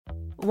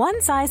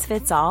One size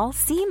fits all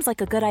seems like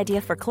a good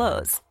idea for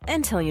clothes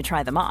until you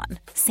try them on.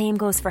 Same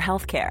goes for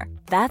healthcare.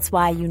 That's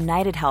why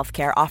United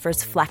Healthcare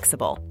offers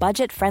flexible,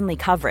 budget-friendly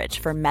coverage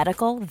for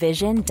medical,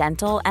 vision,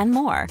 dental, and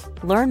more.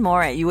 Learn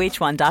more at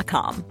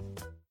uh1.com.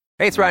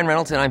 Hey, it's Ryan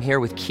Reynolds, and I'm here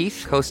with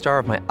Keith, co-star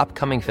of my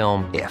upcoming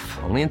film, If,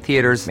 only in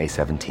theaters May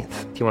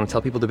 17th. Do you want to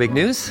tell people the big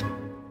news?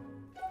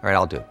 All right,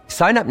 I'll do it.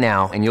 Sign up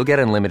now and you'll get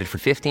unlimited for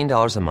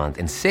 $15 a month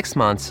and 6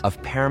 months of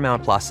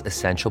Paramount Plus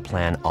Essential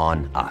Plan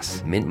on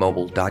us.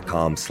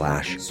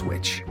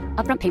 MintMobile.com/switch.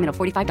 Upfront payment of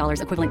 $45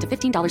 equivalent to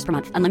 $15 per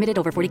month. Unlimited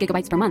over 40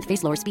 gigabytes per month.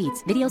 Face lower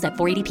speeds. Videos at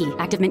 480p.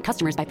 Active Mint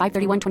customers by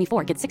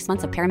 531.24 get 6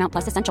 months of Paramount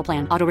Plus Essential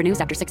Plan. Auto renews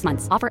after 6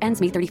 months. Offer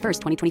ends May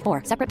 31st,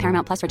 2024. Separate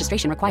Paramount Plus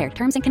registration required.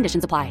 Terms and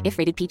conditions apply if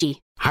rated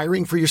PG.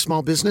 Hiring for your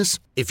small business?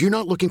 If you're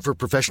not looking for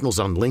professionals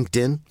on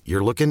LinkedIn,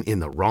 you're looking in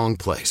the wrong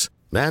place.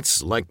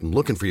 That's like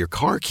looking for your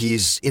car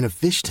keys in a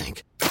fish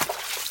tank.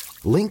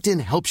 LinkedIn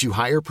helps you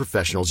hire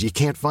professionals you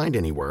can't find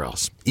anywhere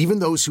else, even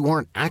those who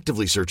aren't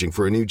actively searching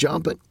for a new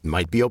job but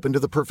might be open to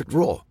the perfect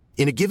role.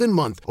 In a given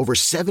month, over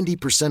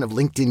 70% of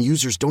LinkedIn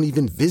users don't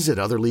even visit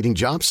other leading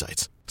job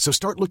sites. So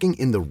start looking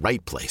in the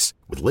right place.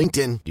 With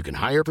LinkedIn, you can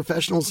hire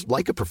professionals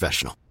like a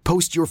professional.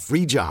 Post your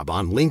free job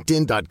on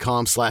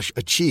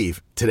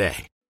linkedin.com/achieve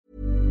today.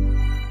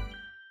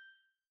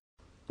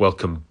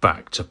 Welcome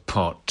back to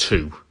part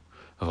 2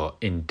 of our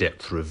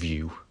in-depth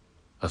review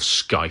of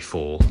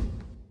Skyfall.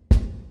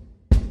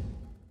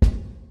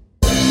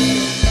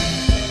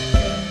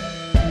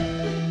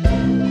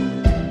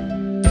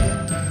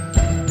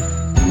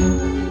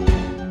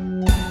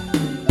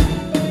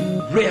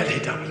 Really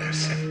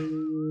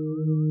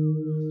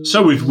 007.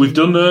 So we've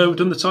done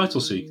the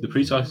title the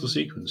pre-title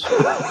sequence.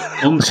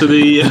 onto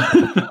the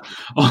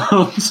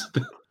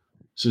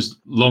it's as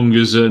long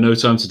as No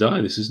Time to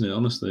Die, this, isn't it,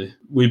 honestly?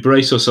 We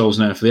brace ourselves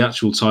now for the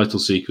actual title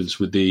sequence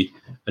with the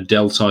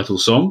Adele title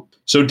song.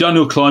 So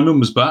Daniel Kleinman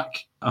was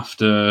back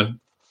after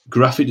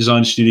graphic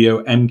design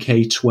studio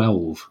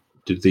MK12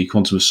 did the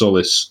Quantum of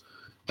Solace.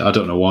 I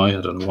don't know why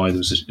there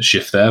was a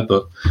shift there,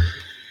 but...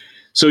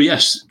 So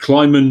yes,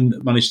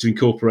 Kleinman managed to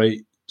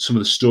incorporate some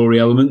of the story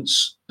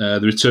elements,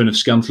 the return of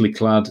scantily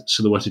clad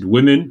silhouetted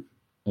women,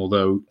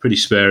 although pretty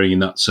sparing in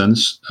that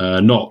sense,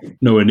 not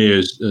nowhere near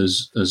as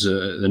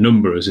the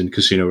number as in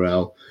Casino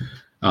Royale,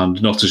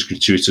 and not as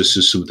gratuitous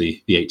as some of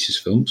the 80s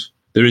films.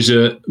 There is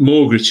a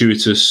more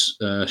gratuitous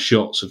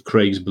shots of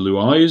Craig's blue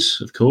eyes,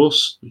 of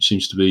course, which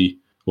seems to be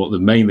what they're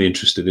mainly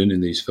interested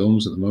in these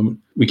films at the moment.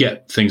 We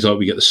get things like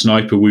the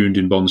sniper wound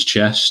in Bond's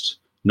chest,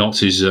 not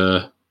his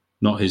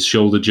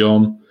shoulder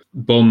John.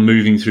 Bond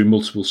moving through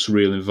multiple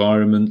surreal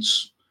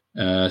environments.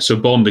 So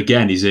Bond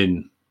again is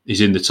in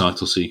the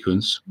title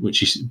sequence,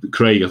 which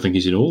Craig, I think,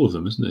 is in all of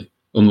them, isn't he?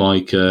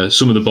 Unlike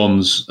some of the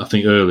Bonds, I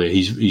think earlier,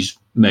 he's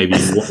maybe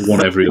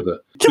one every other.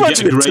 Can you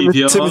imagine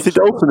Timothy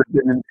Dalton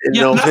in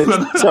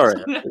sorry,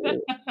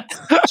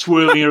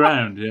 swirling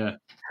around, yeah,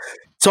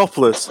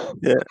 topless,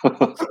 yeah.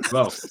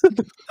 Well,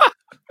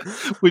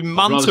 with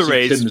manta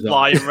rays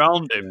flying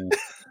around him.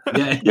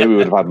 Yeah. Maybe we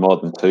would have had more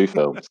than 2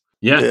 films.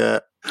 Yeah.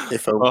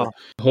 If only.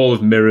 Hall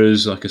of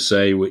Mirrors, like I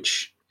say,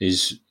 which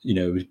is,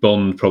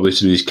 Bond probably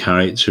to do his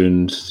character,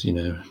 and,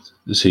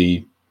 is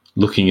he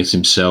looking at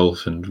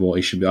himself and what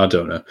he should be? I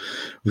don't know.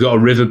 We've got a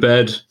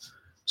riverbed,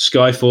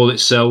 Skyfall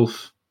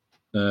itself,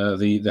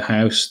 the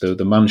house,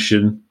 the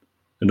mansion,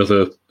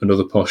 another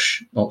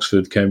posh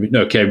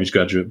Cambridge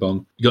graduate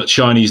Bond. You've got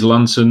Chinese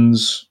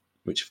lanterns,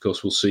 which of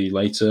course we'll see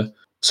later.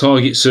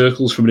 Target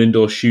circles from an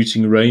indoor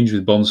shooting range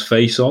with Bond's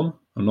face on.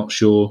 I'm not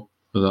sure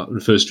whether that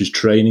refers to his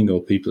training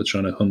or people are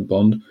trying to hunt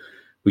Bond.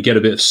 We get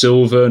a bit of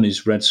silver and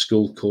his Red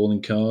Skull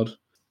calling card.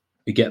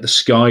 We get the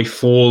sky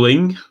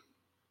falling.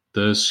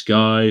 The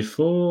sky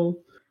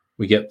fall.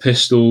 We get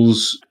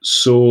pistols,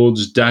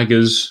 swords,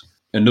 daggers,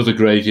 another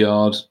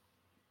graveyard.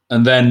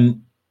 And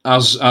then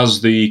as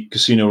the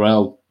Casino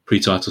Royale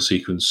title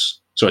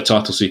sequence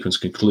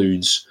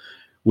concludes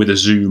with a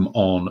zoom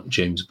on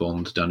James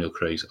Bond, Daniel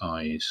Craig's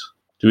eyes.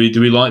 Do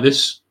we like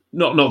this?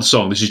 Not the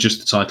song, this is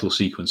just the title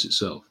sequence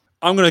itself.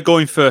 I'm going to go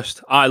in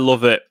first. I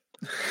love it.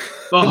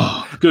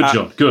 Oh, good,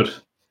 John. Good.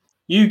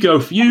 You go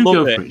for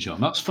it, John.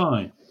 That's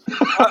fine.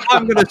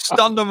 I'm going to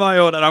stand on my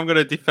own and I'm going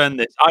to defend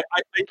this. I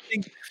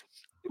think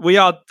we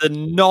had the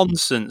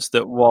nonsense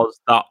that was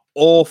that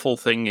awful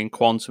thing in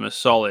Quantum of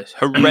Solace.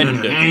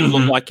 Horrendous. It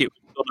looked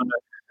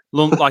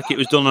like it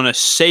was done on a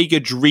Sega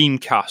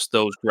Dreamcast,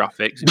 those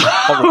graphics. It was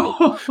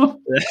horrible.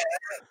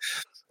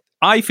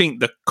 I think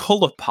the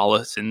colour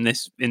palette in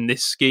this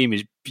scheme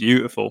is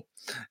beautiful.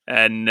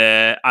 And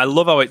I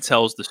love how it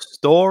tells the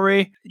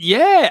story.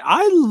 Yeah,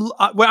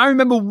 I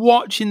remember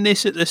watching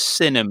this at the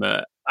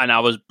cinema and I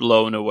was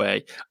blown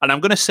away. And I'm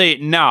going to say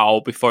it now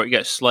before it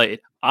gets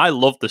slated. I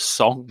love the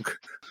song.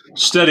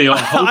 Steady on.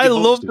 I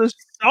love the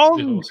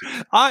song.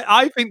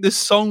 I think the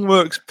song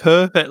works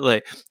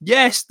perfectly.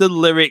 Yes, the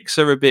lyrics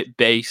are a bit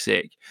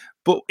basic,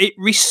 but it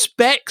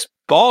respects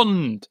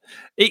Bond.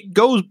 It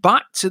goes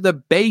back to the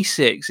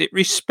basics. It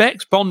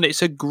respects Bond.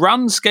 It's a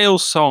grand scale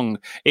song.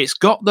 It's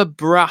got the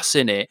brass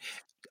in it.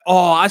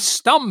 Oh, I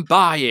stand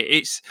by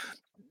it.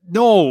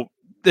 No,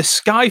 the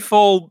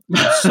Skyfall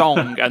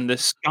song and the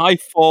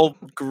Skyfall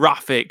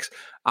graphics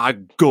are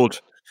good.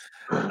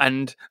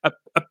 And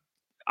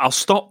I'll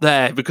stop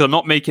there because I'm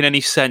not making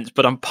any sense,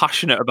 but I'm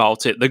passionate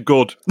about it. They're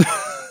good.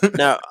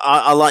 No,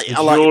 I like. The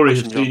I like. jury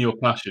has seen your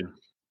passion.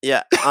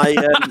 Yeah,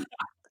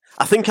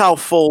 I think I'll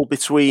fall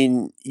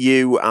between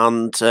you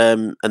and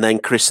then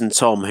Chris and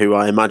Tom, who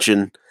I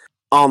imagine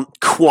aren't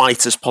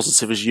quite as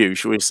positive as you.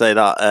 Shall we say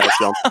that,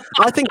 John?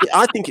 I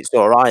think it's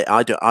all right.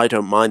 I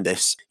don't mind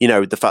this. You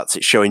know, the fact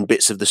it's showing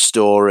bits of the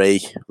story,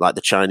 like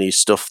the Chinese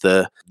stuff,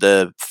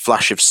 the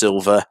flash of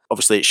silver.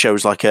 Obviously, it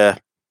shows like a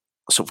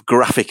sort of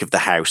graphic of the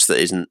house that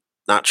isn't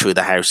actually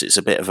the house. It's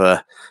a bit of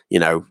a, you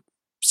know,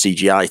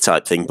 CGI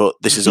type thing, but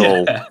this is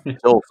all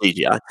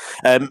CGI.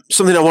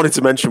 Something I wanted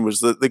to mention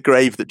was the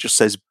grave that just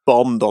says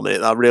Bond on it.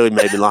 That really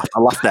made me laugh. I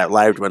laughed out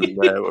loud when we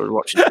were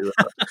watching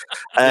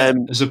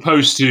it. As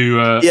opposed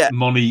to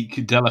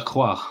Monique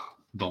Delacroix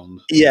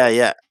Bond.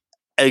 Yeah,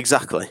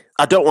 exactly.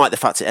 I don't like the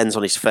fact it ends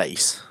on his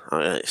face.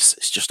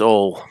 It's just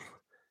all,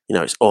 you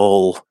know, it's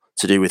all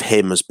to do with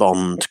him as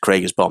Bond,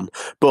 Craig as Bond.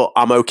 But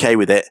I'm okay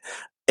with it.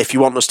 If you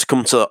want us to come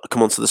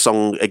onto the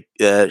song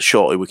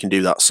shortly, we can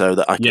do that so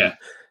that I can. Yeah.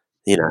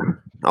 You know,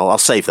 I'll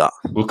save that.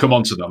 We'll come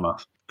on to that,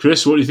 Matt.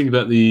 Chris, what do you think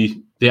about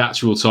the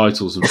actual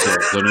titles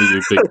themselves? I know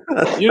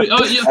you're a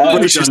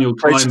Daniel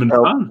Kleinman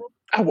fan.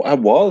 I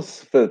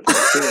was for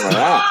something like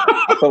that.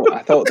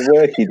 I thought the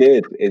work he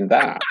did in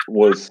that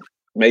was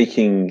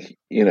making,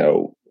 you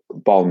know,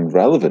 Bond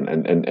relevant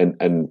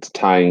and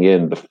tying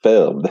in the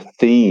film, the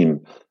theme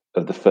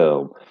of the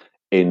film,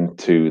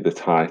 into the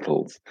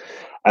titles.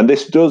 And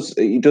this does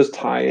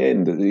tie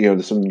in, you know,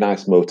 there's some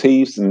nice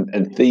motifs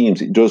and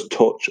themes. It does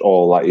touch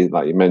all, like you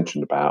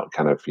mentioned about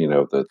kind of, you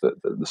know, the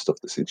stuff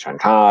that's in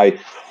Shanghai,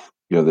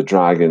 you know, the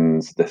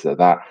dragons, this or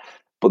that.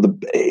 But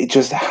it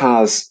just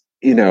has,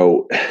 you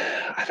know,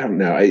 I don't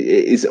know, it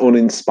is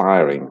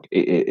uninspiring.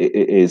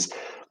 It is.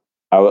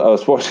 I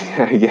was watching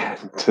it again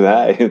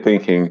today and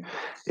thinking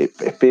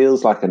it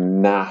feels like a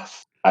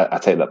naff. I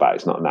take that back.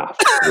 It's not naff.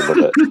 I love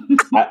it.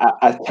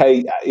 I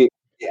take it.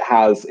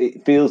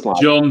 It feels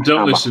like John,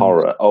 don't listen.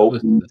 Horror.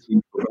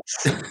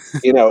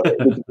 You know,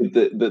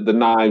 the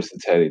knives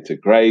that turn into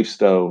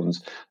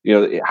gravestones. You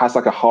know, it has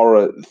like a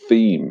horror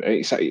theme.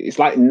 It's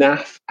like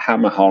naff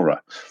Hammer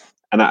horror,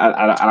 and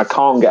I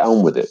can't get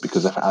on with it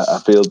because I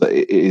feel that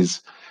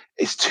it's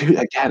too.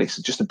 Again, it's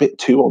just a bit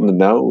too on the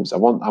nose. I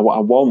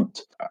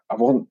want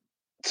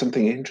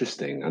something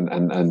interesting, and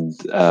I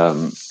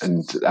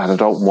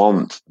don't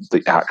want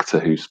the actor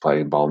who's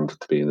playing Bond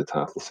to be in the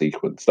title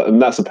sequence.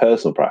 And that's a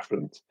personal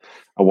preference.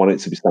 I want it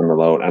to be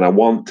standalone, and I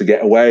want to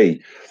get away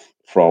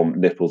from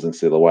nipples and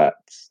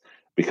silhouettes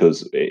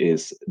because it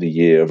is the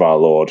year of our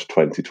Lord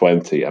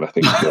 2020, and I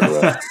think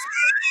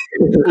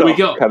we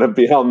got kind of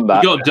beyond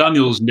that. We got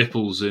Daniel's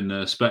nipples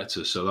in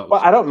Spectre, so that.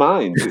 Well, I don't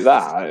mind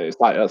that.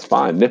 It's like that's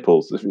fine.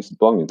 Nipples if it's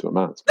belonging to a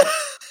man.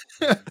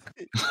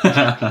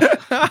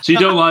 So you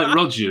don't like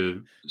Roger,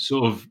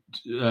 sort of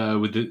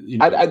with the, you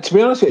know, to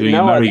be honest, doing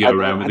a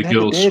merry-go-round with the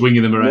girls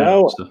swinging them around.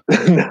 No,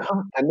 no,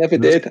 I never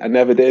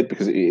did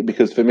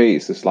because for me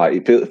it's just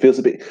like it feels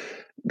a bit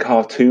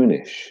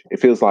cartoonish. It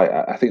feels like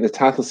I think the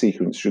title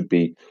sequence should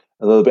be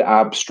a little bit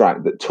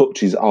abstract that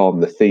touches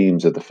on the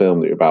themes of the film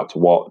that you're about to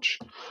watch,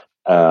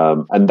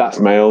 and that's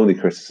my only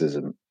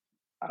criticism.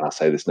 And I'll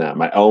say this now: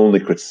 my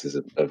only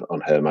criticism on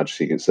Her Majesty's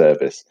Secret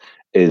Service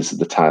is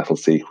the title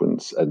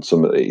sequence, and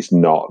some of it is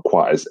not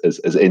quite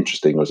as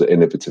interesting or as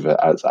innovative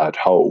as I'd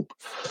hope.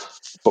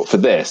 But for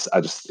this,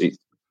 it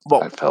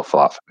fell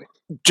flat for me.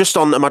 Just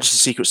on Her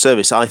Majesty's Secret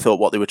Service, I thought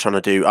what they were trying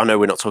to do, I know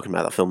we're not talking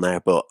about that film now,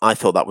 but I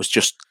thought that was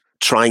just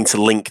trying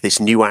to link this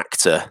new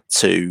actor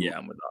to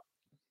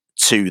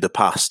the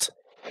past.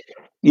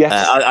 Yes,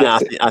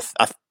 I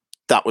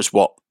that was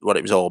what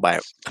it was all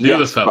about. The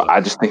other fellow.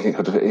 I just think it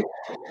could have.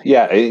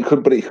 Yeah, it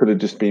could, but it could have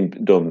just been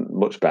done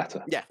much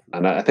better. Yeah,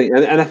 and I think,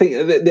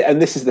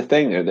 and this is the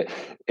thing: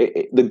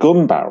 the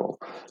gun barrel,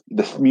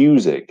 the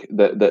music,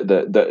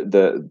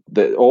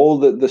 the all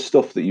the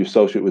stuff that you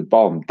associate with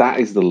Bond. That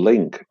is the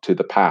link to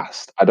the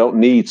past. I don't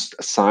need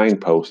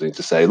signposting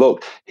to say,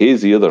 look,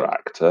 here's the other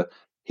actor.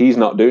 He's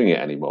not doing it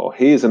anymore.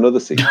 Here's another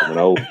scene from an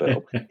old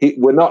film.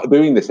 We're not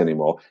doing this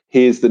anymore.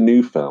 Here's the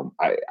new film.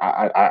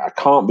 I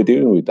can't be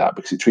doing with that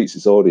because it treats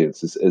its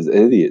audience as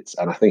idiots.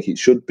 And I think it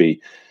should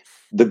be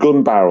the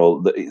gun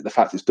barrel. The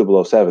fact it's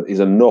 007 is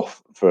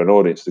enough for an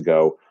audience to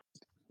go,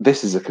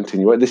 this is a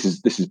continuation. This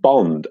is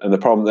Bond. And the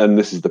problem, and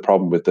this is the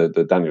problem with the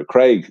Daniel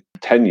Craig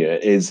tenure,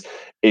 is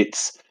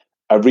it's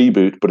a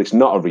reboot, but it's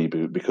not a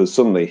reboot because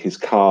suddenly his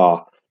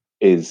car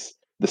is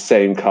the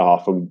same car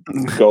from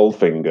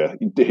Goldfinger.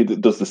 He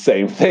does the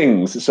same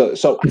things. So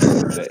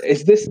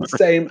is this the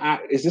same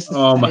act? Is this the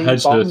same my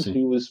head's Bond hurting.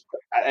 who was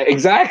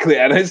exactly?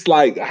 And it's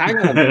like, hang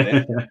on a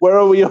minute, where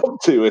are we up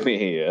to in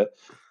here?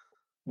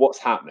 What's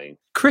happening?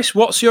 Chris,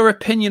 what's your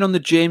opinion on the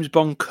James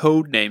Bond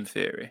codename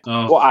theory?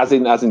 Well, as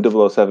in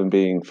 007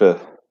 being for...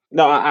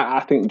 No, I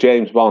think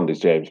James Bond is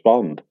James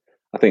Bond.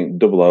 I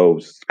think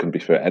 00s can be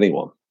for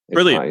anyone.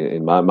 Brilliant.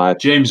 In my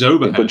James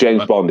Oberhead. But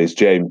James Bond is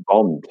James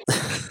Bond.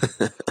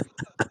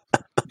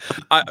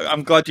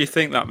 I'm glad you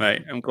think that,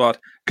 mate. I'm glad.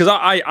 Because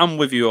I am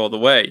with you all the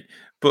way.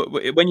 But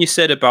when you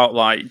said about,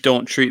 like,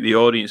 don't treat the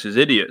audience as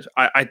idiots,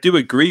 I do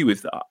agree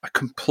with that. I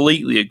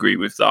completely agree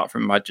with that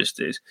from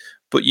Majesties.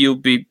 But you'll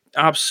be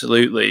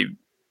absolutely...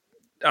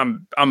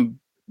 I'm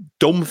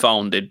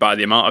dumbfounded by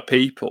the amount of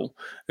people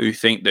who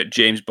think that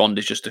James Bond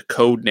is just a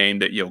code name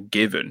that you're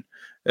given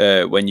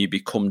when you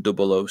become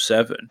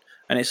 007.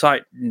 And it's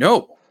like,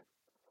 no,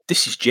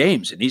 this is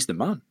James and he's the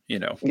man, you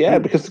know. Yeah,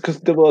 because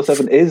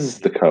 007 is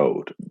the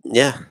code.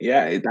 Yeah.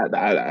 Yeah,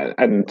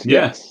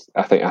 yes,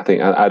 I think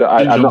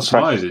I'm not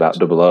precious about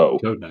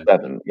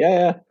 007.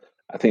 Yeah.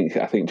 I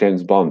think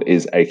James Bond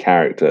is a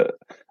character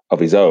of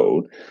his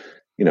own.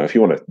 You know, if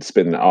you want to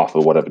spin that off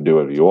or whatever, do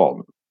whatever you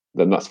want,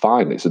 then that's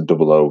fine. It's a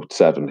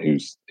 007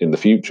 who's in the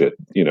future.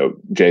 You know,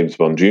 James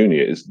Bond Jr.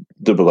 is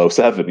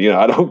 007. You know,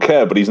 I don't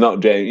care, but he's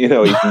not James. You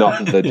know, he's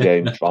not the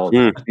James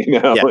Bond. You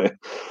know,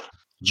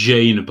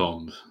 Jane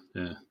Bond.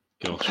 Yeah,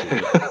 gosh.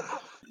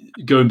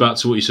 Going back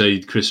to what you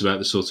said, Chris, about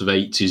the sort of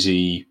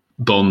 80s-y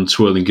Bond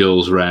twirling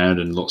girls around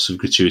and lots of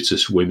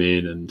gratuitous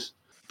women and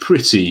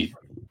pretty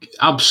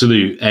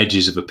absolute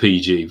edges of a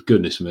PG.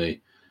 Goodness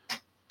me,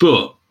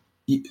 but.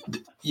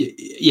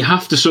 You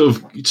have to sort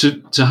of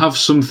to have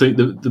something.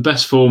 The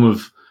best form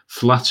of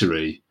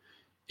flattery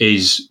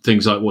is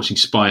things like watching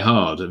Spy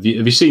Hard. Have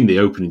you seen the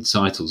opening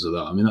titles of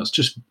that? I mean, that's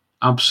just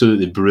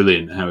absolutely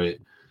brilliant. How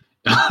it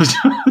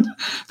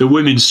the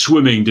women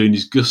swimming, doing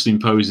disgusting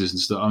poses and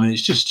stuff. I mean,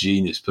 it's just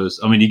genius.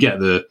 I mean, you get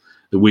the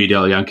Weird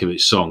Al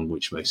Yankovic song,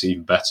 which makes it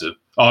even better.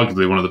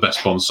 Arguably one of the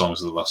best Bond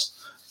songs of the last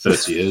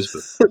 30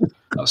 years, but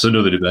that's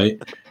another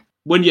debate.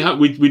 When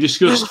we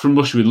discussed From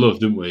Russia with Love,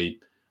 didn't we?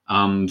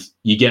 And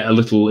you get a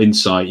little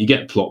insight, you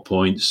get plot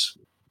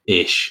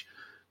points-ish,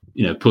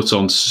 you know,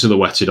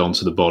 silhouetted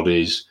onto the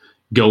bodies.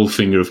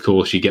 Goldfinger, of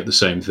course, you get the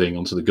same thing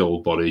onto the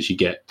gold bodies. You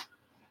get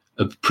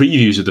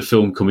previews of the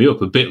film coming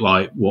up, a bit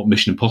like what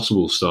Mission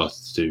Impossible started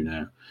to do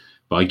now,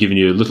 by giving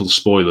you little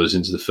spoilers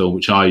into the film,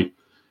 which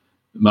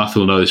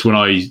Matthew will know this, when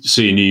I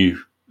see a new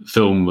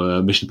film,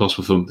 Mission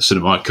Impossible film at the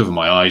cinema, I cover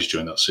my eyes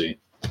during that scene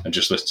and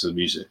just listen to the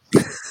music,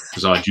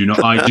 because I do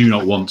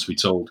not want to be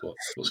told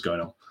what's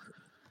going on.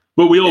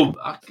 But we all,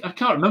 I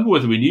can't remember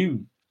whether we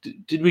knew,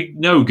 did we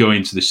know going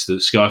into this that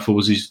Skyfall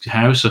was his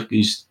house,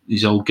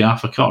 his old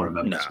gaff? I can't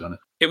remember. No.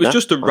 It was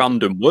just a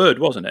random word,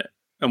 wasn't it?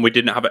 And we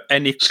didn't have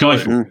any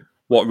clue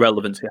what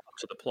relevance it had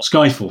to the plot.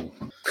 Skyfall.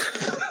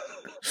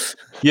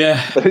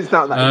 Yeah. But it's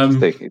not that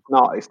interesting.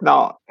 It's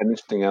not an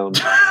interesting element.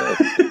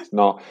 It's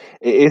not,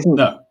 it isn't.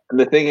 No.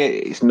 And the thing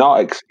is, it's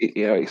not,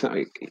 it's not,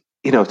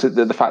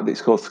 the fact that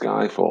it's called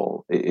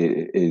Skyfall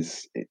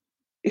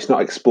it's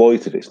not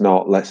exploited. It's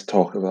not let's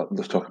talk about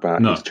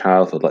his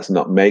childhood. Let's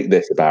not make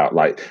this about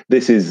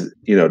this is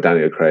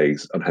Daniel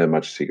Craig's On Her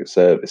Majesty's Secret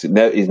Service.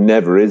 It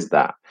never is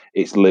that.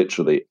 It's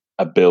literally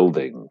a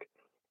building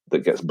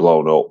that gets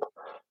blown up.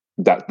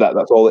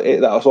 That's all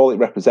it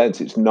represents.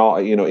 It's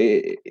not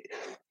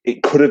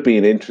it could have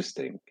been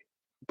interesting,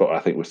 but I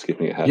think we're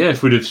skipping ahead. Yeah,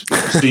 if we'd have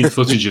seen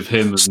footage of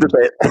him and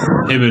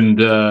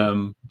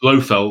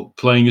Blofeld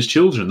playing as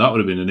children, that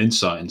would have been an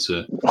insight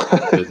into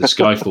the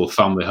Skyfall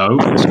family home.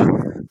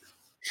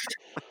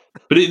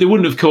 But they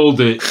wouldn't have called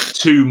it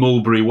To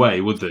Mulberry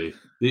Way, would they?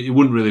 It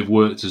wouldn't really have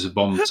worked as a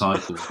Bond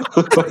title.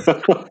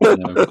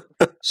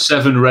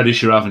 7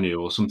 Redisher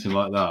Avenue or something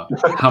like that.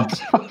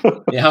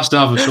 It has to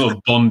have a sort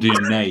of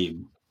Bondian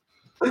name.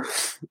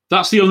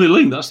 That's the only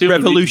link. That's the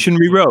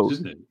Revolutionary Road,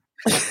 isn't it?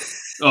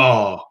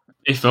 Oh,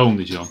 if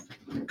only, John.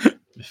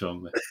 If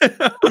only.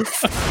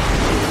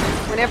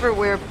 Whenever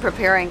we're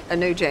preparing a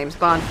new James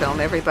Bond film,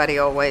 everybody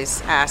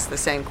always asks the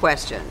same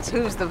questions.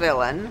 Who's the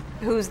villain?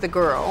 Who's the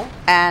girl?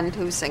 And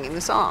who's singing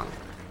the song?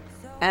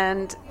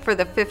 And for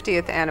the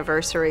 50th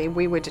anniversary,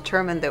 we would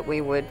determine that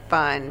we would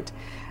find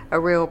a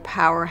real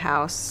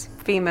powerhouse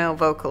female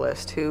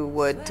vocalist who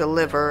would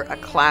deliver a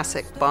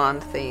classic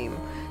Bond theme.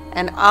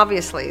 And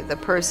obviously, the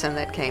person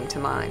that came to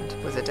mind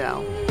was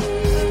Adele.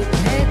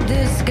 Let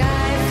the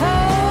sky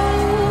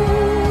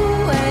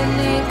fall when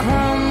it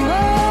crumbles.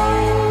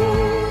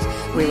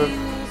 We were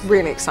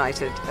really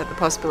excited at the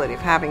possibility of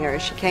having her.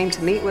 She came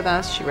to meet with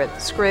us, she read the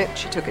script,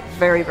 she took it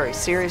very, very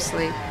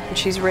seriously, and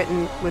she's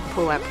written with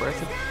Paul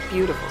Epworth a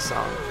beautiful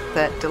song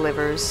that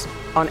delivers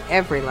on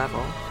every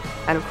level.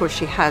 And of course,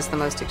 she has the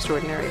most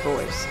extraordinary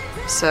voice.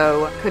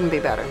 So, couldn't be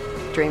better.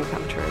 Dream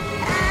come true.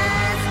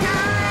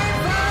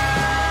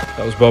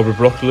 That was Barbara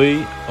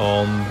Broccoli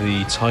on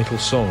the title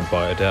song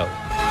by Adele.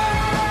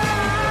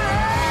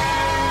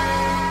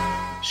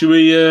 Should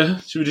we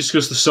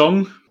discuss the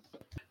song?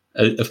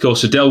 Of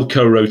course, Adele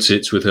co-wrote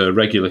it with her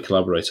regular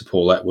collaborator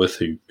Paul Epworth,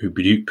 who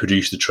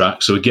produced the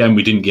track. So again,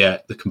 we didn't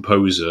get the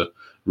composer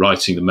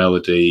writing the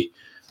melody,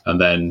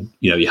 and then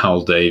your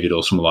Hal David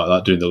or someone like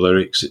that doing the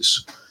lyrics.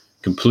 It's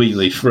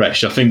completely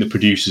fresh. I think the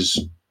producers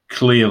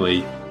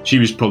clearly, she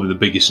was probably the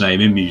biggest name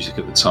in music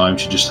at the time.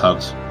 She just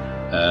had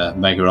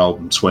mega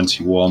album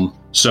 21.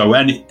 So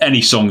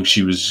any song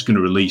she was going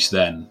to release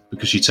then,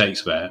 because she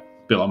takes about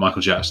bit like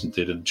Michael Jackson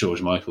did and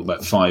George Michael,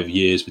 about 5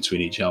 years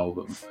between each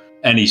album.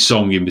 Any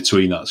song in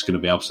between that's going to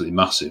be absolutely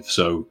massive.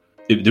 So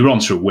they're on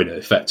to a winner,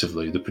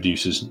 effectively. The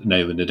producers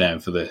nailing it down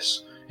for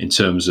this in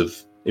terms of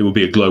it will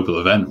be a global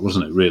event,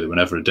 wasn't it, really,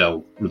 whenever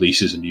Adele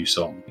releases a new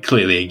song.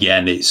 Clearly,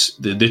 again,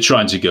 they're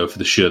trying to go for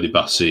the Shirley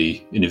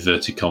Bassey, in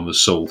inverted commas,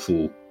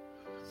 soulful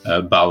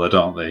ballad,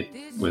 aren't they,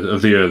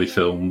 of the early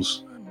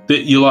films.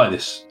 You like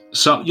this.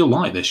 You'll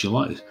like this.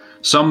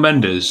 Sam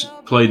Mendes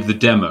played the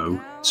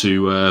demo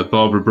to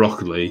Barbara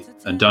Broccoli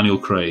and Daniel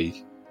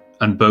Craig,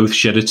 and both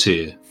shed a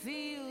tear.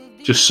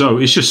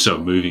 It's just so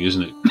moving,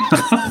 isn't it?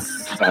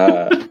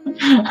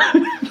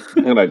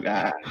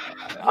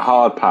 A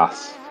hard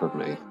pass from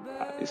me.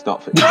 It's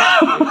not for me.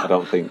 I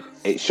don't think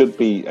it should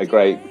be a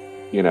great,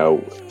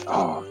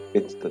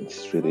 this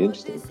is really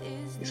interesting.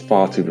 It's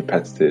far too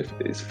repetitive.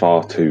 It's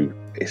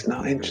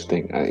not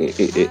interesting.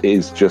 It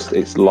is just,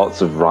 it's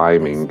lots of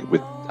rhyming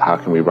with how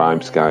can we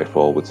rhyme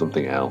Skyfall with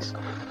something else.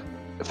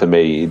 For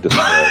me, it doesn't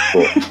work,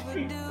 but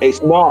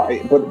it's not,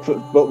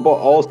 but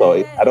also,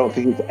 I don't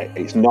think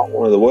it's not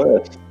one of the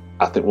worst.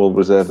 I think we'll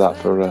reserve that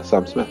for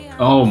Sam Smith.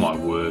 Oh my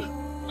word.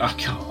 I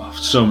have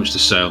so much to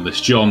say on this.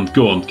 John,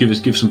 go on,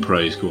 give some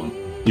praise, go on.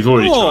 You've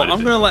already tried it.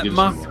 I'm going to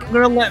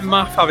let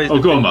Math have his... Oh,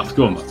 go on, Math.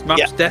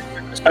 Math's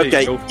definitely...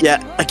 Okay,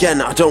 yeah, again,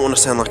 I don't want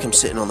to sound like I'm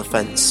sitting on the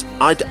fence.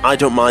 I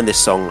don't mind this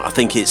song. I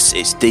think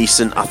it's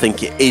decent. I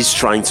think it is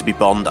trying to be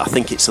Bond. I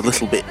think it's a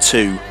little bit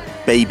too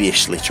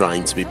babyishly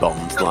trying to be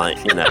Bond. Like,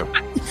 I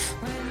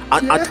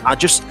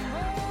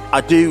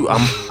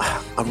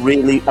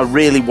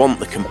really want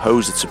the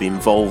composer to be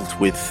involved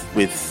with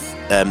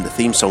the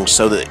theme song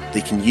so that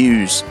they can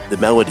use the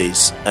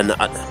melodies. And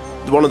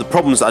one of the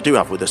problems that I do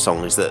have with the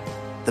song is that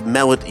the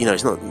melody,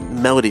 the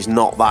melody's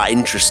not that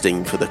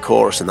interesting for the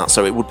chorus and that,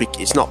 so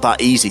it's not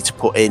that easy to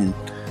put in.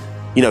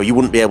 You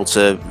wouldn't be able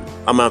to.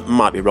 I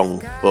might be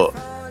wrong, but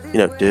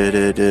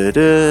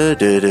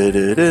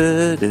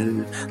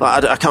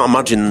like, I can't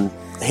imagine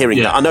hearing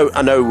that.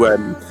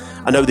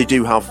 I know they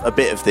do have a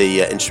bit of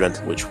the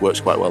instrumental, which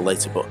works quite well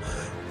later, but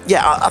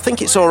yeah, I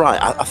think it's all right.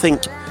 I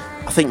think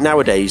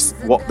nowadays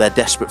what they're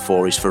desperate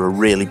for is for a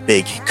really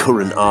big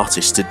current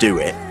artist to do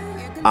it,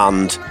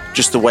 and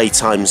just the way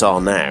times are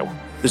now,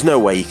 there's no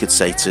way you could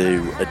say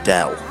to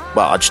Adele,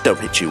 well, I just don't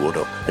picture you would,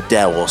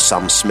 Adele or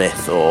Sam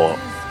Smith or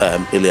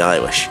Billie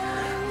Eilish,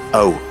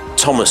 oh,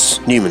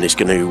 Thomas Newman is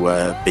going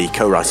to be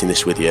co-writing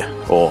this with you,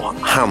 or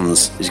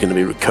Hans is going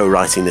to be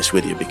co-writing this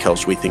with you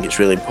because we think it's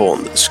really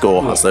important that the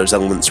score has those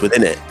elements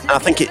within it. And I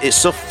think it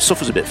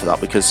suffers a bit for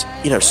that because,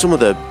 some of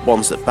the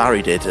ones that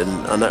Barry did, and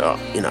I know,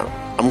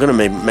 I'm going to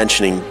be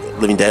mentioning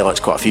Living Daylights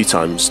quite a few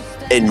times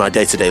in my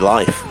day-to-day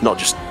life, not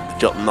just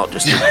in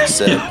this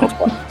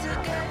podcast.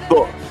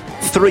 But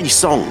three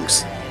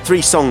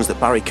songs that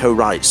Barry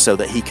co-writes so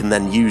that he can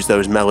then use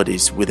those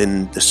melodies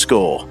within the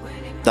score.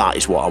 That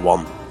is what I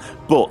want.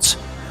 But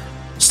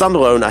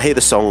standalone, I hear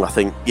the song, I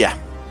think, yeah,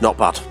 not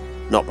bad,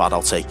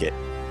 I'll take it.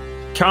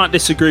 Can't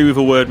disagree with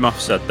a word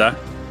Math said there.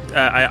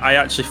 I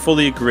actually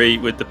fully agree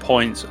with the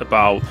point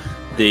about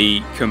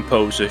the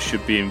composer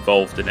should be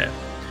involved in it.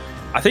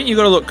 I think you've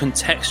got to look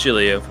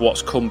contextually of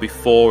what's come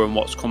before and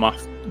what's come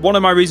after. One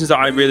of my reasons that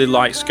I really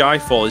like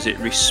Skyfall is it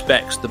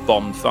respects the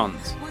Bond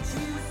fans,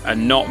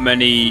 and not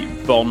many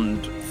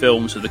Bond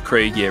films of the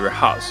Craig era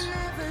has.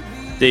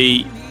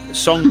 The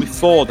song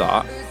before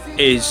that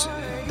is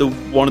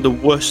one of the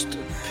worst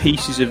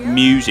pieces of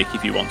music,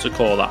 if you want to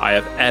call that, I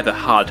have ever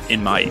had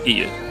in my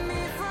ears.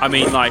 I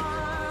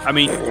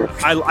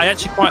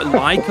actually quite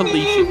like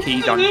Alicia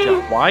Keys and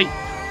Jack White,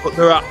 but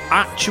there are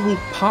actual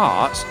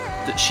parts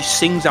that she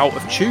sings out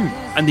of tune,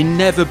 and they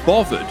never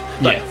bothered.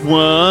 And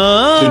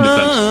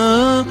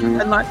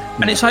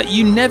it's like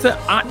you never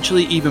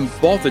actually even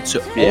bothered to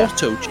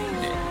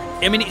auto-tune it.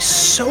 I mean, it's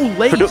so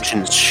late.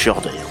 Production's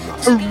shoddy on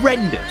that.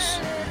 Horrendous.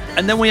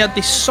 And then we had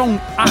this song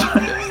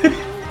after,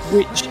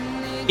 which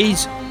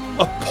is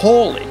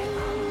appalling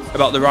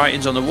about the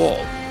writings on the wall.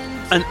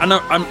 And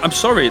I'm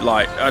sorry,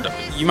 like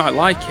you might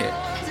like it,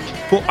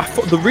 but I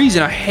thought the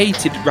reason I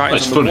hated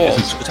writings on the wall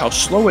is because how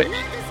slow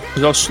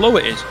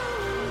it is.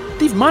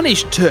 They've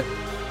managed to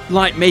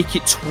like make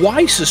it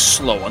twice as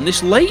slow on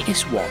this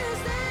latest one,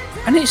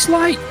 and it's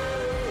like,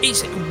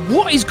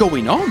 what is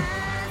going on?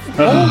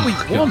 All we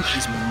want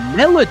is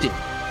melody.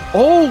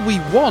 All we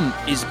want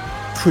is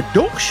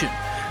production,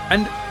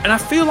 and I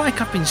feel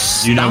like I've been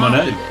starved. You Know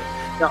My Name.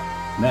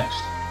 Next.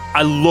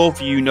 I love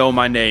You Know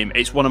My Name.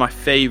 It's one of my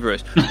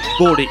favourites,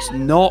 but it's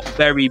not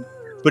very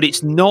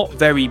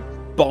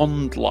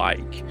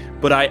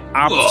Bond-like. But I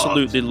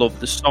absolutely love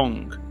the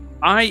song.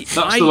 That's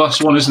the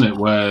last one, isn't it?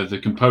 Where the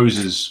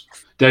composers,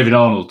 David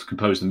Arnold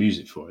composed the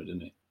music for it,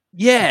 didn't he?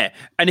 Yeah,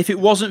 and if it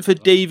wasn't for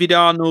David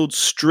Arnold's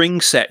string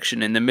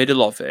section in the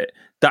middle of it,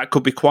 that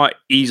could be quite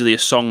easily a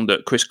song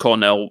that Chris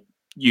Cornell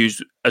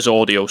used as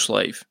audio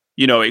slave.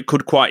 It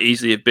could quite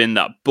easily have been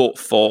that, but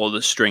for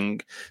the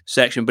string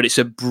section. But it's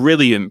a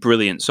brilliant,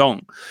 brilliant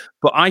song.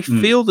 But I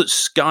feel that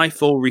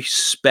Skyfall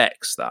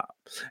respects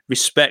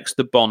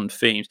the Bond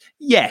themes.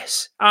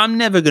 Yes, I'm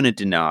never going to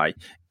deny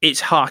It's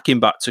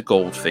harking back to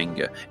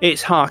Goldfinger.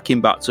 It's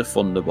harking back to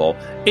Thunderball.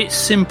 It's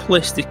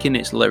simplistic in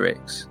its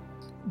lyrics.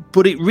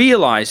 But it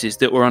realises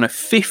that we're on a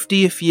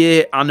 50th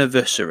year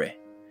anniversary.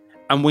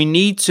 And we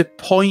need to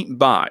point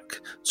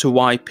back to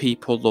why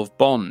people love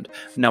Bond.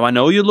 Now, I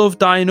know you love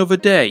Die Another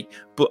Day,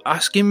 but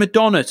asking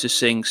Madonna to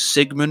sing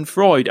Sigmund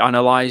Freud,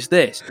 Analyze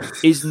This,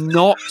 is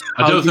not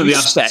I don't think they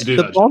asked her to do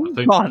that. I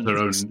think it's their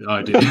own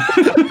idea.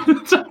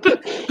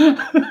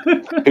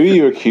 Who are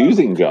you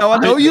accusing, John? No, I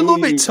know you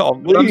love it,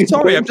 Tom, but I'm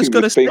sorry, I'm just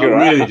going to figure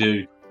out. I really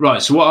do.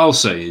 Right, so what I'll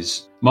say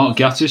is Mark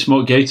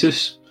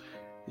Gatiss,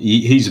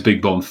 he's a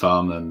big Bond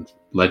fan and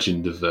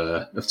legend of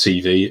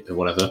TV or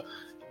whatever.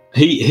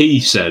 He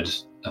said,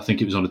 I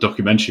think it was on a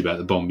documentary about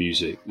the Bond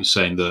music, was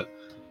saying that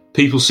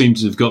people seem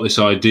to have got this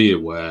idea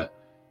where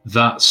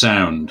that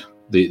sound,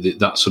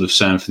 that sort of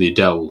sound for the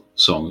Adele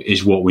song,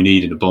 is what we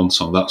need in a Bond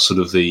song. That's sort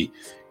of the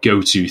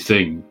go-to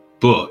thing.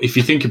 But if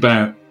you think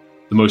about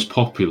the most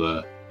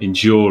popular,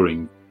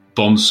 enduring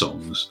Bond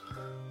songs,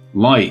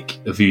 like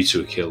A View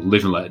to a Kill,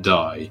 Live and Let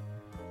Die,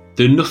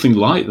 they're nothing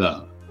like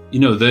that. You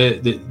know,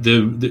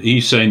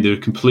 he's saying they're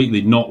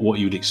completely not what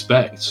you'd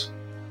expect.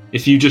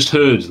 If you just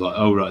heard, like,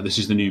 oh, right, this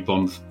is the new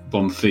Bond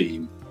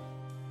theme,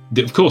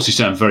 of course they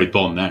sound very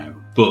Bond now,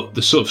 but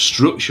the sort of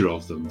structure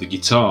of them, the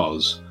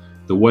guitars,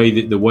 the way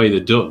they're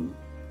done,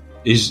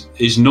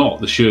 is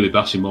not the Shirley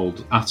Bassey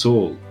mould at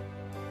all.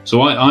 So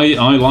I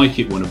like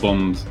it when a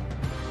Bond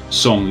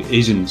song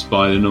isn't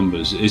by the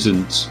numbers,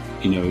 isn't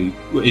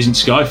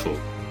Skyfall,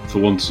 for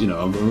once. You know,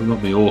 I'm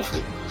not being awful.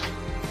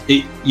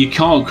 You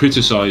can't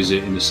criticise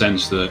it in the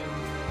sense that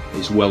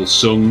it's well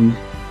sung.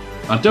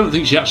 I don't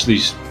think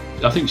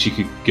I think she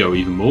could go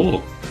even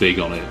more big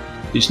on it.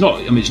 It's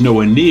not. I mean, it's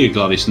nowhere near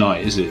Gladys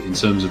Knight, is it? In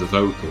terms of the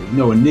vocal,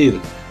 nowhere near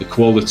the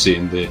quality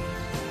and the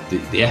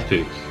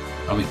epic.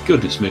 I mean,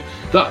 goodness me.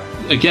 That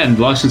again,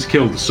 License to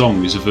Kill, the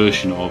song, is a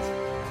version of.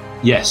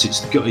 Yes,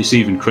 it's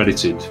even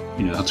credited.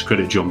 You know, I had to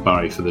credit John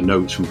Barry for the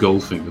notes from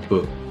Goldfinger,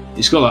 but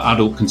it's got that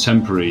adult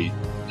contemporary.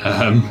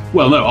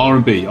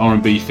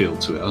 R&B feel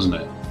to it, hasn't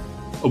it?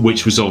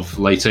 Which was of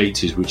late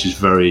 80s, which is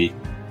very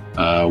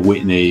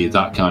Whitney,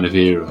 that kind of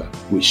era,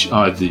 which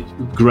I had the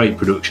great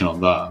production on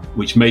that,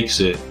 which makes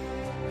it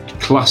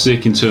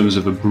classic in terms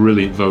of a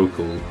brilliant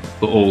vocal,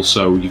 but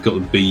also you've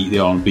got the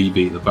R&B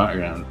beat in the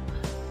background.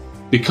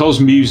 Because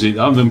music,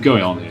 I'm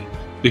going on here,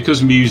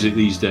 because music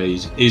these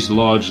days is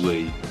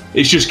largely,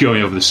 it's just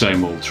going over the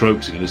same old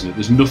tropes again, isn't it?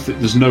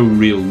 There's no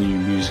real new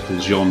musical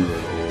genre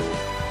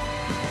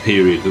or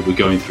period that we're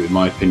going through, in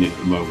my opinion, at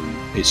the moment.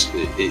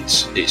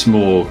 It's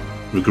more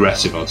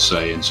regressive, I'd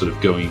say, and sort of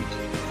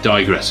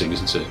digressing,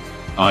 isn't it?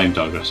 I am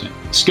digressing.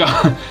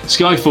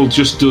 Skyfall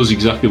just does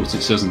exactly what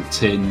it says in the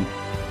tin,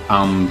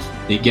 and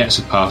it gets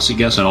a pass, it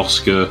gets an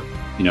Oscar,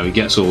 you know, it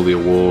gets all the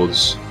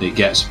awards, it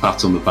gets a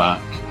pat on the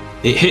back.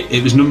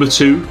 It was number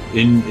 2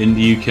 in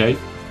the UK,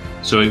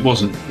 so it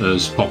wasn't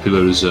as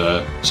popular as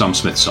Sam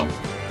Smith's song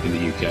in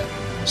the UK.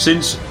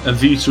 Since A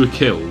View to a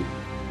Kill,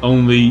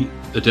 only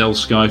Adele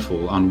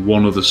Skyfall and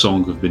one other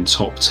song have been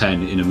top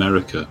 10 in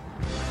America.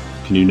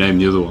 Can you name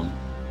the other one?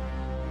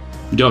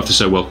 You don't have to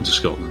say Welcome to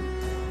Scotland.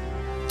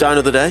 Die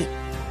Another Day?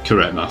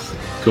 Correct, Math.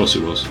 Of course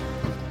it was.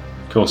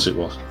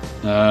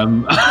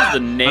 The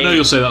name. I know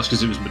you'll say that's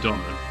because it was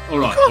Madonna. All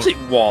right. Of course it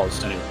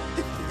was. Anyway.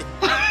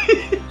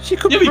 She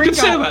could bring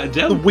out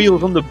the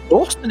Wheels on the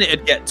Bus and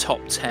it'd get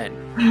top 10.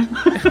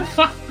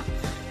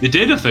 They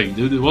did, I think.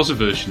 There was a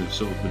version of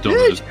sort of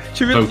Madonna's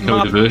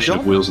vocoder version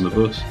of Wheels on the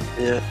Bus.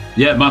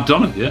 Yeah,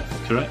 Madonna. Yeah,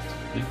 correct.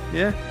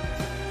 Yeah.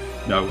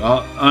 No,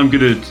 I'm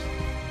going to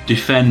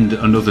defend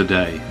Another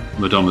Day,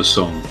 Madonna's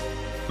song.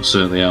 I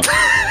certainly am.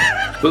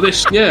 But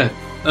this,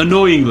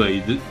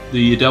 annoyingly,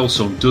 the Adele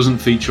song doesn't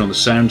feature on the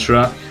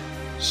soundtrack,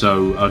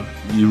 so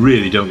you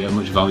really don't get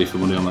much value for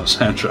money on that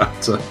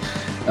soundtrack. So,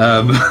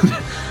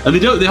 and they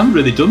haven't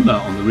really done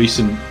that on the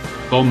recent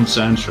Bond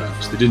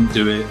soundtracks. They didn't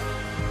do it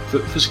for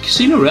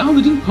Casino Royale.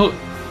 They didn't put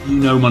You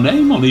Know My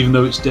Name on, even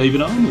though it's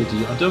David Arnold.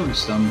 I don't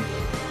understand.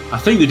 I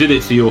think they did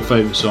it for your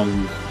favourite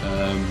song.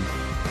 I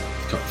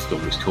forgot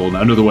what it's called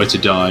now. Another Way to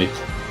Die.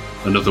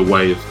 Another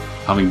way of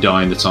having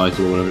Die in the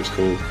title, or whatever it's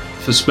called.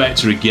 For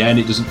Spectre, again,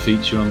 it doesn't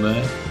feature on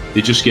there.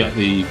 They just get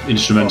the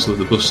instrumental at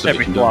the bus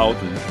station. Every cloud.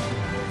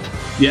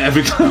 Yeah,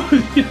 Every Cloud.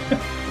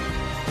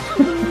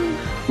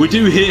 We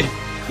do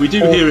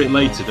hear it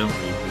later, don't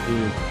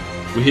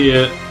we? We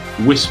hear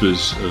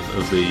whispers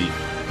of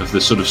the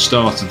sort of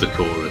start of the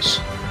chorus.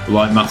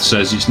 Like Matt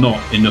says, it's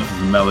not enough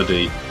of a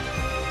melody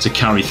to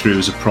carry through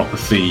as a proper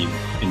theme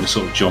in the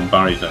sort of John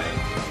Barry vein.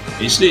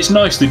 It's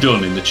nicely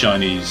done in the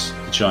Chinese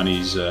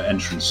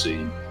entrance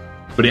scene,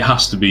 but it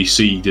has to be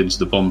seeded into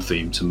the Bond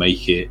theme to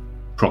make it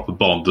proper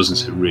Bond,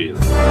 doesn't it, really?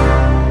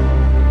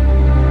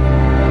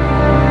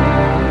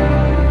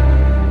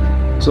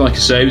 So like I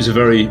say, it was a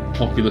very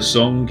popular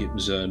song. It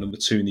was number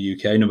 2 in the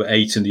UK, number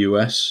 8 in the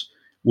US,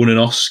 won an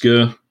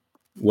Oscar,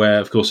 where,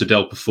 of course,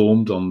 Adele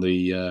performed on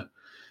the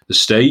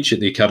stage at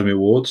the Academy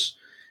Awards,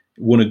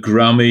 won a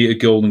Grammy, a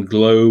Golden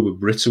Globe, a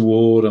Brit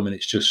Award. I mean,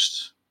 it's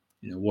just,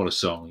 what a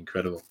song,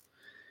 incredible.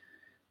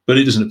 but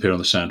it doesn't appear on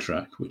the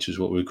soundtrack, which is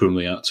what we were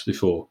grumbling at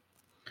before.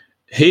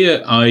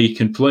 Here I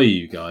can play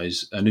you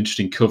guys an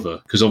interesting cover,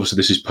 because obviously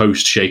this is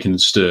post Shaken and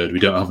Stirred. We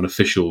don't have an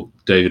official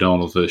David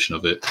Arnold version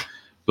of it,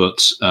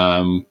 but got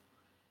an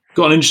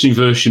interesting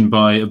version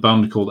by a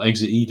band called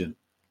Exit Eden.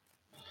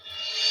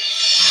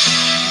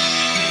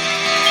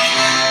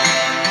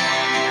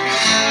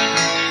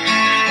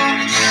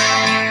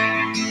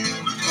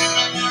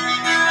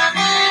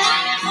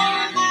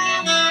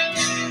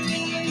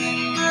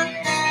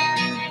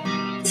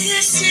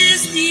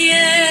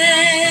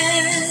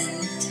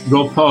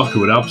 Rob Parker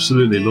would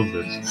absolutely love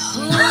this.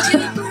 Hold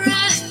your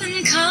breath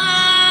and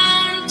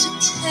count to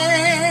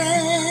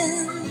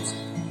 10.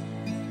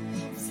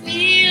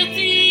 Feel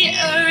the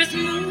earth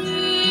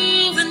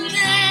move and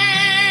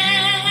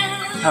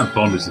then. How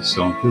Bond is this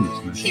song?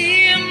 Goodness me.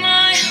 Hear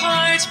my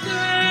heart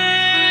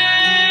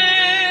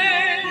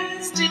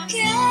burst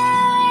again.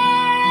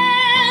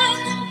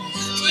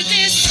 For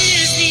this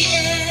is the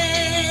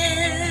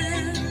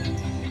end.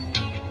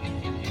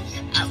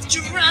 I've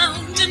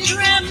drowned and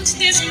dreamt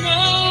this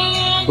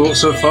moment.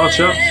 Thoughts so far,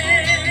 chap?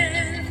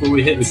 Before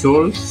we hit the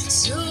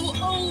chorus? So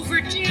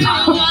overdue,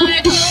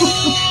 I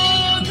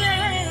owe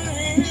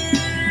them.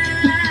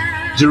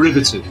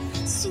 Derivative.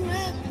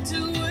 Swept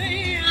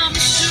away, I'm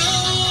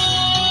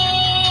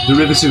sure.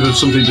 Derivative of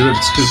something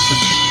derivative.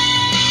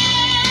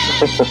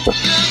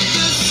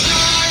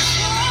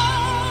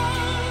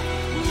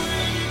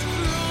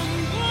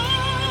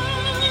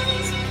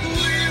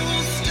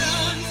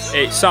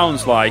 It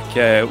sounds like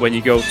when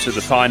you go to the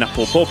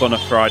Pineapple Pub on a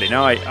Friday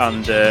night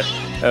and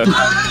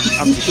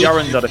Auntie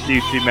Sharon's had a few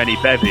too many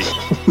bevies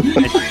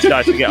and she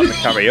decides to get on the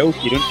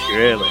karaoke, don't you,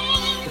 really?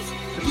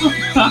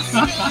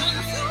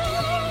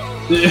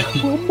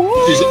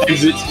 This is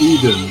Exit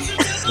Eden,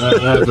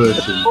 their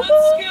version.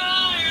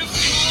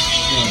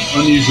 Yeah,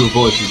 unusual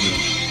voice, isn't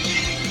it?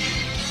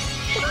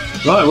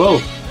 Right,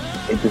 well.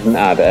 It doesn't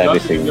add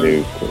anything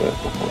new to it.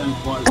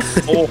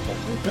 Awful.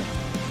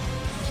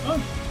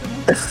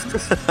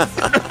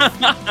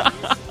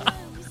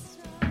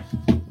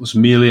 It's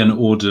merely an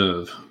hors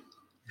d'oeuvre.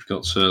 We've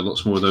got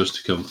lots more of those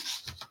to come.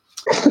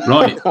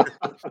 Right.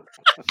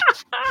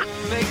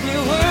 Make me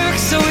work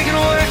so we can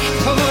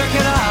work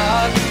it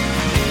out.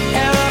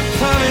 And I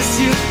promise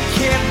you,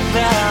 kid,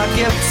 that I'll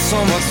get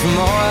so much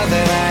more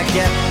than I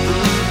get.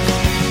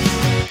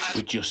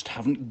 We just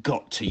haven't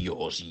got to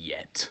yours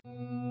yet.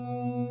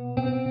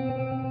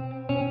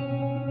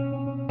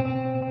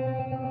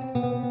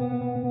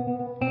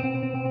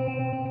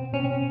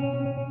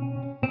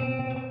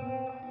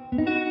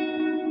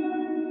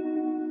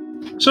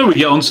 So we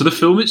get on to the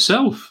film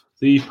itself,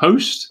 the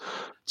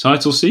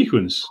post-title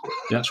sequence,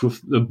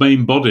 the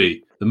main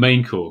body, the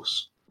main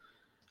course.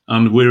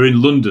 And we're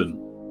in London,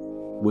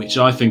 which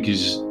I think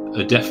is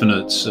a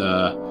definite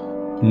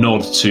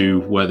nod to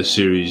where the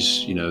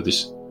series,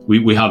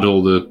 we had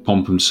all the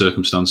pomp and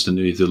circumstance, didn't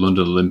we? The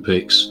London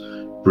Olympics.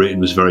 Britain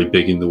was very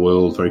big in the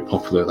world, very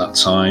popular at that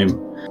time.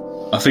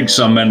 I think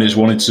Sam Mendes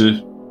wanted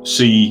to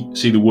see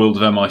the world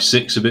of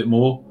MI6 a bit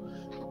more.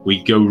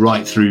 We go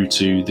right through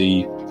to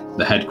the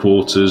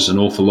headquarters. An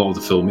awful lot of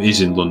the film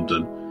is in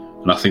London,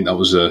 and I think that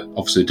was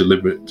obviously a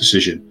deliberate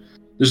decision.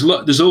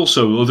 There's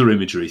also other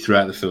imagery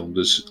throughout the film.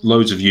 There's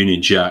loads of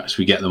Union Jacks.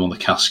 We get them on the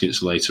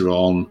caskets later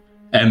on.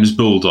 M's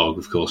Bulldog,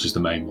 of course, is the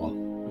main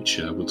one, which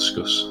we'll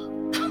discuss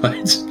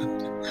later.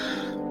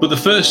 But the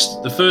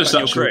first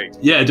actually,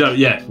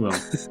 well,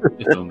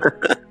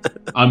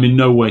 I'm in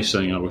no way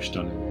saying I wish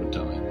Daniel would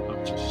die.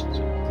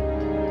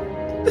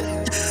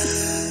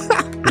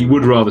 He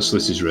would rather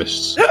slit his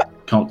wrists.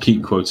 Can't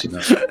keep quoting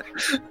that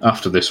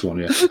after this one,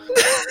 yeah.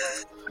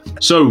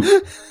 So,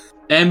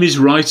 M is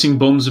writing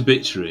Bond's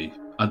obituary.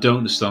 I don't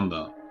understand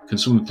that. Can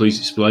someone please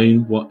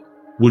explain what?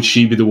 Would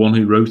she be the one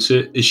who wrote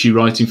it? Is she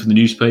writing for the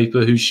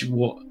newspaper?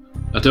 What?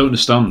 I don't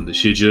understand. Is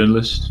she a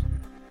journalist?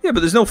 Yeah, but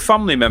there's no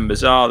family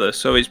members, are there?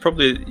 So she's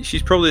probably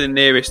the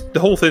nearest.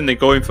 The whole thing they're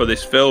going for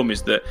this film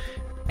is that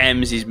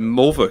M's his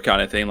mother,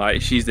 kind of thing.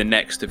 Like she's the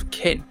next of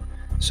kin.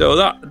 So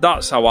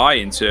that's how I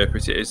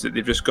interpret it, is that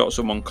they've just got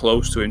someone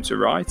close to him to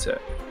write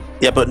it.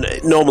 Yeah, but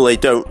normally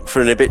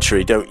for an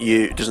obituary,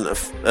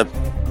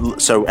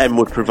 so M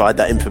would provide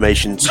that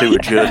information to a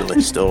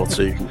journalist or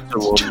to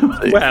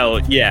well,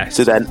 yes.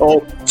 To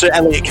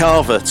Elliot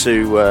Carver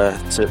to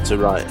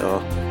write.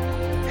 Or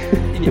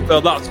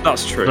well,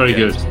 that's true. Very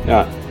good.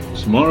 Yeah.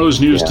 Tomorrow's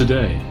news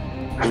today.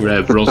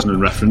 Rare Brosnan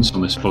reference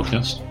on this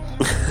podcast.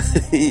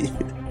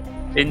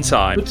 In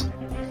time.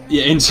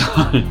 In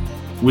time.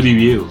 Will you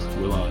yield?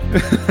 Will I?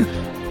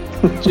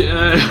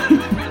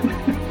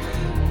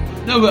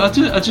 No, but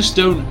I just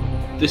don't.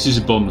 This is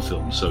a Bond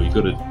film, so you've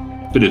got a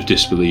bit of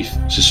disbelief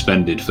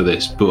suspended for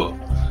this. But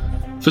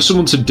for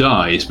someone to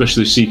die,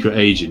 especially a secret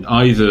agent,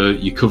 either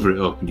you cover it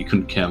up and you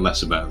couldn't care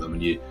less about them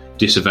and you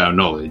disavow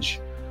knowledge,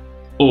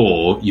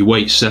 or you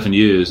wait 7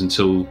 years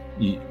until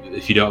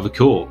if you don't have a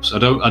corpse. I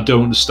don't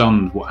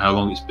understand how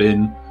long it's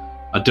been.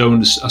 I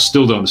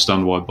still don't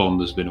understand why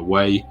Bond has been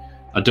away.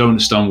 I don't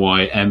understand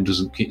why M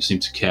doesn't seem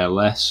to care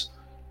less.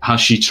 Has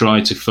she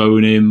tried to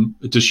phone him?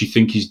 Does she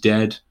think he's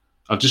dead?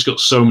 I've just got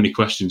so many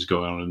questions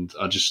going on, and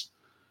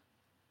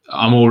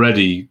I'm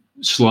already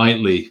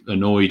slightly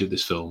annoyed at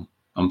this film.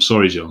 I'm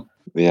sorry, John.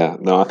 Yeah,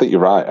 no, I think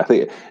you're right. I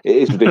think it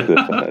is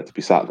ridiculous for her to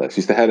be sat there.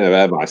 She's the head of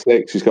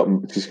MI6. She's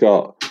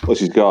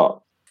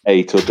got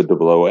 8 other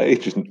 00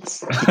 agents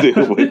to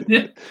deal with.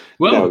 Yeah.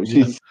 Well,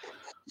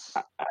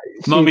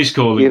 Mummy's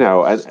calling. You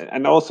know,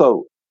 and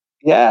also,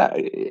 yeah,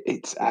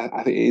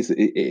 I think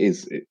it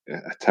is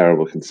a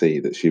terrible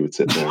conceit that she would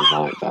sit there and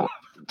like that.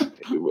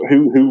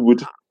 Who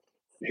would?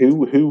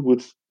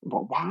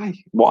 Why?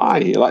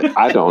 Like,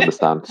 I don't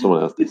understand.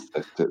 Someone else needs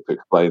to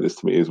explain this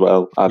to me as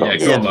well. I don't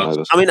understand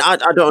either. I mean, I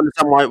don't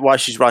understand why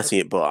she's writing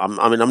it, but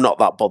I'm not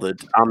that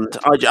bothered, and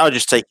I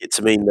just take it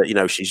to mean that, you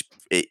know, she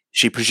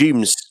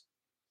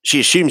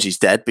assumes he's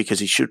dead because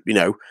he should. You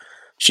know,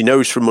 she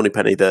knows from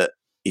Moneypenny that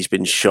he's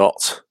been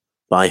shot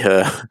by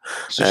her.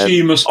 So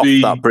she must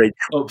be that bridge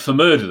up for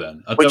murder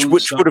then.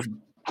 Which would have.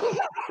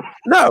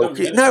 No,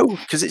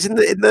 because it's in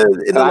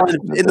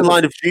the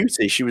line of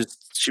duty. She was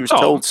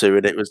told to,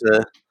 and it was.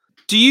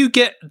 Do you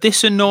get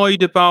this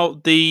annoyed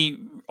about the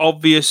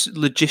obvious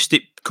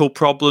logistical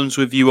problems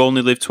with You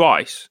Only Live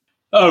Twice?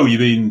 Oh, you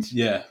mean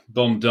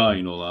Bond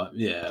dying, all that?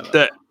 Yeah,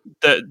 that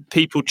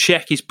people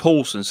check his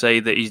pulse and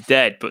say that he's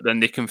dead, but then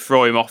they can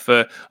throw him off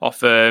a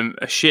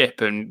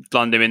ship and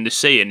land him in the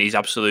sea, and he's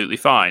absolutely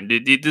fine.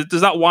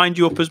 Does that wind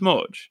you up as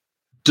much?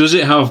 Does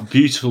it have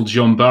beautiful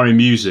John Barry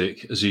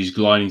music as he's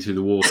gliding through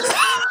the water?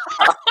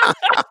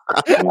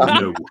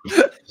 No.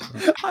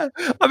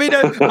 I mean,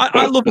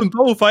 I love them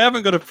both. I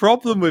haven't got a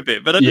problem with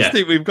it, but I just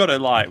think we've got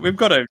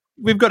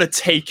to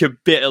take a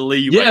bit of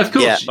leeway. Yeah, of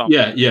course.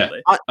 Yeah.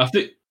 I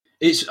think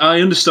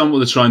I understand what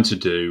they're trying to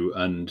do,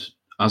 and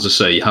as I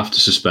say, you have to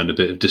suspend a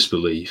bit of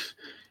disbelief.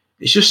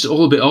 It's just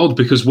all a bit odd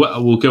because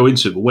we'll go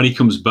into it, but when he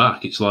comes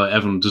back, it's like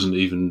everyone doesn't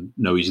even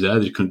know he's there.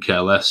 They couldn't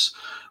care less.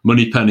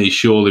 Moneypenny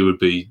surely would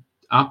be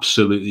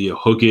absolutely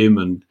hug him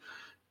and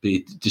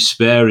be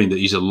despairing that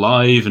he's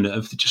alive, and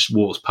everything just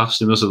walks past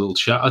him as a little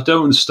chat. I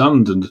don't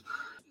understand, and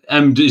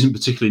M isn't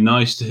particularly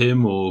nice to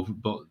him or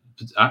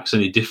acts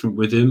any different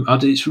with him.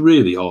 It's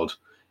really odd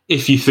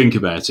if you think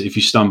about it, if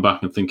you stand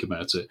back and think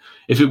about it.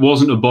 If it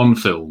wasn't a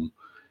Bond film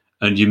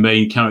and your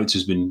main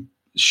character's been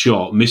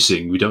shot,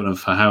 missing, we don't know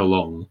for how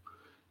long,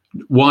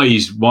 why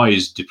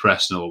he's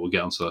depressed, and we'll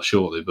get onto that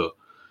shortly, but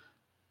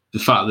the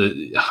fact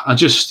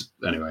that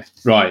anyway,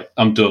 right,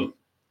 I'm done.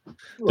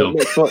 Well,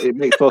 it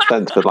makes more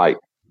sense for like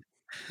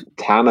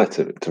Tanner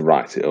to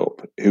write it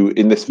up. Who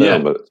in this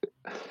film?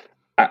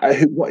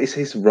 What is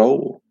his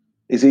role?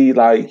 Is he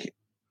like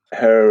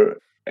her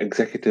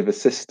executive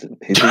assistant?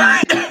 Is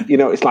he, you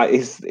know, it's like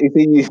is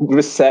he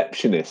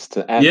receptionist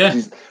to M? Yeah.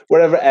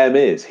 Wherever M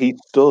is, he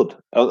stood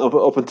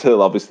up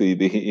until obviously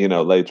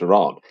later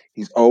on.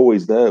 He's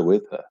always there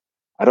with her.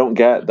 I don't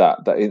get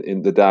that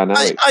in the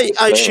dynamic.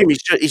 I assume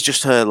he's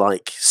just her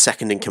like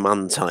second in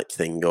command type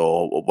thing,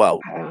 or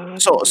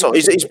so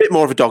he's a bit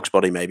more of a dog's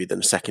body maybe than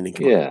a second in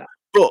command.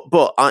 Yeah,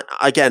 but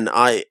I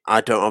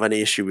don't have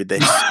any issue with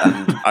this,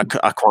 and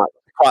I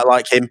quite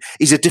like him.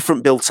 He's a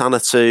different Bill Tanner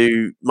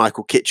to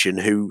Michael Kitchen,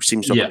 who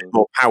seems to have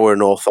more power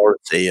and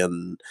authority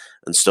and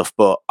stuff.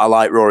 But I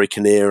like Rory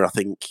Kinnear. I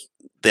think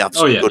they have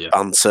some good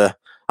banter.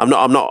 I'm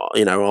not.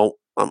 You know,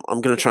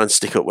 I'm going to try and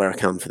stick up where I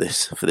can for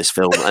this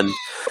film. And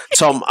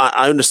Tom,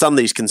 I understand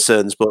these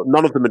concerns, but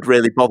none of them had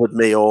really bothered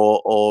me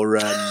or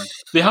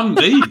they hadn't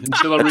been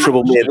until I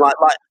troubled me.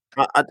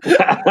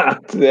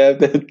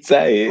 They'd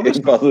say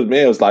it bothered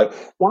me. I was like,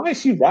 why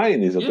is she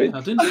writing these?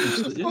 Strange thing.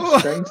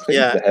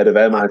 The head of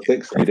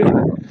MI6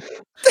 doing.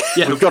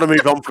 Yeah, we've got to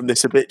move on from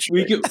this a bit.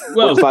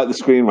 Well, it's like the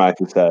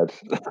screenwriter said.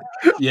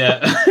 Yeah,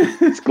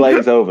 it's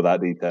glazed over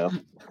that detail.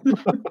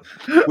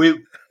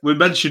 We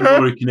mentioned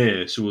Rory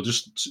Kinnear, so we'll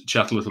just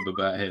chat a little bit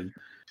about him.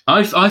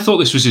 I thought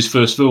this was his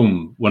first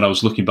film when I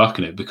was looking back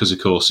on it, because of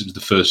course it was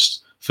the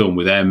first film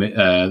with M,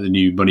 the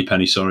new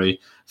Moneypenny,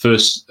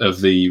 first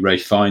of the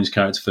Ralph Fiennes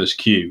character, first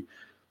Q.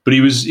 But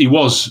he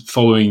was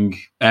following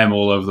M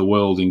all over the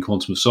world in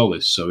Quantum of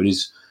Solace, so it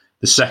is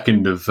the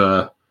second of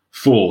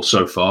 4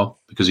 so far,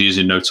 because he is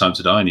in No Time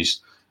to Die, and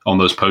he's on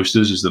those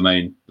posters as the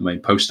main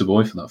poster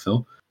boy for that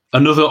film.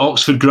 Another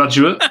Oxford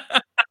graduate.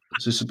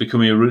 So this is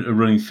becoming a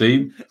running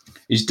theme.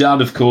 His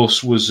dad, of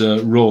course, was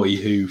Roy,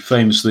 who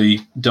famously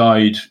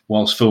died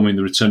whilst filming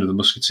The Return of the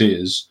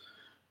Musketeers,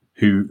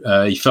 who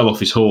he fell off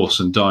his horse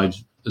and died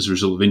as a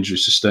result of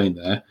injuries sustained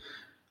there.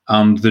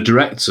 And the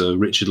director,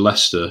 Richard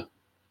Lester,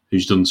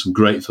 who's done some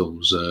great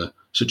films,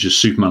 such as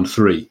Superman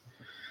 3,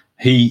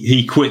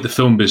 he quit the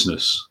film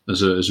business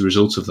as a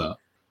result of that.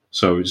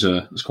 So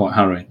it's quite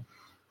harrowing.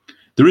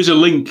 There is a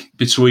link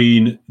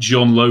between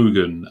John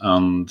Logan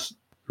and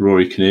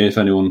Rory Kinnear, if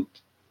anyone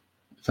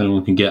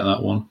can get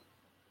that one.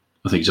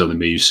 I think it's only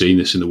me who's seen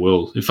this in the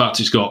world. In fact,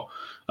 it's got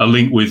a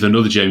link with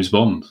another James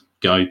Bond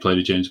guy who played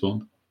a James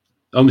Bond.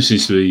 It only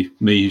seems to be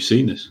me who's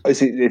seen this.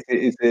 Is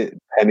it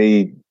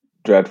Penny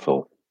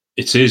Dreadful?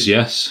 It is,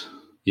 yes.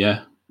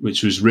 Yeah,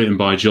 which was written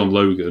by John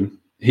Logan.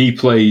 He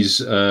plays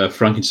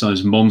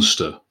Frankenstein's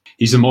monster.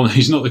 He's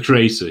not the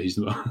creator.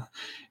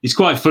 He's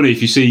quite funny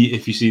if you see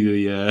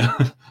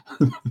the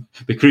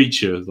the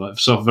creature, like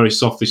very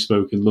softly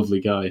spoken, lovely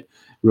guy,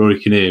 Rory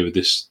Kinnear with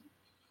this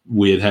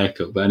weird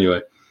haircut. But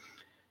anyway,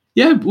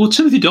 yeah. Well,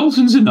 Timothy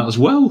Dalton's in that as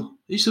well.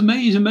 He's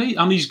amazing,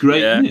 and he's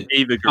great. Yeah, isn't it?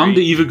 Eva Green. And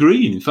Eva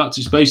Green. In fact,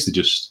 it's basically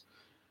just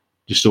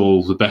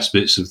all the best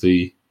bits of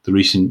the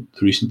recent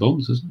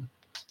Bonds, isn't it?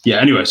 Yeah.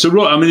 Anyway, so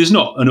I mean, there's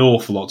not an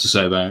awful lot to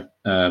say about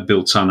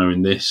Bill Tanner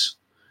in this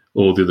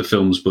or the other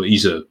films, but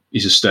he's a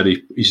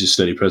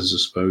steady presence, I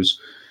suppose.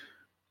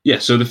 Yeah.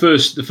 So the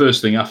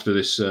first thing after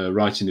this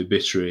writing the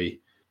obituary,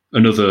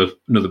 another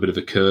bit of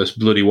a curse,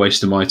 bloody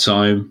waste of my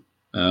time.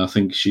 I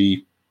think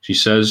she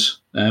says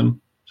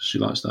she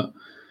likes that.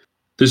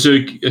 There's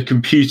a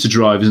computer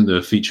drive, isn't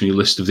there, featuring a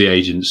list of the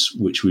agents,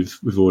 which we've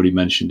already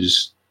mentioned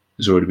has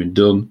already been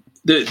done.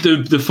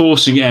 They're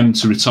forcing M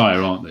to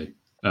retire, aren't they?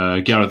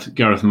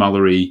 Gareth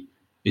Mallory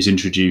is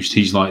introduced.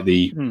 He's like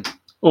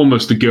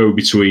almost the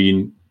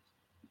go-between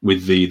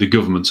with the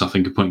government. I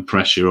think are putting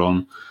pressure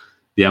on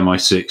the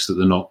MI6 that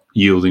they're not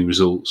yielding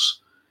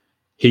results.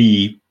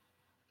 He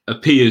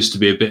appears to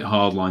be a bit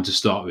hardline to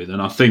start with,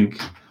 and I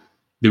think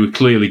they were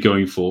clearly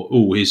going for,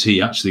 is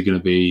he actually going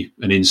to be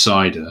an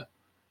insider?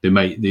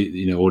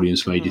 The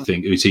audience made you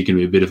think, is he going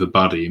to be a bit of a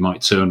baddie? He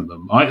might turn on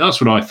them. That's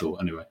what I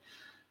thought anyway.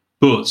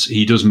 But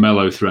he does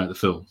mellow throughout the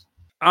film.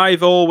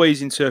 I've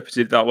always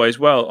interpreted it that way as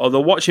well.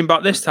 Although watching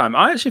back this time,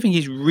 I actually think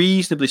he's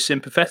reasonably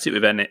sympathetic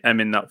with Em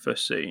in that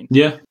first scene.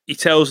 Yeah. He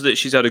tells her that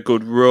she's had a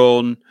good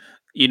run.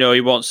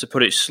 He wants to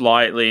put it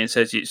slightly and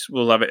says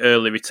we'll have it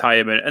early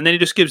retirement. And then he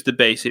just gives the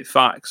basic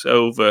facts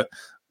over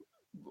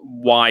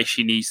why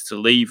she needs to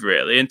leave,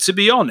 really. And to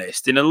be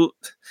honest,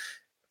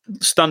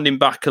 standing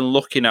back and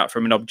looking at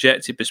from an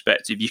objective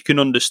perspective, you can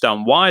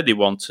understand why they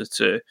wanted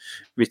to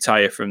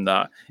retire from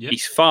that. Yep.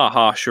 He's far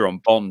harsher on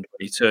Bond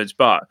when he turns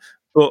back.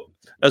 But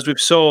as we've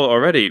saw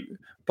already,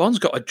 Bond's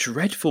got a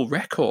dreadful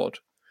record.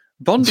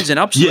 Bond is an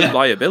absolute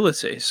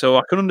liability. So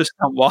I can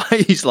understand why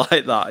he's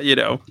like that,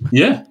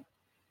 Yeah.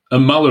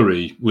 And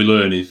Mallory, we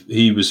learn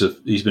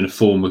he's been a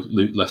former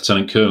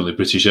lieutenant colonel in the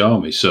British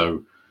Army,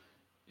 so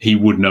he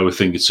would know a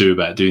thing or two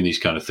about doing these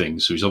kind of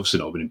things. So he's obviously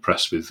not been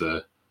impressed with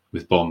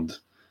Bond.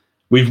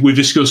 We've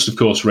discussed, of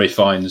course, Ralph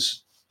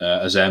Fiennes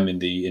as M in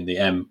the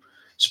M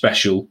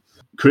special.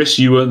 Chris,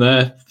 you weren't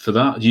there for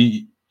that.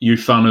 You a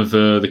fan of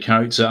the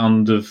character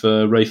and of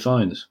Ralph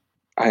Fiennes?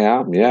 I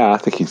am. Yeah, I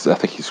think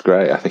he's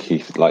great. I think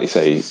he, like you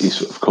say, he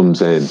sort of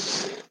comes in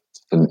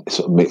and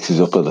sort of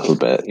mixes up a little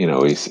bit.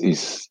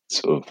 He's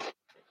sort of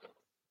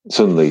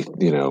suddenly,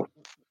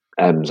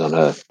 M's on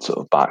her sort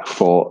of back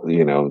foot,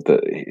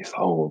 that he's,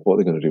 what are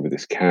they going to do with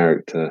this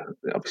character?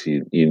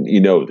 Obviously,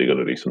 they're going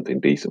to do something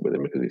decent with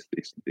him because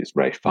he's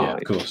Ralph Fiennes. Yeah,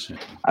 of course.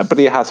 Yeah. But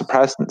he has a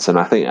presence, and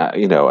I think,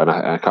 and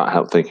I can't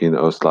help thinking that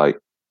I was like,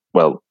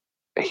 well,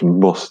 he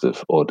must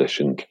have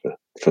auditioned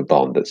for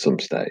Bond at some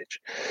stage.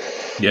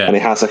 Yeah. And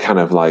he has a kind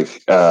of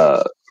like,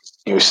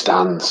 he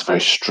stands very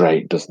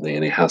straight, doesn't he?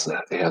 And he has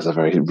a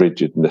very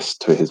rigidness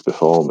to his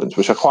performance,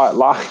 which I quite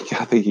like.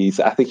 I think he's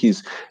a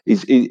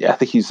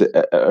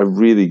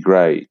really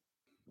great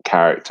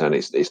character, and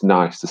it's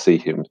nice to see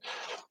him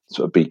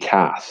sort of be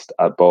cast.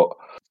 But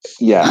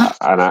yeah,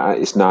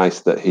 and it's nice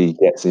that he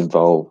gets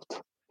involved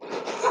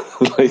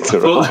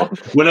later on.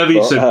 Whenever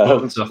you said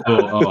Bond, I thought,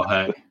 oh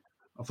heck,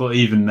 I thought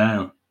even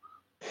now.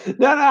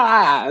 No.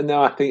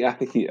 I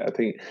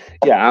think.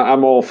 Yeah,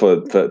 I'm all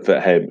for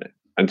him.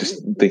 I'm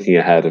just thinking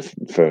ahead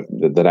for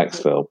the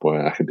next film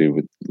where I could do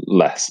with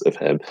less of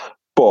him.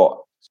 But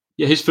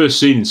yeah, his first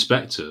scene in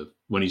Spectre,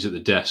 when he's at the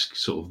desk,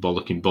 sort of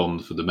bollocking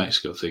Bond for the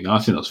Mexico thing, I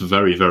think that's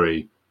very,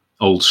 very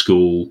old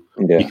school.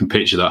 Yeah. You can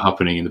picture that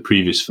happening in the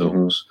previous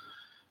films. Mm-hmm.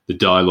 The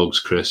dialogue's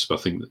crisp, I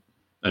think,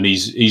 and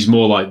he's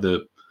more like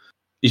the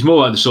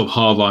sort of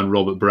hardline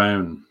Robert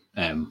Brown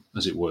M,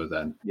 as it were.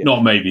 Then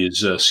not maybe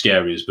as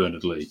scary as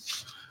Bernard Lee,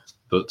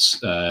 but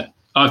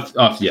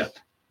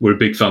we're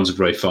big fans of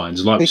Ralph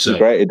Fiennes. Like we say, a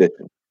great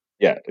addition.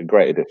 Yeah, a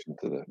great addition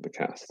to the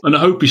cast. And I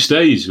hope he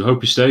stays. I hope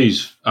he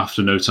stays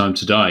after No Time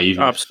to Die.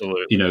 Even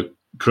absolutely. If,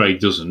 Craig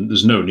doesn't.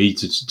 There's no need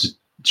to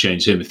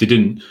change him. If they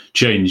didn't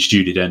change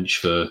Judi Dench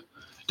for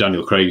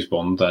Daniel Craig's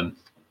Bond, then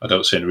I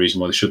don't see any reason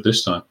why they should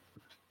this time.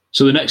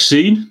 So the next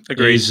scene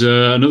is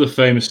another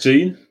famous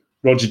scene.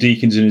 Roger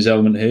Deakins in his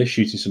element here,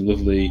 shooting some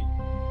lovely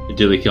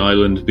idyllic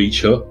island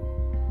beach hut.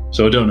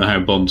 So I don't know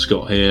how Bond's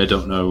got here. I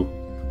don't know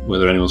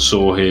whether anyone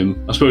saw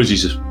him. I suppose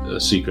he's a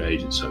secret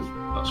agent, so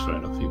that's fair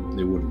enough.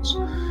 They wouldn't.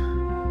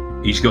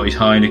 He's got his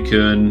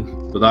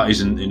Heineken, but that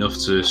isn't enough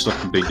to stop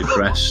him being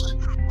depressed.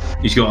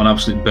 He's got an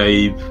absolute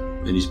babe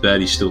in his bed.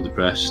 He's still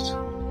depressed.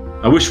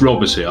 I wish Rob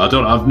was here.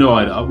 I've no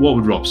idea. What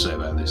would Rob say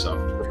about this? I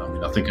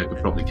think I could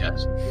probably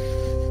guess.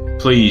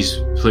 Please,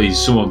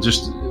 someone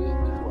just...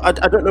 I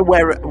don't know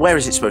where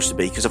is it supposed to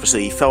be, because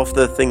obviously he fell off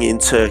the thing in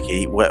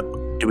Turkey.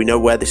 Do we know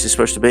where this is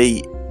supposed to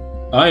be?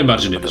 I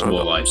imagine it was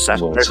more like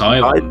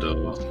Thailand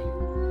or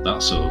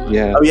that sort of...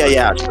 Yeah. Oh,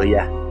 yeah, actually,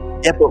 yeah.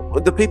 Yeah,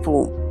 but the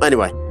people...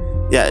 Anyway.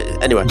 Yeah,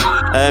 anyway.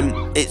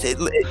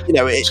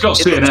 It's got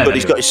CNN, but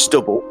he's got his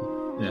stubble.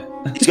 Yeah.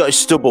 He's got his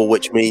stubble,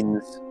 which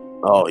means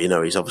oh,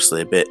 he's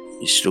obviously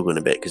he's struggling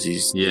a bit because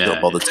he's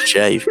not bothered to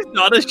shave.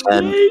 Not a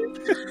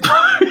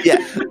shave. Yeah,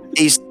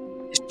 his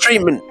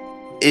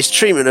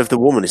treatment of the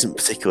woman isn't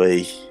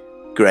particularly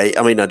great.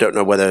 I mean, I don't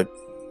know whether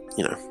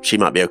she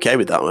might be okay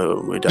with that.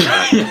 We don't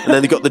know. And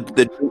then they got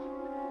the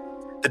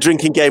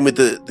drinking game with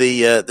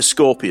the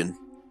scorpion.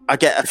 I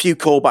get a few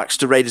callbacks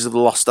to Raiders of the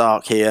Lost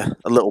Ark here,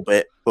 a little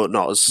bit, but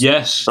not as good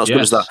as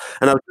that.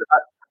 And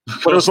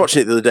when I was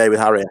watching it the other day with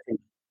Harry,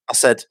 I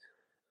said,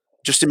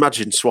 just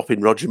imagine swapping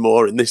Roger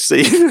Moore in this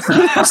scene.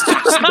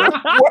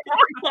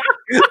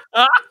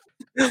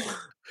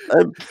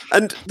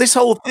 And this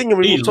whole thing, I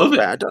mean, we'll talk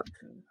about it.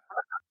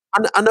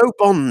 I know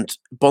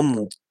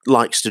Bond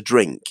likes to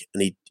drink,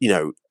 and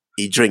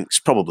he drinks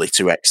probably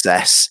to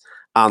excess.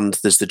 And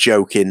there's the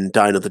joke in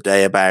Die Another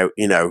Day about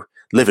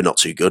liver not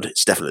too good.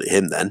 It's definitely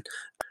him then.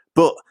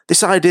 But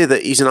this idea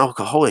that he's an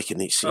alcoholic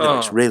and it's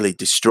really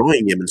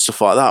destroying him and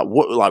stuff like that.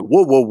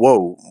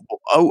 Whoa.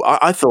 Oh,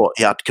 I thought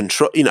he had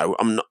control.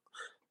 I'm not,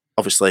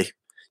 obviously,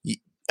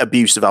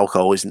 abuse of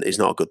alcohol is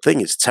not a good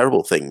thing. It's a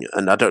terrible thing.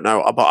 And I don't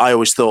know, but I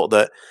always thought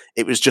that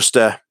it was just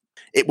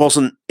it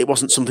wasn't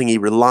something he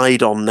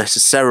relied on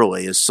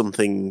necessarily as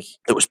something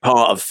that was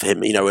part of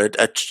him,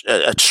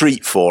 a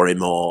treat for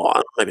him, or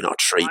maybe not a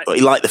treat, but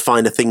he liked the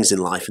finer things in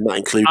life, and that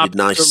included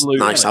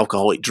nice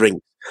alcoholic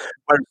drink.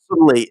 Whereas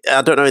suddenly,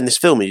 I don't know, in this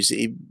film,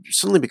 he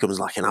suddenly becomes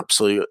like an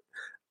absolute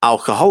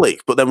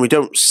alcoholic, but then we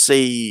don't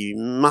see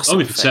massive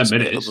only for 10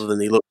 minutes other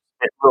than he looks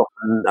a bit rough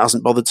and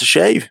hasn't bothered to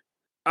shave.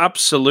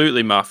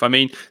 Absolutely, Matt. I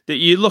mean,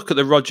 you look at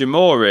the Roger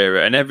Moore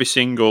era, and every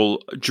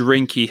single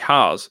drink he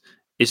has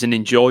is an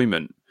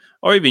enjoyment.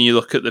 Or even you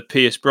look at the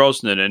Pierce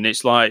Brosnan, and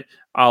it's like,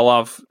 I'll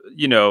have a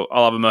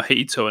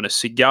mojito and a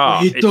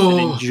cigar. It's an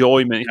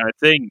enjoyment kind of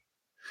thing.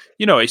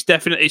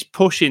 It's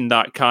pushing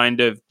that kind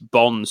of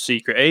Bond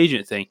secret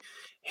agent thing.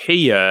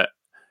 Here,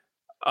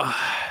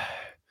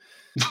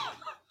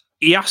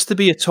 he has to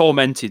be a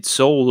tormented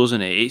soul,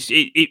 doesn't he?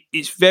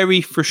 It's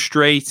very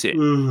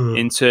frustrating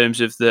in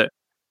terms of that.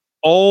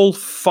 All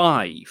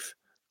 5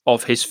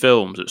 of his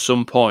films, at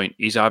some point,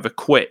 he's either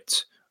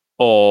quit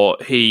or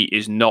he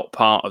is not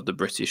part of the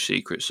British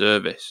Secret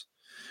Service.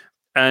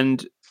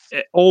 And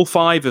all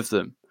 5 of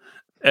them,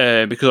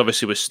 because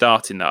obviously we're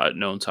starting that at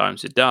No Time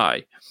to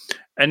Die.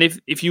 And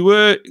if you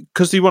were,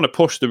 because you want to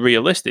push the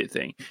realistic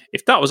thing,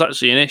 if that was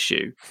actually an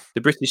issue,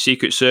 the British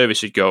Secret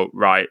Service would go,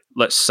 right,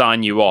 let's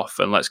sign you off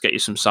and let's get you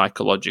some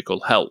psychological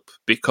help,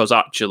 because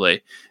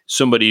actually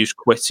somebody who's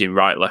quitting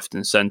right, left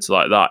and centre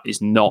like that is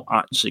not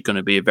actually going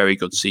to be a very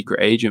good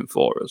secret agent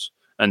for us.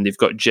 And they've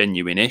got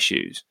genuine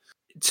issues.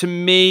 To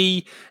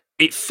me,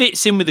 it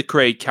fits in with the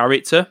Craig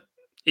character.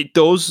 It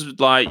does,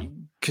 like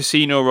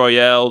Casino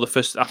Royale,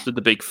 after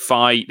the big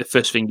fight, the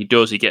first thing he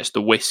does, he gets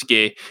the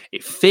whiskey.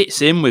 It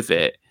fits in with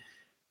it.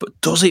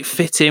 But does it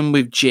fit in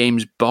with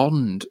James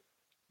Bond?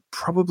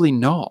 Probably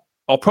not.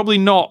 Or probably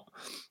not,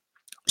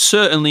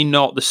 certainly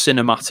not the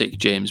cinematic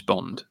James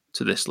Bond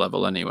to this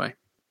level anyway.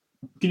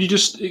 Can you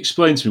just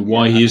explain to me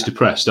why he is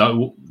depressed?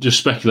 Just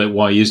speculate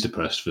why he is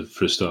depressed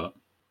for a start.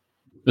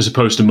 As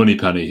opposed to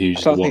Moneypenny,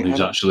 who's the one who's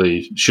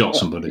actually shot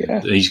somebody. Yeah.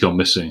 He's gone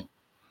missing.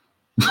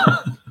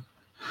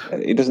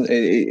 He doesn't.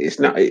 It's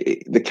not.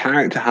 The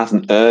character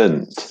hasn't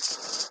earned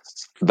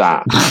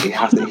that.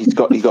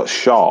 He got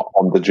shot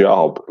on the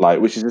job,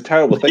 which is a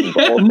terrible thing.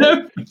 But also,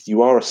 no.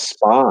 You are a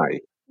spy.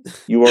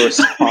 You are a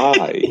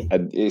spy,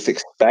 and it's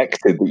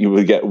expected that you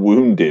will get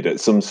wounded at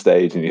some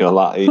stage in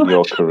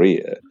your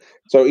career.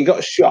 So he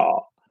got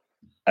shot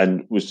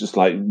and was just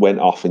went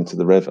off into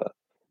the river.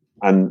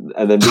 And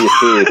then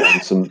reappeared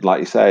on some, like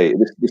you say,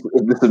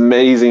 this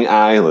amazing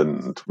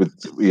island with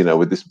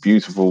this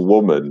beautiful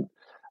woman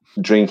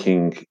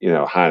drinking,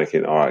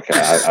 Heineken. All right, okay,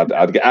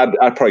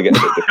 I'd probably get a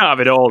bit different. You can't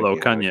have it all though,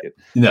 can you?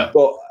 No.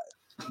 But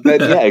then,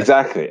 yeah,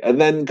 exactly. And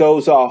then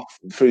goes off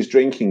for his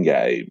drinking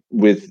game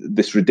with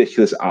this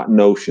ridiculous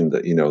notion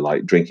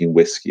that drinking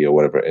whiskey or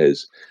whatever it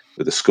is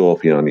with a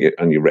scorpion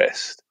on your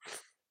wrist.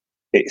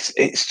 It's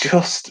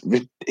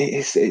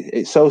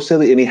so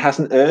silly, and he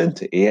hasn't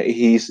earned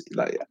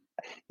it.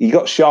 He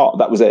got shot.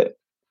 That was it.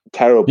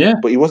 Terrible. Yeah.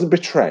 But he wasn't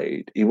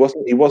betrayed. He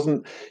wasn't.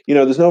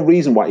 There's no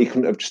reason why he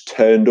couldn't have just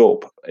turned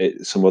up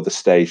at some other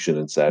station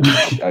and said,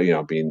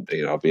 I've been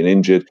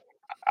injured.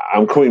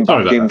 I'm coming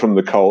back in from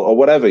the cold or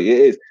whatever it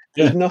is.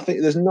 Yeah.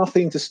 There's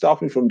nothing to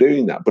stop him from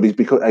doing that. But he's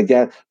because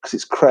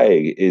it's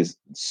Craig is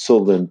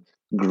Southern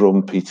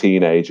grumpy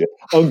teenager.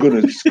 I'm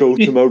going to go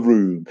to my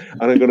room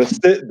and I'm going to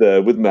sit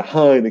there with my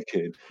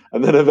Heineken,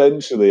 and then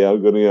eventually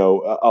I'm going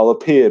to I'll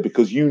appear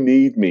because you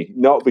need me,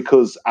 not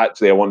because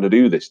actually I want to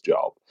do this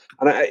job.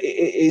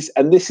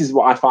 And this is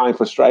what I find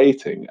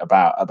frustrating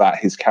about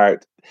his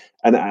character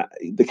and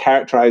the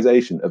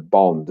characterization of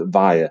Bond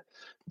via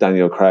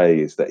Daniel Craig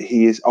is that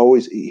he's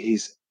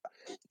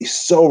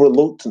so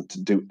reluctant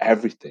to do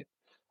everything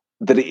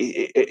that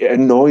it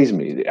annoys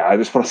me. I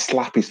just want to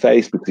slap his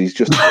face because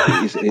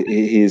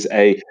he's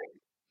a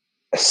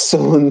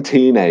sullen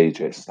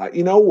teenager. It's like,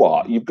 you know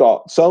what? You've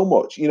got so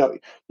much. You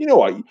know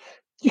what?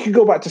 You could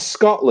go back to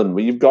Scotland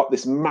where you've got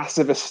this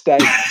massive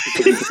estate,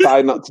 but you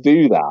decide not to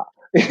do that.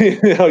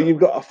 You know, you've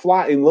got a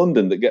flat in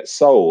London that gets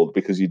sold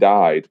because you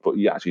died, but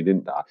you actually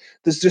didn't die.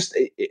 There's just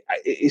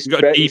it's You've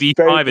got a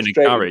DB5 in a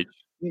garage.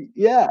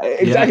 Yeah,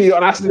 exactly. You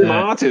got an Aston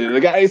Martin in the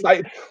garage. It's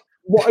like,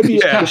 what have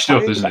you cashed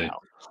up, isn't it?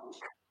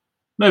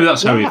 Maybe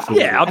that's how he thought.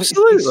 Yeah,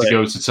 absolutely. To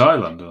go to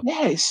Thailand. Or...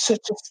 Yeah, it's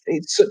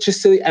such a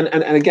silly and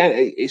again,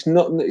 it's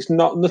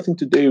not nothing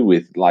to do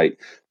with like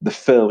the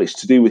film. It's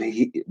to do with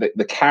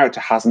the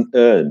character hasn't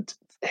earned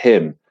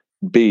him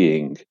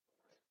being,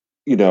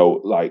 you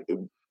know, like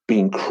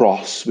being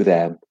cross with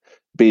them,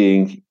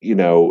 being you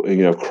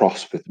know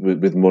cross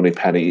with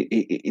Moneypenny.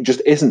 It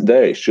just isn't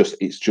there. It's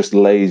just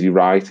lazy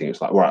writing. It's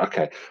like, right,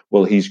 okay,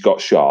 well, he's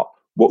got shot.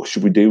 What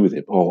should we do with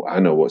him? Oh, I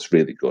know what's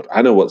really good.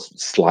 I know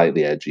what's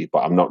slightly edgy, but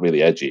I'm not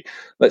really edgy.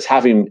 Let's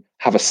have him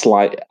have a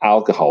slight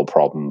alcohol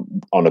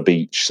problem on a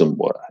beach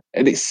somewhere.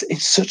 And it's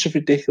such a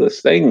ridiculous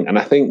thing. And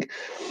I think,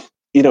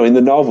 you know, in the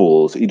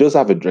novels, he does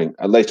have a drink.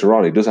 Later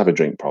on, he does have a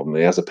drink problem.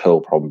 He has a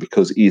pill problem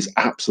because he's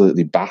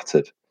absolutely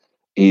battered.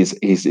 His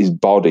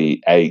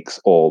body aches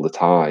all the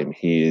time.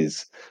 He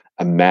is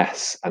a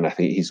mess. And I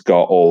think he's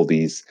got all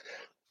these...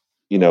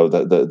 you know,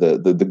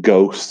 the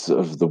ghosts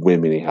of the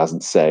women he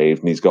hasn't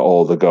saved, and he's got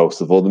all the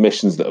ghosts of all the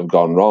missions that have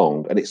gone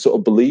wrong, and it's sort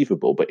of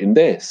believable. But in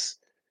this,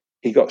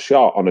 he got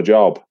shot on a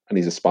job, and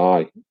he's a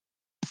spy.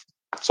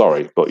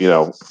 Sorry, but, you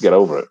know, get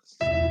over it.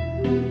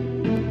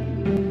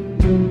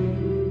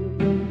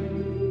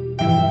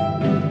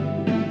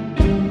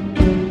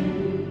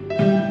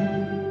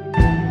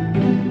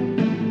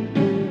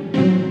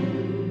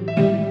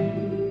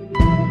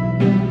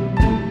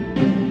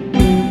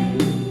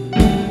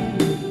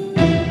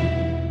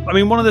 I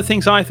mean, one of the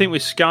things I think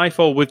with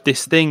Skyfall with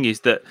this thing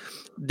is that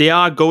they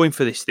are going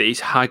for this. That he's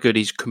haggard,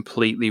 he's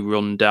completely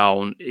run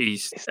down,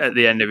 he's at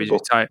the end of his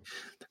retirement.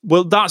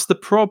 Well, that's the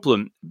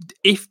problem.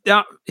 If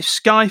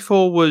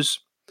Skyfall was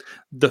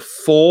the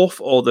fourth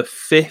or the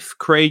fifth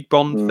Craig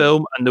Bond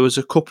film, and there was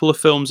a couple of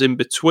films in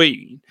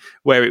between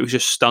where it was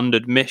just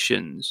standard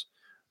missions,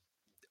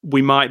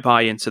 we might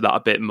buy into that a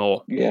bit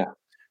more. Yeah,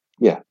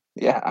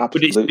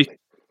 absolutely.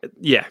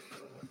 Yeah.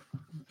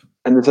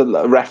 And there's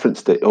a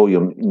reference that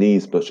your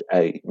knees must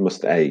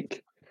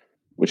ache,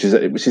 which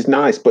is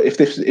nice. But if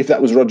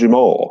that was Roger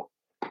Moore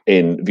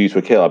in View to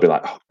a Kill, I'd be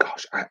like, oh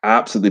gosh, I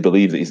absolutely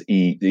believe that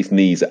his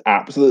knees are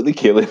absolutely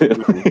killing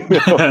him.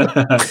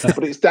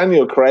 But it's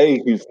Daniel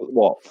Craig, who's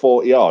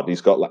 40 odd. He's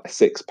got like a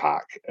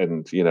 6-pack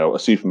and a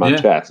Superman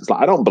chest. It's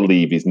like I don't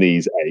believe his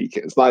knees ache.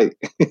 It's like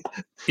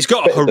he's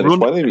got a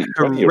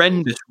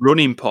horrendous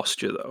running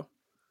posture though.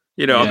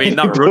 You know, I mean,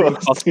 that running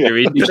posture.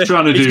 He's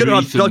trying to do going to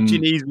have Ethan, dodgy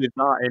knees with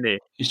that, isn't he?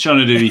 He's trying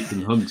to do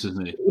Ethan Hunt,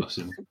 isn't he?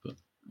 But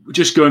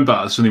just going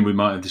back to something we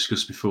might have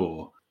discussed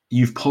before,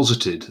 you've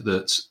posited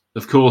that,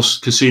 of course,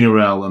 Casino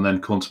Royale and then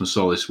Quantum of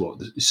Solace,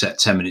 is set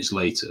 10 minutes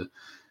later.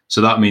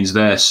 So that means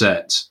they're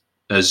set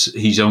as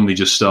he's only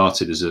just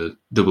started as a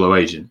 00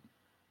 agent.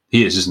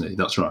 He is, isn't he?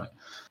 That's right.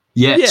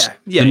 Yet,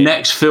 the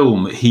next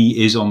film,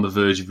 he is on the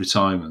verge of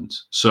retirement.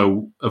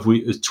 So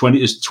has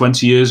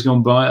 20 years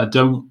gone by?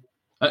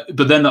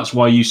 But then that's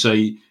why you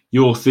say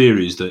your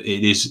theory is that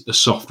it is a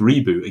soft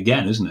reboot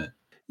again, isn't it?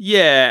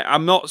 Yeah,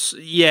 I'm not.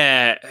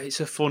 Yeah, it's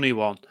a funny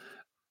one.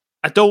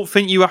 I don't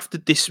think you have to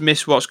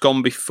dismiss what's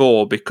gone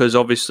before because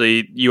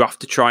obviously you have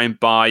to try and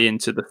buy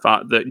into the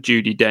fact that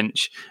Judi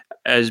Dench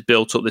has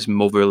built up this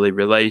motherly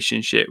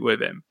relationship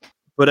with him.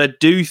 But I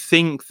do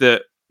think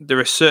that there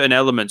are certain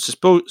elements,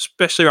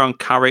 especially around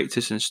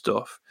characters and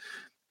stuff,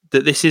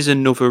 that this is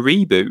another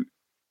reboot.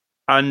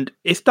 And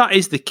if that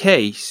is the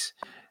case,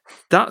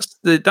 that's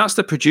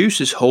the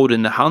producers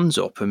holding their hands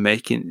up and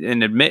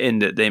admitting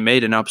that they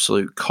made an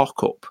absolute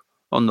cock up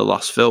on the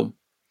last film,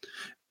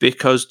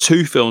 because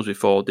 2 films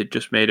before they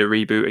just made a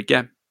reboot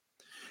again,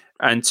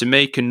 and to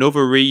make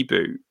another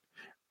reboot,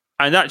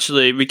 and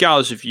actually,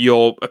 regardless of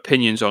your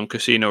opinions on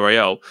Casino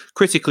Royale,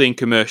 critically and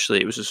commercially,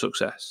 it was a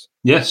success.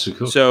 Yes, of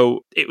course.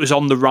 So it was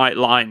on the right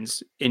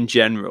lines in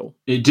general.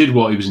 It did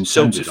what it was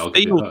intended.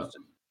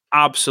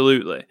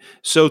 Absolutely.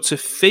 So to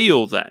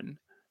feel then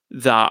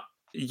that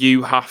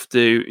you have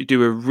to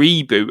do a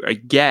reboot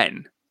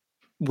again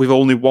with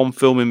only 1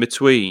 film in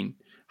between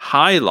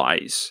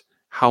highlights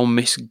how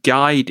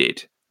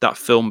misguided that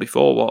film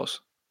before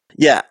was.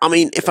 Yeah, I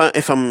mean, if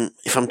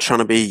I'm trying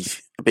to be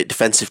a bit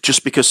defensive,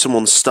 just because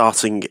someone's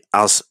starting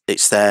as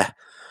it's their,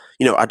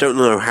 I don't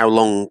know how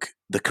long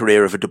the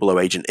career of a 00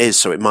 agent is,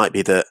 so it might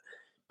be that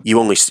you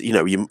only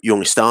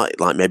start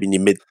like maybe in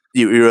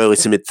your early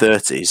to mid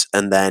 30s,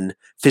 and then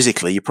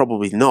physically you're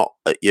probably not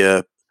at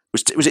your.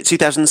 Was it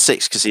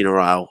 2006 Casino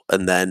Royale,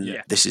 and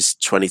then this is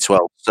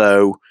 2012.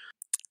 So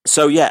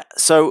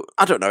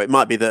I don't know. It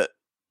might be that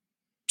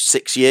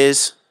 6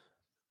 years.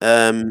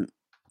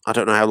 I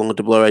don't know how long a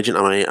 00 agent.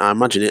 I mean, I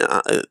imagine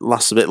it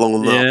lasts a bit longer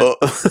than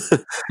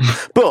that,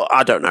 but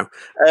I don't know.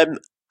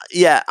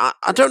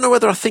 I don't know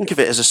whether I think of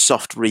it as a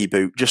soft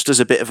reboot, just as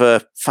a bit of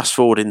a fast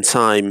forward in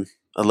time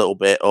a little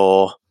bit,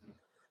 or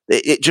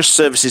it just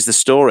services the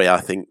story.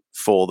 I think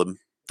for them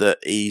that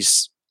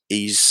he's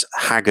he's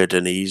haggard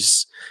and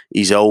he's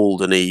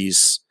old and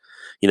he's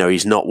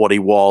not what he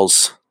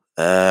was,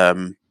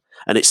 and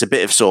it's a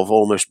bit of sort of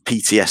almost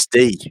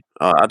PTSD,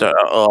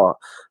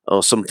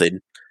 or something.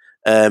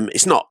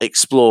 It's not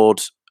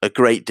explored a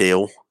great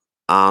deal,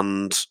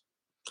 and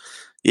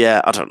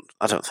yeah, I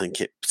don't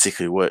think it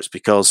particularly works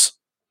because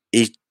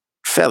he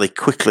fairly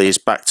quickly is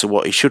back to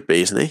what he should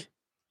be, isn't he?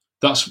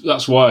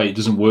 That's why it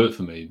doesn't work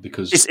for me,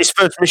 because his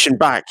first mission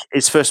back,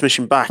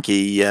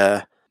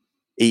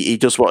 he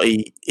does what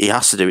he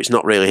has to do. It's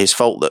not really his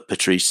fault that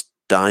Patrice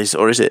dies,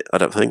 or is it? I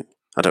don't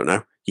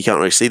know. You can't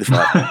really see the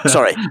fight.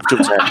 Sorry, I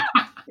jumped ahead.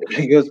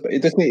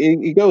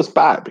 He goes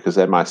back because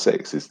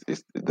MI6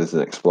 is there's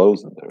an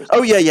explosion there.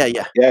 Oh yeah.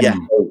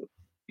 So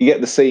you get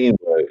the scene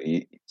where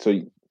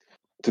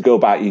to go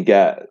back, you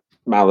get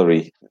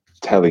Mallory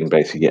telling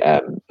basically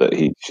M that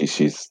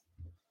she's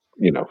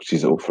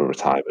up for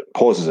retirement.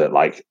 Pauses it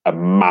like a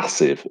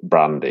massive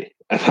brandy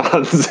and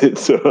hands it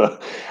to her,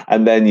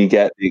 and then you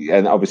get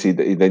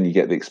then you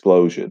get the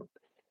explosion,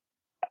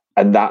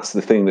 and that's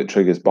the thing that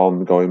triggers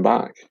Bond going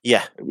back.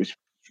 Yeah, which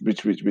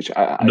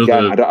I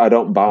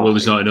don't buy. Well,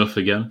 it's not enough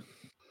again.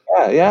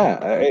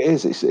 Yeah, it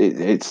is.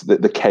 It's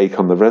the cake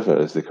on the river,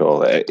 as they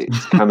call it.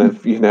 It's kind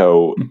of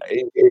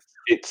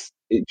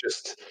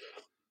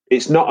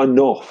it's not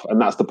enough,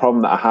 and that's the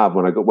problem that I have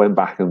when I went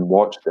back and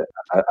watched it.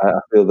 I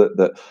feel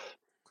that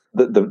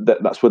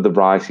that's where the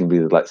writing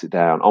really lets it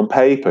down. On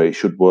paper, it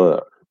should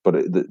work,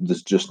 but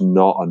there's just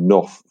not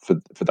enough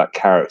for that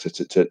character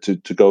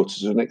to go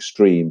to an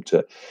extreme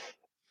to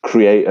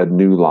create a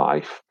new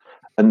life,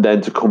 and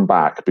then to come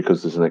back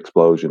because there's an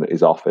explosion at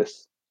his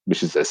office,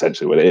 which is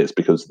essentially what it is.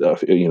 Because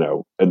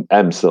and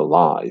M's still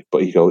alive,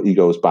 but he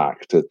goes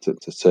back to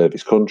serve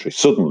his country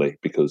suddenly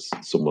because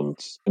and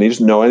he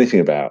doesn't know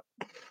anything about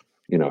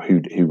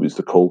who was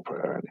the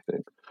culprit or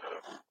anything.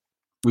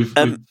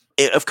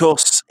 Of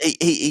course,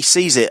 he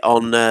sees it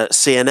on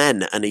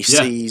CNN, and he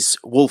sees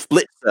Wolf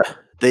Blitzer,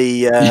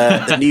 the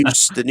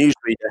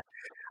newsreader,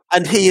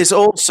 and he is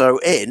also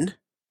in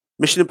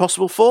Mission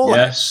Impossible Fallout.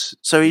 Yes,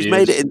 so he's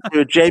made it into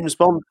a James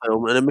Bond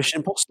film and a Mission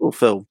Impossible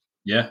film.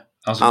 Yeah,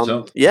 as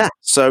himself. Yeah,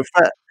 so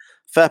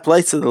fair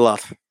play to the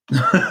lad.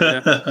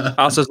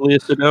 As is Lea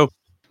Seydoux.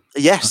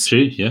 Yes,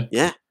 she.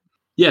 Yeah.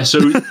 So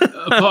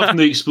apart from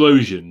the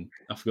explosion,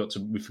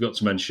 we forgot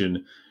to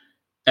mention,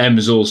 M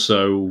has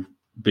also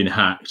been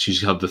hacked.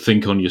 She's had the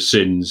Think on Your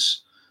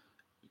Sins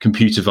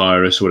computer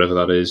virus, whatever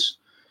that is,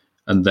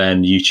 and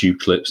then YouTube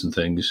clips and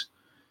things.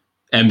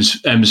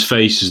 M's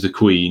face is the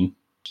Queen.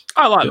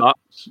 I like that.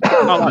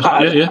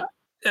 Yeah.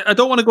 I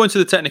don't want to go into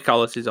the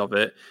technicalities of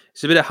it.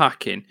 It's a bit of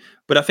hacking,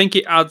 but I think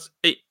it adds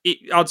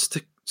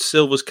to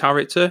Silva's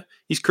character.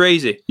 He's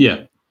crazy.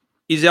 Yeah,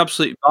 he's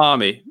absolutely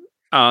balmy,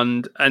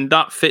 and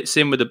that fits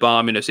in with the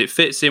balminess. It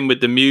fits in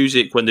with the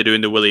music when they're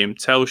doing the William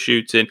Tell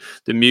shooting,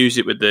 the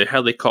music with the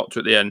helicopter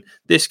at the end.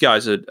 This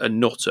guy's a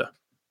nutter,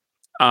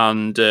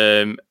 and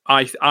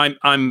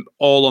I'm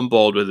all on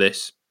board with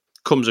this.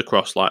 Comes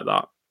across like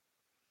that.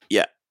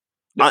 Yeah,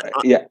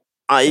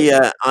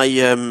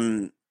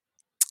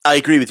 I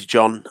agree with you,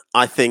 John.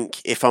 I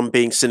think if I'm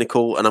being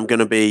cynical, and I'm going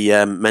to be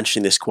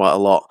mentioning this quite a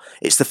lot,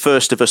 it's the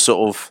first of a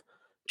sort of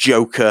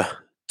Joker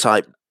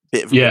type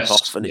bit of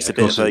rip-off, and it's a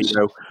bit of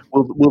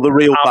will the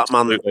real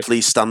Batman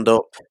please stand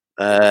up?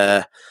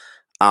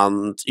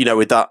 And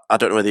with that, I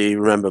don't know whether you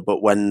remember,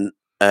 but when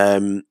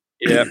in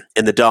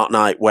the Dark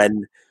Knight,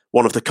 when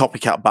one of the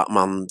copycat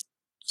Batman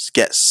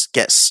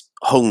gets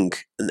hung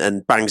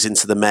and bangs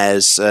into the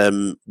mayor's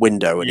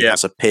window, and he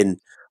has a pin.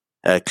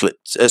 A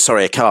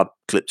card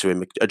clipped to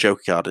him, a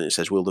Joker card, and it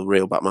says, "Will the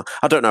real Batman?"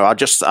 I don't know. I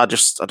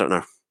don't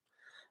know.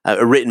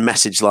 A written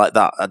message like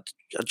that. I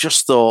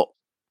just thought,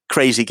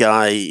 crazy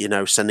guy,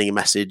 sending a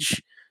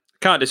message.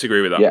 Can't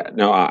disagree with that. Yeah,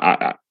 no,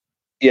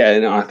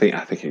 I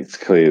think it's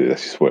clear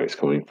this is where it's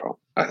coming from.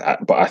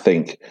 But I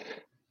think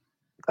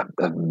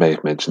I may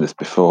have mentioned this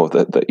before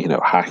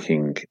that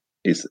hacking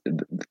is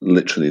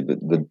literally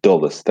the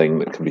dullest thing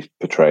that can be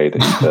portrayed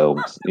in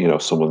films.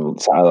 Someone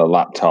sat at a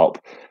laptop,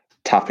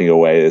 tapping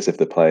away as if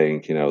they're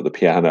playing, the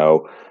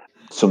piano,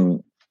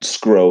 some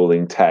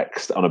scrolling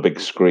text on a big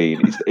screen.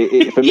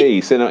 For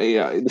me,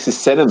 this is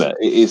cinema.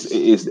 It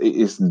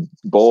is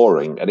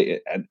boring,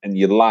 and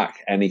you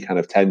lack any kind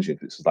of tension.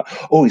 It's just like,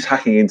 oh, he's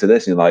hacking into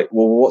this, and you're like,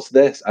 well, what's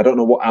this? I don't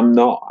know what. I'm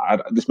not.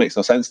 This makes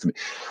no sense to me.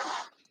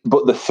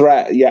 But the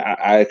threat,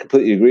 I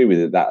completely agree with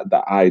it.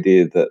 That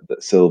idea that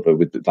Silva,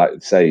 with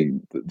say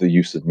the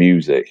use of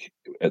music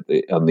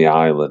on the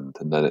island,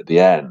 and then at the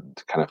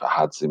end, kind of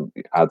adds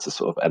a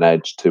sort of an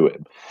edge to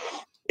him.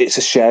 It's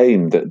a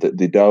shame that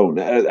they don't.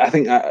 I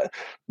think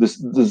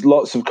there's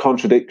lots of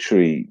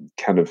contradictory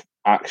kind of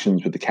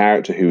actions with the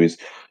character who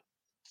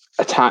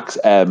attacks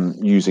M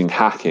using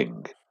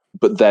hacking,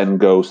 but then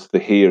goes to the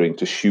hearing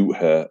to shoot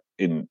her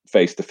in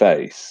face to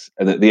face,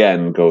 and at the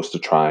end goes to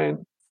try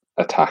and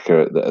attack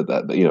her,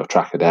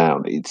 track her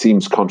down. It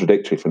seems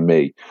contradictory for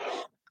me,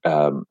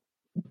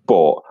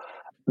 but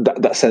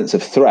that sense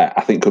of threat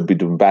I think could be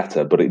done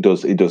better. But it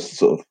does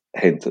sort of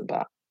hint at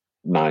that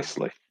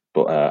nicely.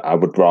 But I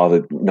would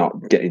rather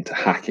not get into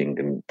hacking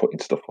and putting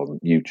stuff on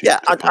YouTube. Yeah,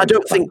 I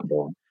don't think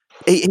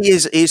he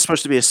is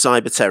supposed to be a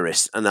cyber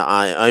terrorist, and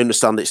I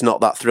understand it's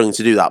not that thrilling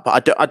to do that.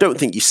 But I don't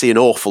think you see an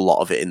awful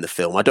lot of it in the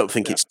film. I don't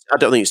think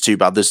it's too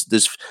bad. There's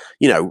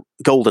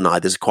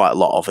GoldenEye. There's quite a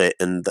lot of it,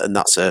 and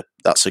that's a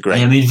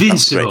great,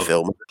 great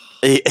film.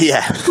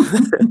 Yeah.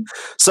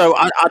 So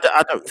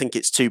I don't think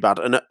it's too bad.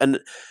 And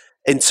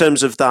in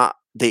terms of that,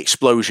 the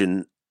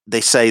explosion,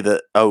 they say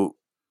that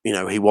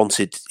he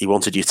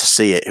wanted you to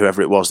see it.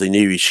 Whoever it was, they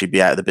knew he should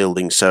be out of the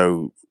building,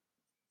 so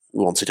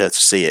wanted her to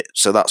see it.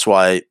 So that's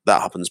why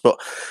that happens. But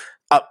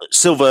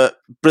Silver,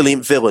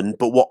 brilliant villain.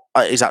 But what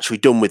is actually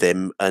done with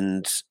him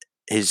and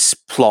his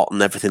plot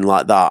and everything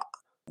like that,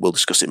 we'll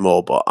discuss it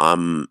more. But I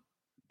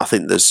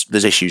think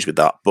there's issues with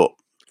that. But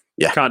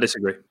yeah, can't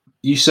disagree.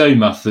 You say,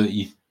 Matt,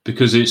 that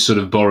because it's sort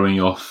of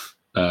borrowing off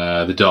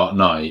The Dark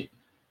Knight,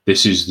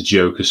 this is the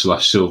Joker /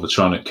 Silver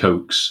trying to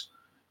coax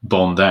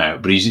Bond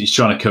out, but he's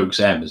trying to coax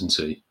M, isn't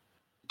he?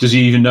 Does he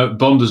even know?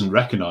 Bond doesn't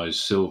recognise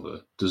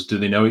Silver. Do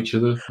they know each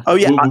other? Oh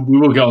yeah, we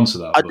will get onto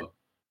that. But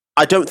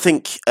I don't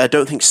think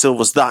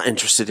Silver's that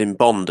interested in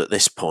Bond at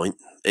this point.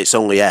 It's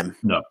only M.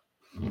 No.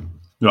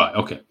 Right.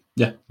 Okay.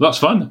 Yeah. That's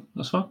fine. Then.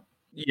 That's fine.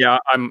 Yeah.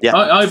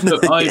 I've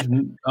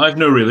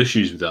no real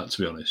issues with that,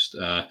 to be honest.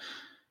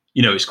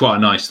 It's quite a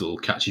nice little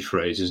catchy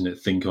phrase, isn't it?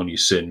 Think on your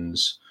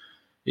sins.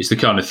 It's the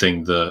kind of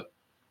thing that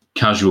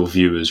casual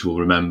viewers will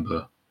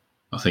remember,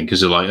 I think,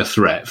 as a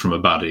threat from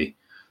a baddie.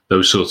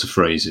 Those sorts of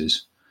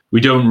phrases. We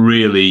don't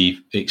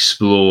really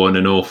explore in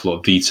an awful lot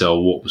of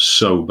detail what was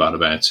so bad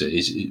about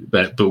it.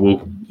 But we'll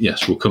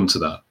come to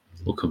that.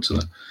 We'll come to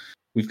that.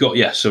 We've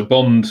got so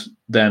Bond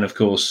then, of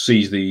course,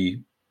 sees the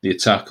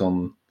attack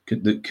on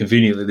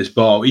conveniently this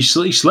bar. He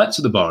slept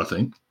at the bar, I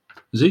think.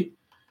 Is he?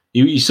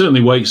 He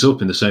certainly wakes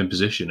up in the same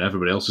position.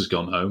 Everybody else has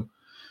gone home.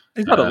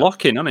 He's got a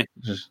lock in, hasn't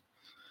he?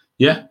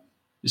 Yeah,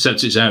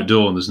 except it's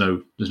outdoor and there's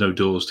no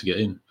doors to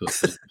get in.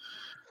 But,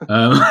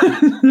 well,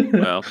 you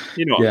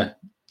know. Yeah,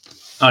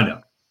 I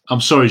know. I'm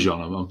sorry,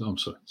 John. I'm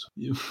sorry.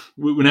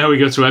 Now we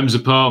go to M's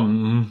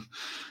apartment.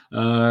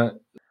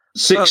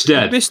 Six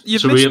dead.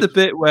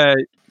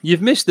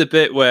 You've missed the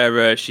bit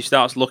where she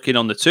starts looking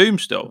on the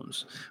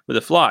tombstones with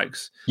the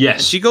flags. Yes,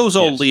 and she goes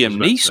all Liam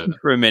Neeson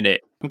for a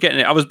minute. I'm getting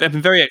it. I've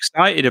been very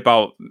excited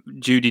about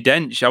Judi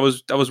Dench. I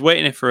was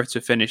waiting for her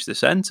to finish the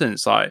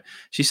sentence. Like,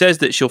 she says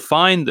that she'll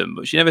find them,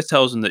 but she never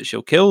tells them that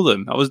she'll kill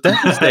them. I was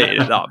devastated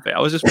at that bit.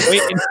 I was just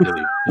waiting.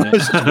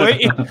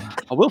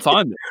 I will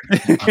find them.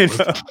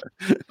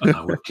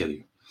 I will kill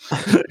you.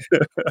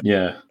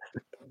 Yeah.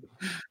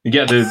 You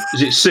get is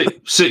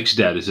it six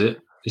dead, is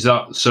it? Is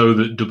that so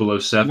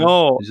that 007?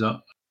 No. Is that?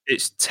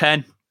 It's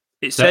 10.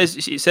 It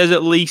says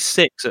at least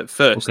 6 at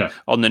first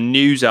on the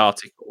news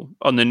article,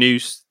 on the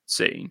news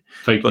scene.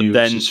 Fake news.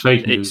 Then it's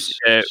fake news.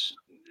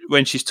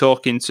 When she's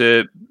talking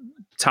to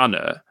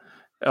Tanner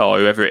or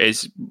whoever it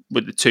is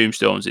with the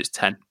tombstones, it's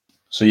 10.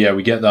 So yeah,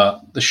 we get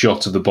the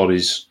shot of the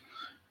bodies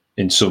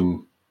in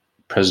some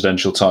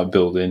presidential type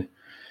building.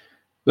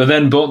 But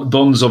then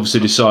Bond's obviously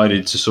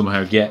decided to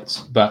somehow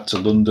get back to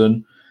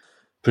London,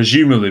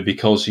 presumably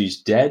because he's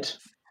dead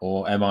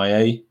or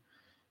MIA.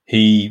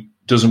 He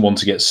doesn't want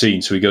to get seen,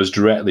 so he goes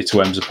directly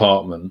to M's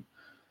apartment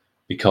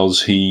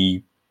because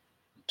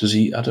does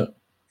he go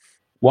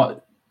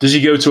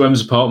to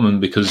M's apartment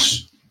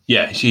because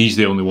he's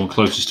the only one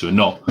closest to her,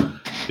 not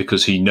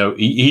because he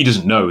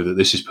doesn't know that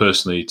this is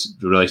personally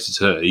related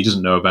to her. He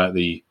doesn't know about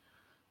the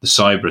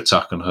cyber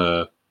attack on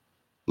her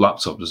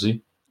laptop, does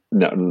he?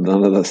 No,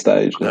 none of that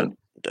stage. No,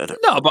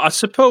 but I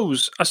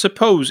suppose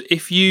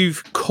if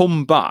you've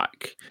come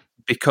back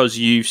because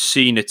you've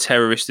seen a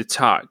terrorist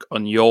attack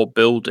on your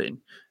building,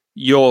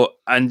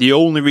 and the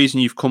only reason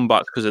you've come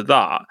back because of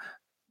that,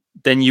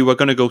 then you are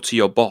going to go to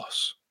your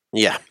boss.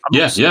 Yeah,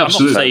 I'm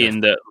absolutely. not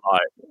saying that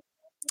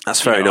that's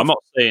fair enough.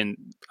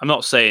 I'm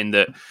not saying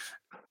that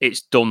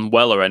it's done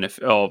well or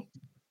anything, or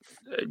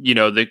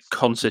the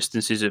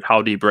consistencies of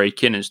how do you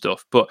break in and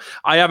stuff. But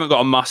I haven't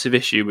got a massive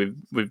issue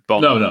with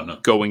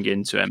Bond going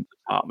into M's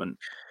apartment.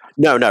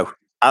 No.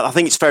 I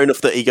think it's fair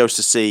enough that he goes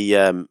to see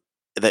M.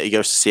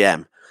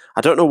 I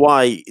don't know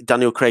why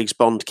Daniel Craig's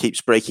Bond keeps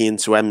breaking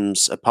into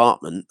M's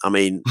apartment. I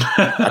mean,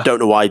 I don't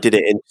know why he did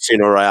it in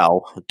Casino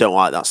Royale. I don't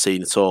like that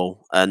scene at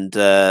all. And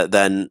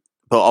but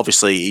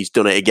obviously he's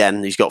done it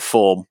again. He's got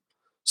form.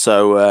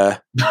 So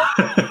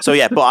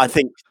yeah, but I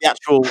think the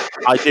actual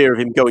idea of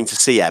him going to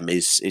see M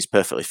is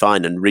perfectly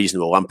fine and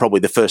reasonable, and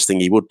probably the first thing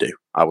he would do.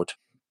 I would.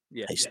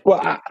 Yeah.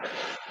 Well,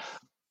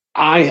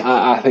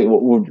 I think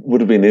what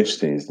would have been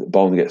interesting is that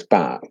Bond gets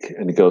back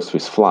and he goes to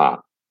his flat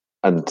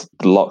and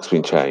the lock's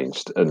been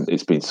changed and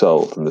it's been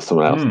sold and there's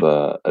someone else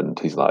there and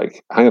he's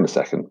like, hang on a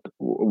second,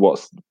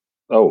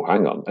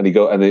 hang on. And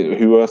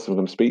who else am I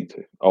going to speak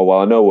to? Oh, well,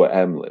 I know where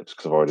M lives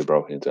because I've already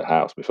broken into a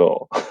house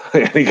before.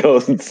 And he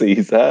goes and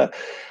sees her.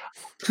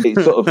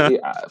 It's sort of,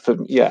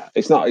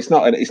 it's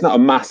not a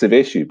massive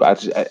issue,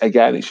 but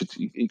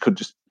it could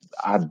just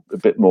add a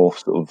bit more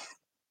sort of,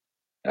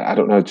 I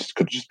don't know,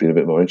 could just be a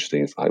bit more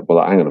interesting. It's like,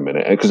 well, hang on a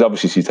minute. Because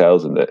obviously she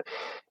tells him that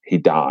he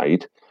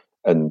died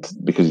and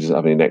because he doesn't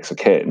have any next of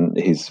kin,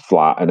 his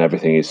flat and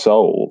everything is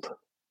sold.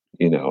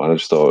 And I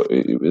just thought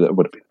that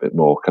would have been a bit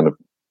more kind of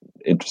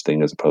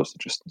interesting as opposed to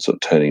just sort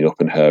of turning up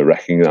and her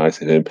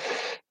recognising him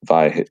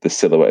via the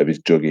silhouette of his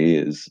jug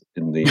ears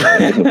in the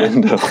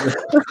window.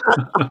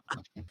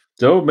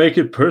 Don't make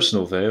it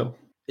personal, Vale.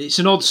 It's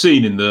an odd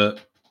scene in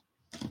that,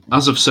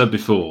 as I've said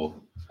before,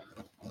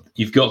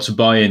 you've got to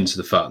buy into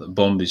the fact that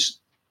Bond is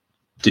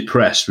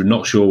depressed. We're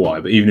not sure why,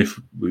 but even if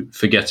we're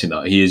forgetting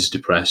that, he is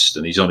depressed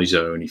and he's on his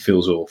own, he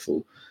feels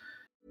awful.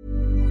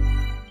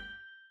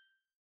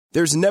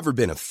 There's never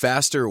been a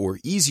faster or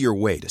easier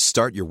way to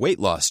start your weight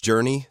loss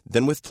journey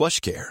than with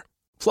PlushCare.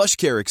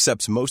 PlushCare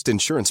accepts most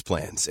insurance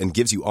plans and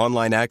gives you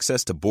online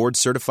access to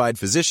board-certified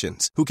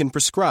physicians who can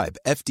prescribe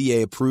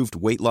FDA-approved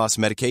weight loss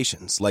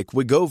medications like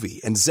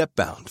Wegovy and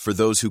Zepbound for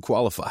those who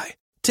qualify.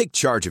 Take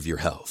charge of your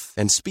health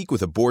and speak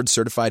with a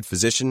board-certified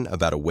physician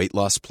about a weight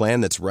loss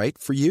plan that's right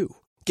for you.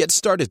 Get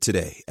started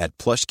today at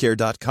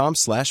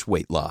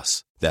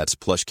plushcare.com/weight-loss. That's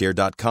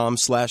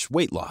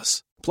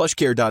plushcare.com/weight-loss.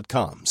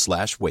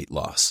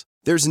 plushcare.com/weight-loss.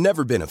 There's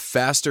never been a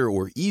faster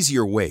or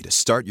easier way to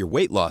start your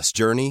weight loss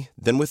journey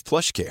than with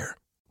PlushCare.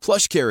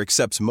 PlushCare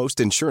accepts most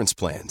insurance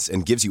plans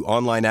and gives you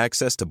online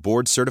access to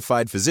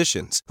board-certified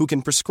physicians who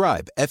can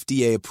prescribe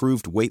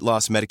FDA-approved weight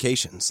loss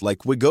medications like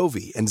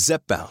Wegovy and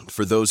Zepbound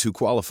for those who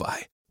qualify.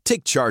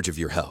 Take charge of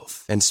your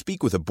health and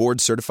speak with a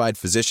board-certified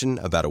physician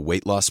about a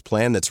weight loss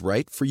plan that's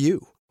right for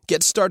you.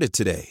 Get started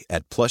today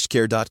at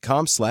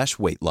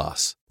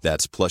plushcare.com/weight-loss.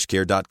 That's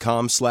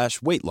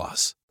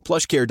plushcare.com/weight-loss.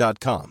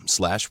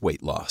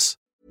 plushcare.com/weight-loss.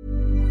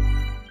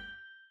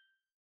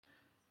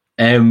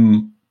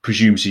 M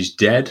presumes he's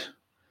dead.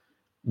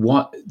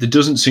 What? There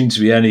doesn't seem to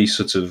be any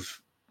sort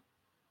of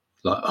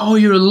like, oh,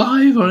 you're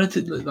alive or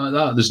anything like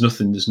that. There's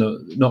nothing. There's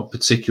not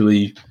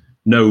particularly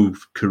no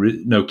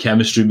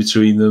chemistry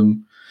between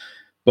them.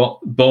 But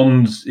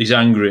Bond is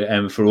angry at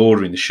M for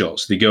ordering the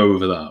shots. They go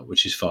over that,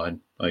 which is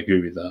fine. I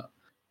agree with that.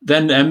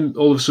 Then M,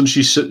 all of a sudden,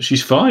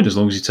 she's fine as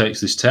long as he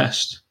takes this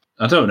test.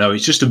 I don't know.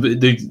 It's just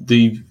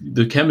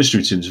the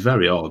chemistry between them is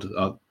very odd.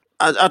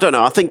 I don't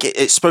know. I think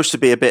it's supposed to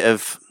be a bit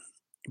of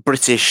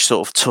British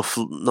sort of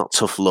not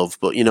tough love,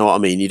 but you know what I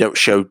mean. You don't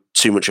show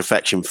too much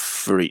affection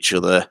for each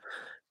other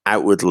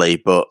outwardly,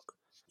 but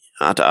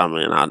I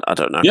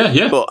don't know.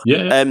 Yeah. But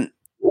yeah.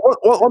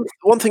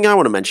 One thing I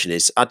want to mention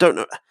is I don't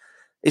know.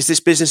 Is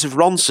this business of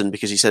Ronson,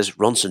 because he says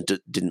Ronson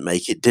didn't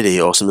make it, did he,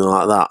 or something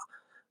like that?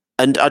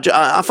 And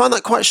I find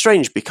that quite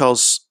strange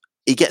because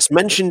he gets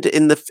mentioned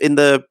in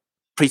the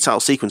pre-title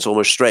sequence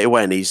almost straight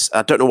away, and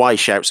I don't know why he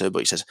shouts at her,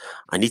 but he says,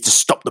 "I need to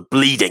stop the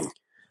bleeding."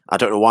 I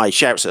don't know why he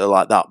shouts at her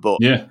like that, but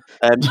yeah.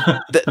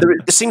 there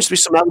seems to be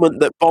some element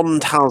that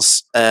Bond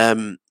has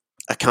a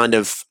kind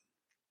of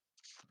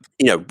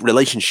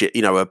relationship,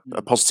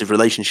 a positive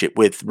relationship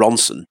with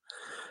Ronson.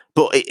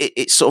 But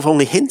it's sort of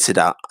only hinted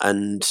at,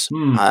 and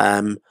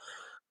I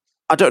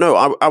don't know.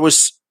 I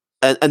was,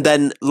 and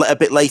then a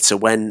bit later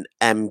when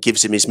M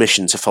gives him his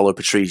mission to follow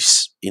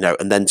Patrice,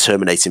 and then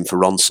terminate him for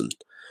Ronson.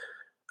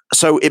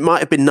 So it might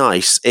have been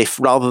nice if,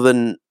 rather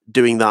than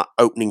doing that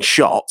opening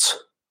shot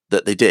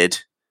that they did,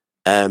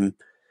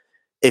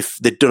 if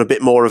they'd done a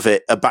bit more of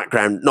it, a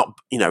background, not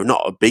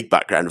a big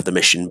background of the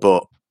mission,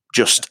 but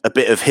just a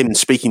bit of him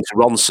speaking to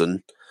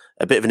Ronson,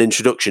 a bit of an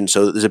introduction,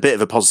 so that there's a bit of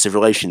a positive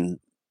relationship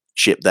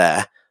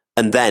there,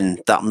 and then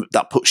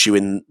that puts you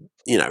in,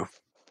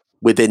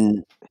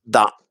 within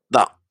that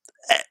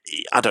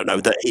I don't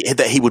know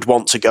that he would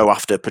want to go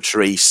after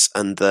Patrice,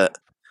 and that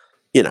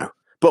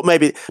but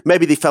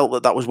maybe they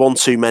felt that was one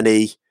too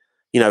many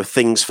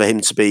things for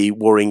him to be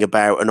worrying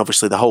about, and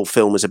obviously the whole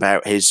film is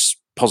about his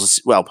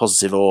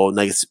positive or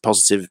negative,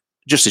 positive,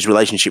 just his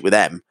relationship with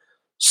M.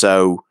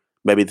 So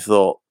maybe they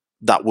thought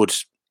that would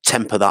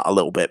temper that a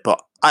little bit,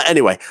 but.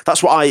 Anyway,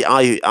 that's what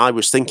I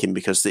was thinking,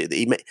 because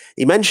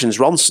he mentions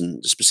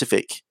Ronson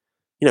specific,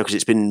 because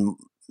it's been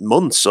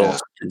months or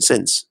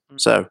since.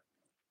 So,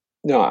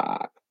 no,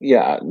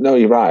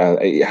 you're right.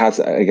 It has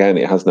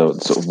no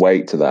sort of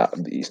weight to that.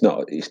 It's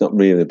not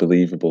really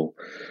believable.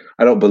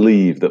 I don't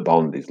believe that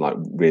Bond is like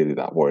really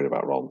that worried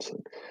about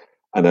Ronson.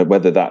 And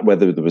whether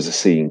there was a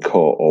scene cut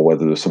or whether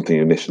there was something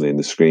initially in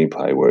the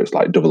screenplay where it's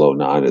like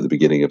 009 at the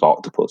beginning of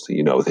Octopus,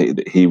 he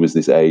was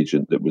this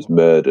agent that was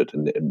murdered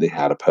and they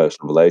had a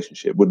personal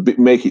relationship, would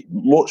make it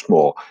much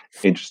more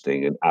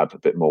interesting and add a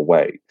bit more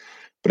weight.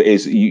 But it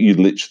is, you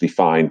literally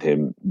find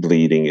him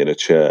bleeding in a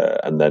chair,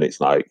 and then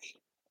it's like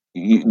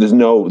there's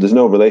no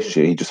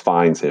relationship. He just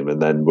finds him,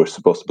 and then we're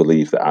supposed to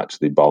believe that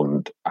actually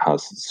Bond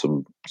has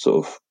some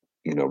sort of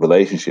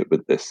relationship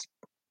with this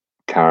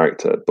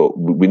character, but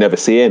we never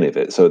see any of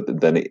it. So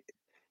then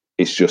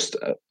it's just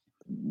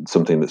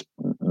something that's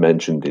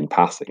mentioned in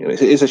passing, and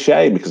it's a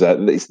shame, because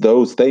it's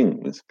those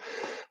things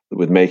that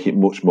would make it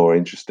much more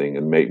interesting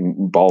and make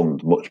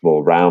Bond much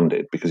more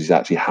rounded, because he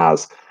actually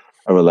has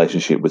a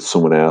relationship with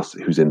someone else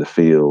who's in the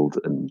field,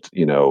 and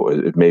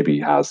maybe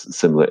has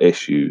similar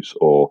issues,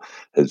 or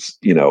has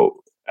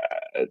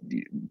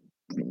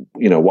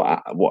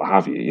what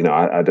have you.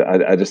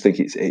 I just think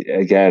it's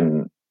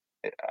again.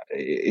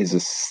 is a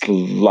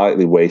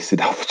slightly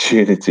wasted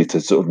opportunity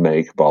to sort of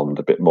make Bond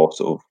a bit more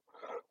sort of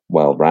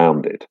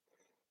well-rounded,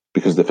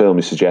 because the film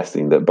is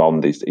suggesting that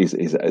Bond is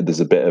there's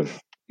a bit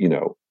of,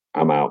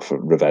 I'm out for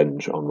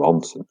revenge on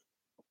Ronson.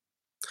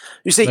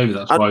 You see, Maybe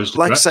that's why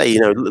like I say,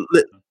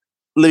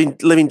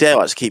 Living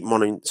Daylights keep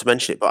wanting to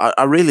mention it, but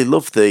I really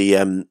love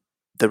the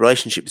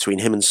relationship between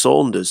him and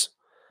Saunders.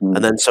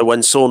 And then, so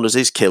when Saunders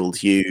is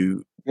killed,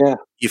 you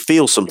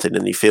feel something,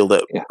 and you feel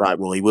that right.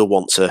 Well, he will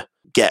want to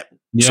get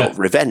sort of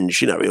revenge.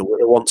 He'll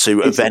want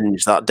to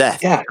avenge that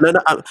death. Yeah. And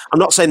I'm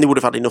not saying they would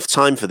have had enough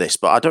time for this,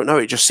 but I don't know.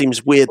 It just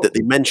seems weird that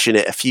they mention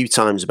it a few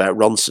times about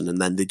Ronson,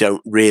 and then they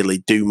don't really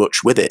do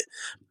much with it.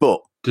 But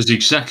does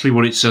exactly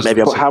what it says.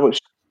 Maybe how much?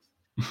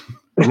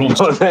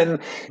 But then,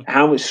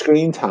 how much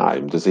screen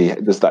time does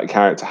that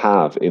character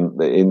have in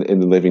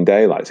the Living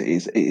Daylights?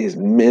 It is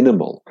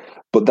minimal,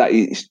 but that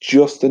is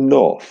just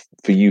enough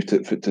for you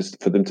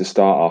for them to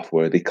start off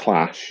where they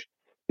clash,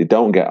 they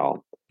don't get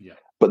on. Yeah.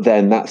 But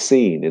then that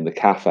scene in the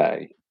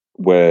cafe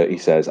where he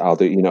says, "I'll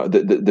do,"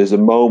 there's a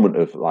moment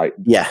of like,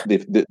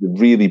 they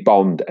really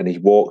bond, and he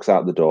walks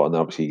out the door, and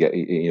obviously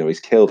he's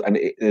killed,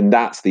 and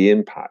that's the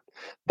impact.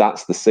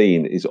 That's the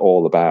scene is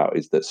all about,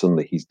 is that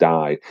suddenly he's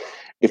died.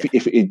 If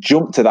it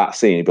jumped to that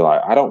scene, he'd be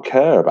like, I don't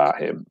care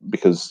about him,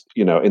 because,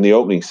 in the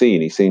opening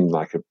scene, he seemed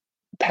like a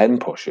pen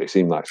pusher. He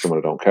seemed like someone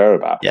I don't care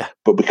about. Yeah.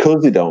 But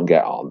because they don't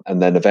get on, and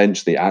then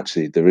eventually,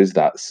 actually, there is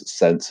that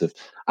sense of,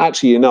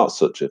 actually, you're not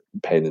such a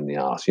pain in the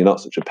arse. You're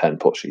not such a pen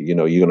pusher. You're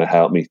going to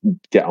help me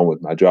get on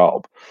with my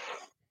job.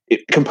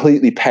 It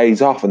completely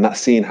pays off, and that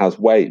scene has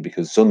weight,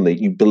 because suddenly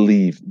you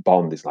believe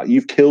Bond is like,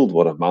 you've killed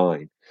one of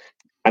mine,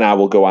 and I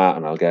will go out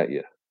and I'll get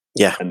you.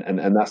 Yeah,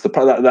 and that's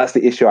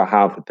the issue I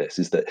have with this,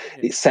 is that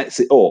it sets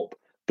it up,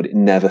 but it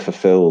never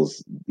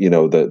fulfills,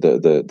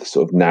 the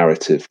sort of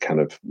narrative kind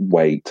of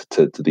weight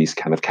to these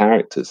kind of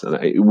characters. And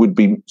it would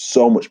be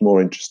so much more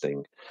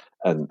interesting,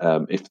 and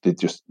if they'd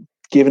just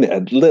given it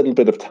a little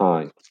bit of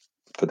time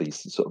for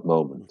these sort of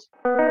moments.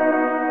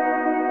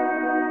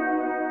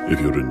 If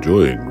you're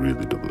enjoying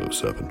Really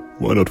 007,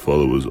 why not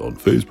follow us on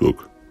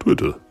Facebook,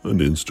 Twitter,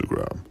 and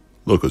Instagram?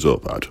 Look us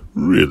up at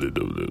Really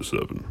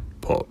 007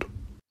 Pod.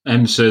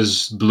 M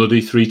says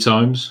bloody 3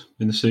 times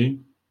in the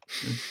scene.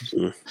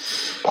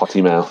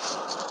 Potty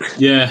mouth.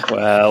 Yeah.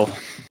 Well,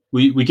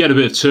 we get a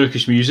bit of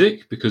Turkish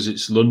music because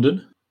it's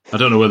London. I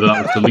don't know whether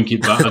that was to link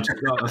it back.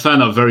 I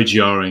found that very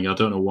jarring. I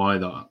don't know why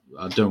that.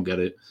 I don't get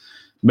it.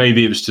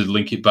 Maybe it was to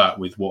link it back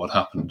with what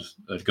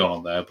had gone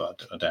on there,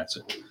 but I doubt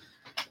it.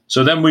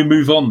 So then we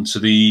move on to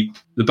the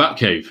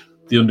Batcave,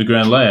 the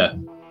underground layer.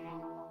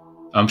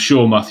 I'm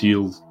sure,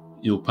 Matthew,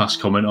 you'll pass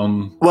comment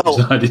on.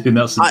 Well, I think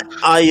that's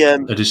a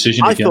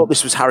decision. I thought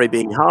this was Harry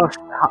being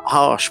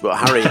harsh, but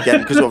Harry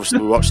again, because obviously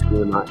we watched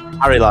the night.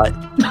 Harry, like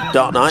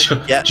Dark Knight.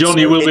 Yeah, John,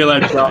 you will be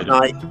allowed to Dark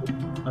Knight.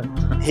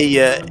 He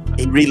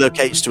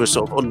relocates to a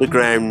sort of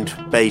underground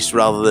base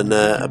rather than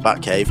a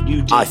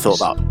Batcave. I thought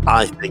that.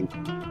 I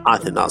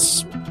think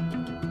that's.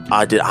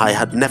 I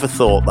had never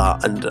thought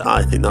that, and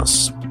I think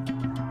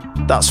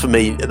that's for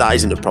me. That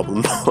isn't a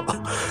problem.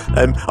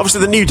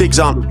 Obviously, the new digs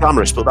aren't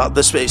glamorous, but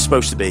it's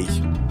supposed to be.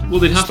 Well,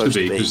 they'd have to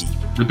be, because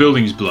the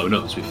building's blown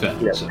up, to be fair.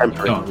 Yeah, so you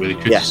can't really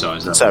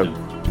criticise that.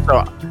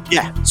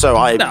 So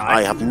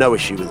I have no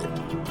issue with it.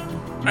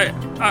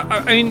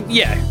 I mean,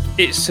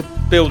 it's a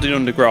building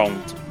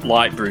underground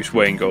like Bruce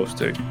Wayne goes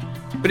to,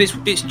 but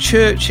it's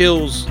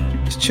Churchill's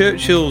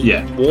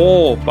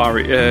war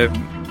barrier,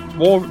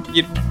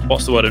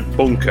 what's the word?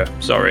 Bunker.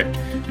 Sorry,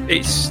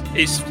 it's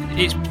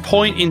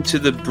pointing to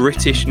the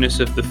Britishness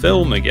of the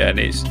film again.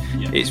 It's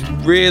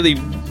really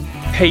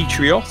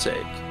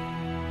patriotic.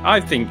 I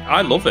think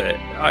I love it.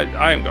 I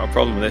haven't got a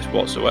problem with this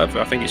whatsoever.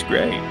 I think it's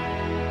great.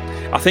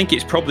 I think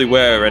it's probably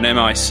where an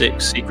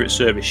MI6 Secret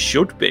Service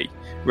should be,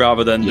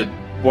 rather than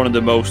one of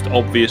the most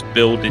obvious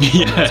buildings.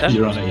 Yeah,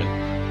 you're right. Yeah.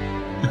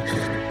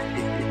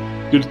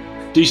 Good,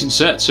 decent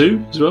set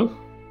too, as well.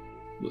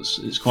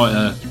 It's quite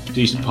a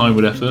decent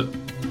Pinewood effort,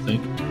 I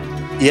think.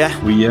 Yeah.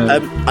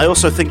 I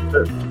also think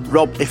that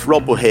if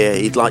Rob were here,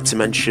 he'd like to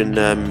mention.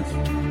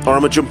 Or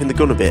am I jumping the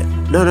gun a bit?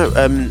 No.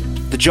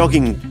 The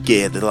jogging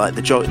gear, the sweater,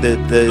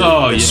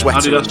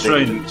 Adidas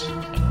trainers,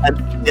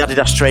 the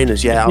Adidas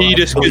trainers. Yeah,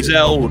 Adidas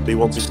Gazelle would be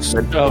wanting to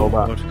mention all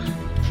that.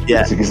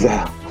 Yeah, it's a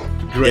Gazelle.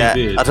 Great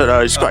beard. I don't know.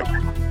 It's quite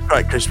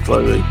crisp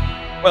clothing.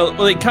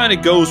 Well, it kind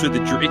of goes with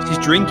it's his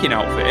drinking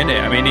outfit, isn't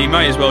it? I mean, he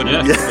might as well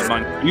just have a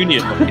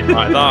Mancunian looking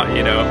like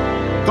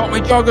that, Got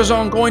my joggers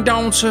on, going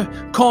down to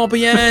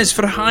Corbier's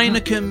for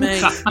Heineken,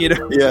 mate.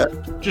 Yeah.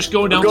 Just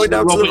going down to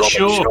the Robert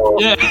Shaw.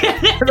 Yeah.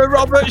 The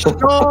Robert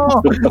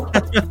Shaw.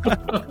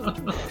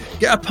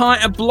 Get a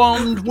pint of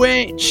blonde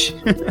witch.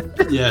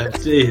 Yeah,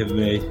 dear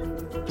me.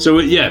 So,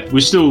 we're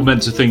still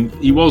meant to think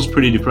he was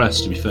pretty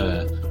depressed, to be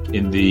fair,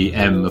 in the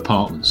M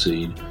apartment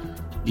scene.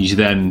 He's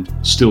then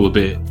still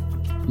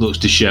looks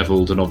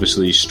dishevelled, and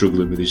obviously he's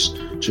struggling with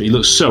he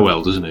looks so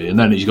well, doesn't he? And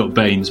then he's got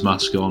Bane's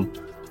mask on.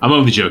 I'm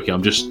only joking.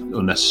 I'm just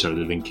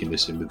unnecessarily linking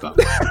this in with that.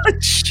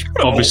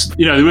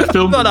 Obviously, they were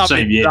filmed in the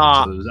same year. So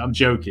I'm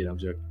joking.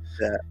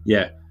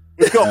 Yeah.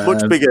 We've got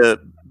much bigger,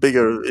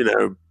 bigger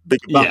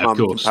Batman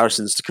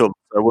comparisons to come.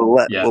 So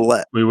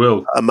we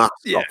will a mask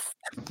off.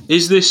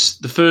 Is this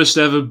the first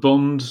ever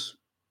Bond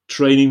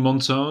training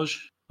montage?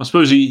 I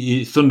suppose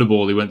he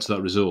Thunderball. He went to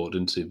that resort,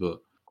 didn't he? But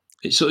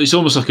it's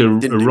almost like a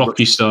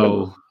Rocky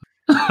style.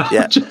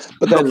 Yeah,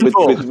 but then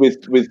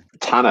with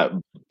Tanner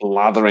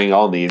blathering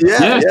on,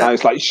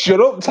 it's like,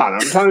 shut up, Tanner!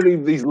 I'm trying to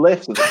do these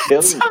lifts and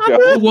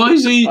Why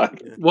is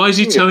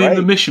he telling him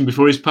the mission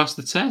before he's passed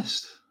the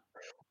test?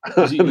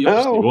 They're going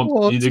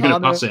to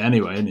pass it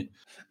anyway, isn't it?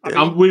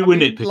 We're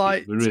nitpicking.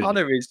 Like,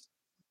 Tanner is.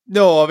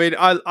 No, I mean,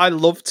 I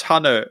love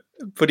Tanner,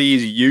 but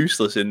he's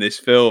useless in this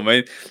film.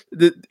 I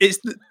mean,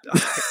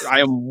 I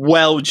am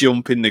well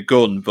jumping the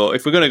gun, but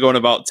if we're going to go on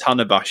about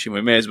Tanner bashing,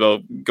 we may as well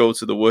go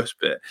to the worst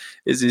bit.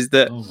 Is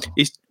that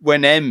he's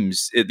when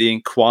M's at the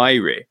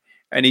inquiry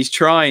and he's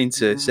trying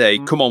to say,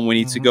 "Come on, we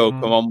need to go.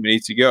 Come on, we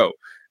need to go,"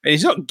 and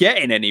he's not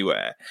getting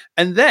anywhere.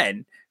 And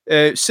then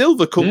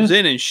Silver comes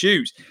in and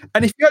shoots,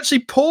 and if you actually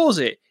pause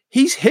it,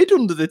 he's hid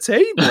under the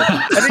table,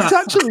 and it's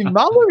actually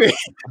Mallory.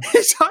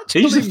 It's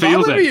actually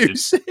Mallory who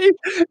saved.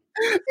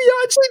 He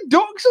actually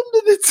ducks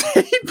under the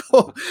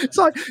table. It's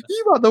like,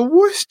 you are the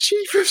worst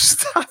chief of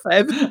staff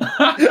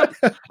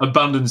ever.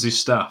 Abandons his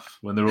staff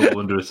when they're all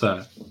under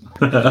attack.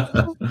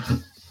 But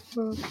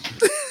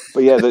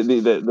yeah,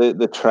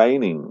 the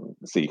training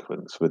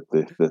sequence with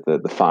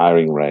the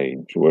firing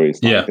range, where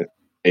he's like an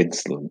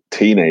insolent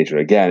teenager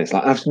again. It's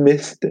like, I've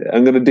missed it.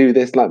 I'm going to do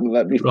this. Like,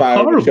 let me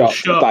fire a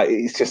shot.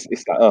 It's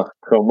like, oh,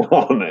 come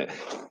on.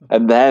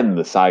 And then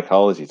the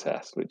psychology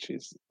test, which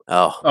is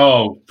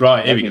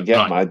right. Here we go.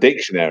 Get my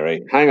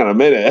dictionary. Hang on a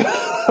minute.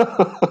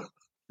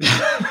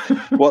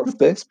 What's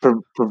this?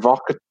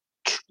 Provocatrix?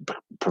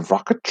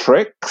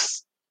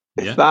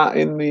 Is that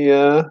in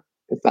the?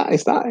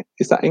 Is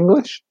that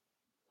English?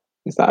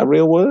 Is that a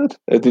real word?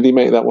 Or did he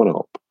make that one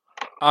up?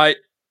 I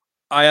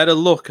had a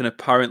look, and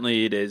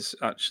apparently it is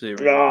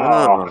actually.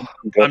 I'm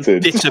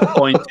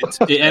disappointed.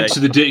 It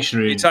entered the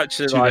dictionary. It's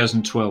actually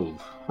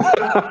 2012. One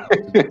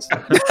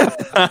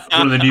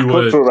of the new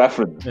words. Cultural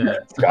reference. Yeah.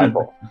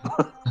 Skyfall.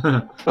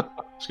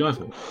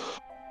 Skyfall.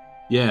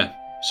 Yeah.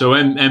 So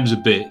M's a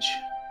bitch.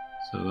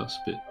 So that's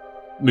a bit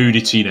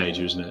moody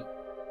teenager, isn't it?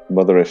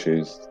 Mother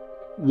issues.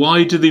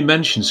 Why do they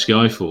mention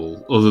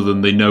Skyfall other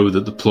than they know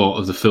that the plot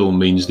of the film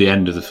means the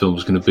end of the film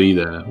is going to be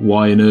there?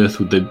 Why on earth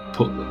would they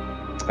put that?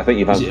 I think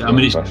you've answered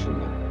the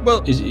question.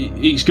 Well,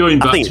 it's going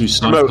back to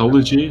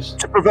psychology.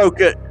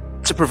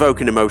 To provoke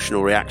an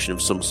emotional reaction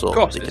of some sort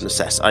that they can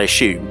assess, I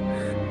assume.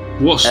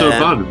 What's so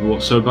bad?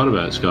 What's so bad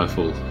about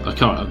Skyfall? I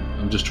can't.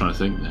 I'm just trying to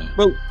think there.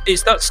 Well,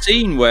 it's that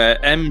scene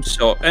where M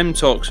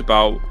talks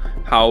about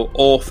how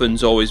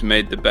orphans always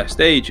made the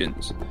best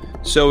agents.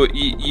 So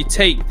you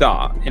take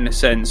that in a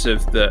sense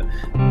of that.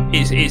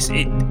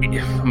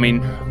 I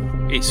mean,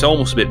 it's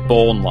almost a bit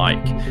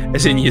Bourne-like,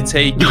 as in you're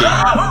taking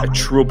a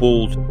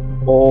troubled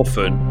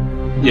orphan,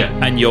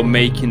 and you're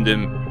making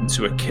them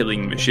into a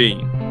killing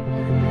machine.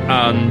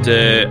 And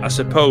I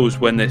suppose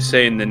when they're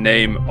saying the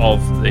name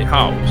of the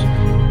house,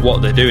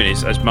 what they're doing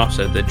is, as Matt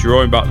said, they're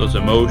drawing back those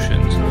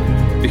emotions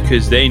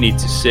because they need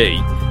to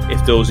see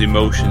if those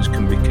emotions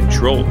can be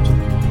controlled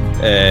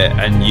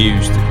and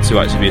used to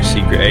actually be a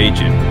secret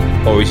agent,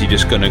 or is he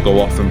just going to go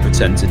off and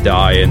pretend to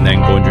die and then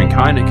go and drink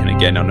Heineken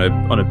again on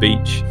a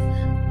beach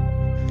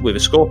with a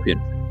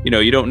scorpion?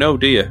 You don't know,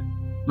 do you?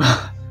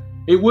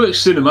 It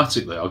works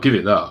cinematically. I'll give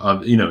it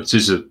that. It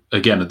is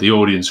again, the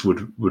audience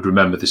would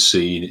remember this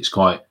scene. It's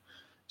quite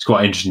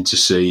interesting to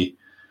see.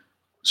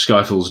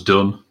 Skyfall's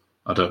done.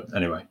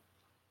 Anyway,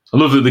 I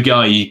love that the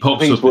guy he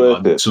pops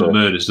up in some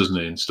murders, doesn't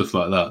he, and stuff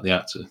like that. The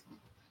actor,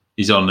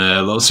 he's on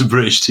lots of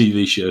British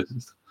TV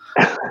shows.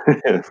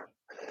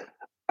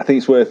 I think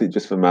it's worth it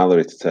just for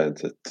Mallory to turn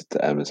to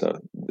Emma. So,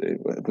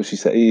 but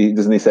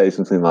doesn't he say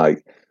something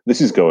like,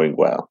 "This is going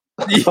well"?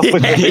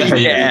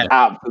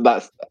 Yeah.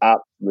 That's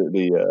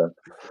absolutely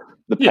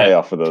the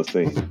payoff for those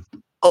things.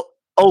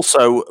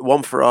 Also,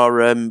 one for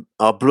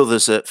our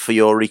brothers For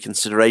Your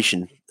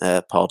Reconsideration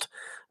pod.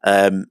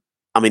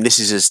 I mean, this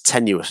is as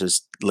tenuous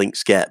as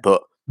links get,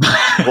 but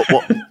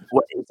what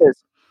it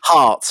says,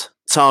 heart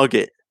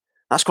target.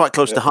 That's quite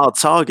close to hard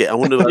target. I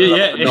wonder whether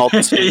that's a nod to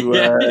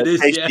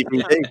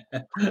JCVD.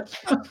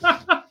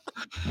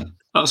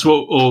 That's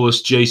what all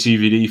us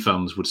JCVD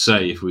fans would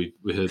say if we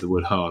heard the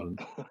word hard.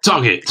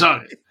 Target.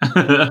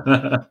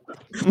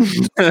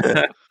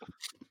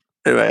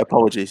 Anyway,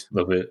 apologies.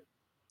 Love it.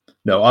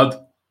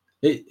 No,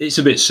 it's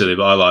a bit silly,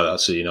 but I like that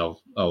scene.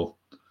 I'll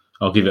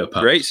give it a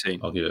pass. Great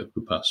scene. I'll give it a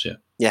good pass.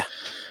 Yeah.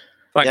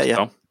 Thanks,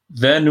 Tom.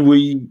 Then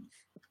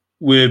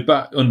we're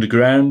back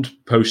underground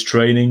post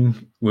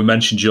training. We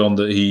mentioned, John,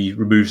 that he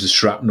removes the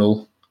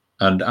shrapnel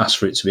and asks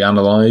for it to be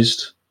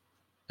analysed.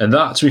 And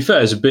that, to be fair,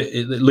 is it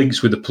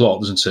links with the plot,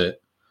 doesn't it?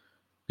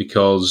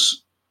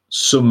 Because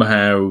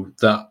somehow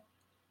that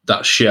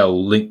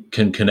shell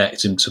can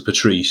connect him to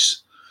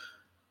Patrice,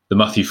 the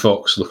Matthew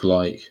Fox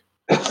lookalike.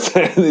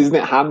 Isn't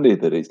it handy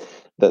that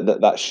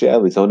that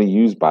shell is only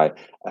used by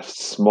a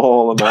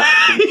small amount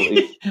of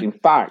people? In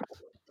fact,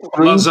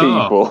 three Lazar.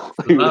 people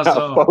who have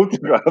Lazar.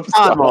 photographs.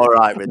 I'm all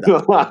right with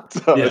that.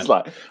 So it's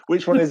like,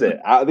 which one is it?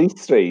 Out of these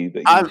three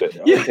that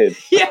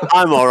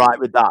I'm all right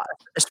with that,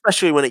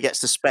 especially when it gets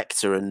to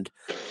Spectre and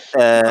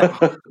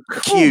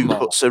Q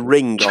puts a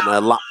ring on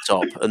her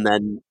laptop, and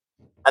then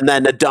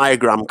a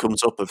diagram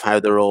comes up of how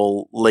they're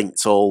all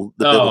linked. All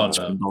the villains.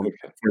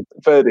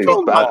 Fair dues,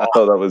 but I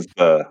thought that was.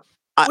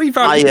 We've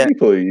had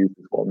people who use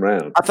this one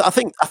round. I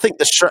think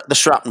the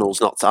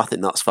shrapnel's not. I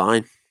think that's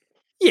fine.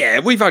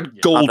 Yeah, we've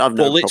had gold I've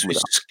no bullets problem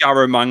with with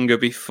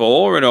Scaramanga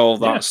before and all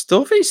that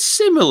stuff. It's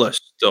similar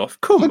stuff.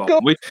 Come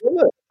on.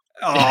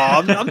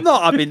 I'm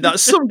not having that.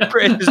 Some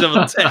criticism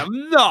on tape.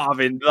 I'm not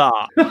having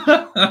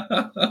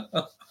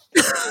that.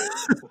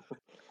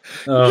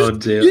 Oh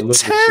dear! You're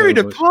tearing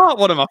apart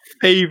one of my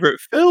favourite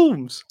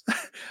films.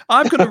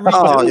 I'm going to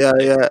read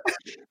it. Yeah.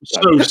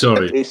 So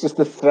sorry. It's just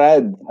the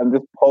thread. I'm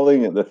just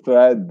pulling at the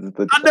thread.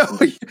 I know.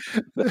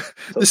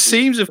 The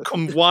seams have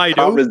come wide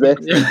Can't open.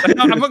 resist.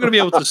 I'm not going to be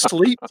able to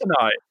sleep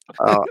tonight.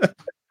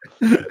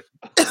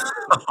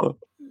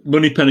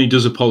 Moneypenny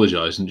does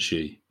apologise, doesn't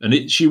she?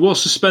 And she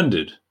was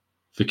suspended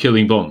for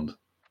killing Bond.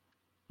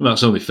 Well,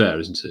 that's only fair,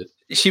 isn't it?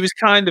 She was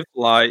kind of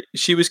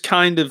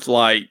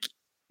like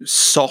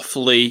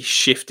softly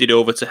shifted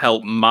over to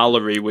help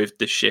Mallory with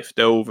the shift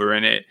over,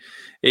 and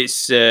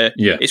it's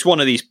one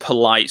of these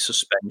polite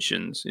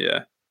suspensions.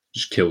 Yeah,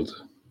 just killed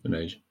an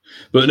agent.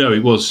 But no,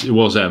 it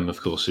was M, of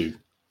course, who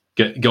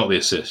got the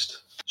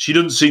assist. She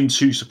doesn't seem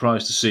too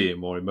surprised to see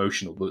him or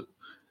emotional, but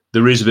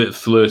there is a bit of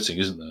flirting,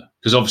 isn't there?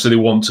 Because obviously they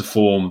want to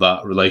form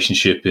that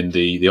relationship in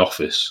the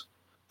office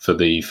for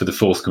the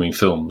forthcoming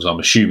films. I'm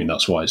assuming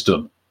that's why it's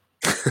done.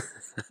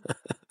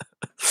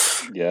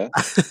 Yeah.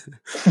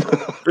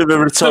 Bit of a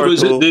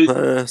rhetorical they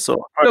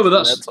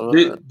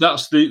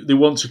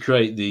want to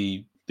create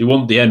they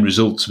want the end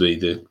result to be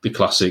the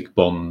classic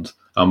Bond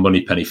and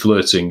Moneypenny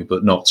flirting,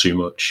 but not too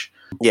much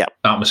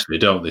atmosphere,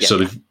 don't they? Yeah.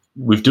 So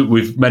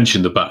we've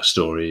mentioned the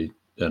backstory,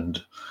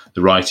 and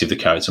the writing of the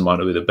character might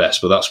not be the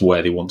best, but that's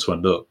where they want to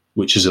end up,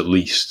 which is at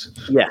least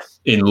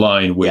in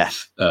line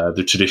with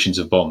the traditions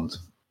of Bond.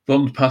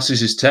 Bond passes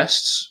his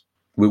tests.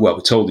 We're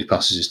told he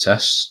passes his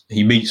tests.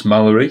 He meets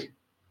Mallory,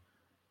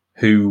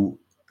 who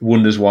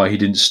wonders why he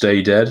didn't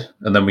stay dead.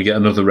 And then we get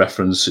another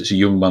reference. It's a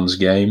young man's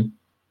game.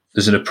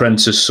 There's an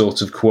apprentice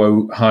sort of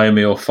quote, hire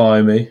me or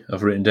fire me,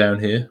 I've written down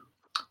here.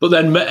 But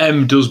then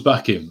M does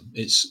back him.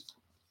 It's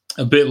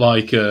a bit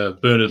like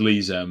Bernard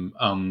Lee's M.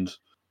 And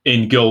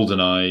in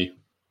GoldenEye,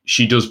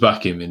 she does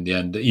back him in the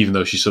end, even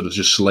though she sort of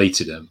just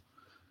slated him.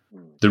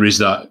 There is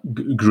that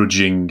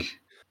grudging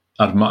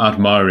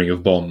admiring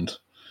of Bond.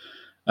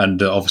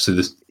 And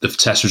obviously the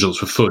test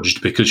results were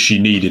fudged because she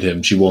needed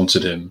him. She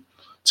wanted him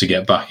to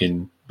get back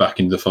in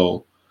the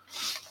fold.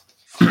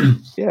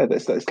 Yeah,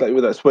 that's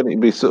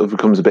when it sort of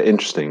becomes a bit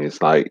interesting.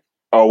 It's like,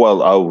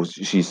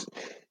 she's,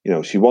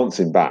 she wants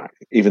him back,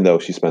 even though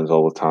she spends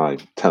all the time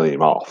telling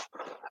him off.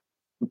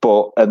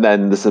 And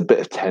then there's a bit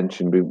of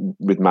tension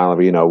with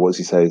Mallory. What does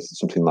he say?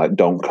 Something like,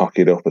 "Don't cock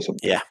it up" or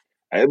something. Yeah,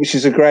 which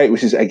is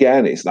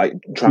again, it's like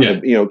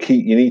trying to,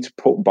 you need to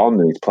put Bond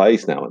in his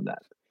place now and then.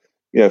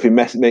 If he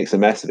makes a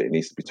mess of it, it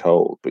needs to be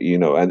told. But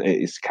and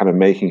it's kind of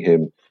making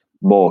him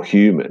more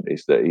human,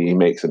 is that he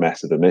makes a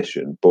mess of the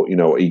mission, but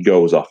he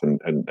goes off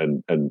and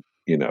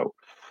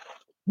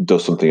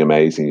does something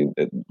amazing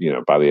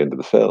by the end of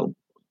the film.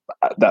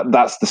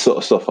 That's the sort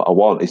of stuff that I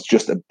want. It's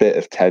just a bit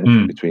of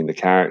tension between the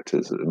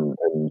characters and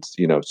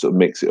sort of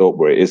mix it up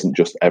where it isn't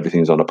just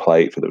everything's on a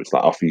plate for them. It's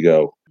like, off you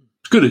go.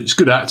 It's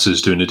good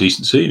actors doing a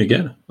decent scene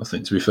again, I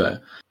think, to be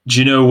fair. Do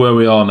you know where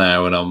we are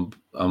now? And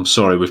I'm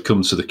sorry, we've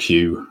come to the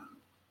Q.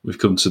 We've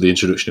come to the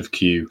introduction of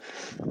Q.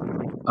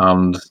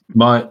 And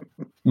my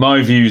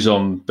views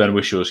on Ben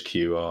Whishaw's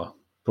Q are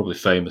probably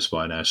famous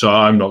by now, so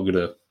I'm not going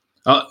to...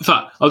 in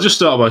fact, I'll just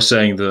start by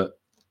saying that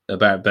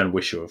about Ben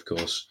Whishaw, of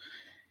course.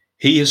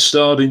 He has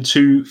starred in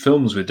 2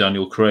 films with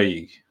Daniel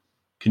Craig.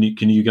 Can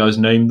you guys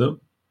name them?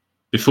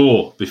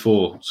 Before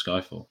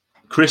Skyfall.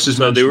 Chris has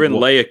mentioned... they were in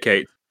Layer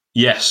Cake.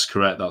 Yes,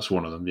 correct, that's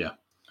one of them, yeah.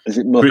 Is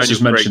it Mother? Chris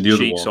has mentioned the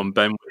other one. On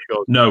Ben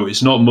Whishaw. No,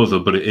 it's not Mother,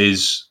 but it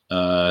is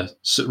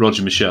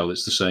Roger Michelle.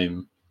 It's the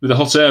same... With a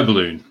hot air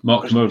balloon.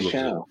 Mark Kermode loves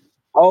it.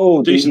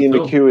 Oh, Decent Ian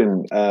film.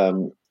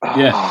 McEwan.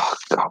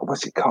 God,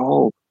 what's it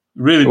called?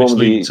 Really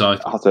misleading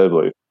title. Hot air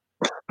balloon.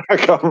 I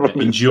can't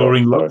remember.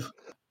 Enduring Love.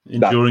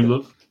 Enduring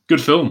Love.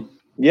 Good film.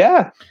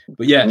 Yeah.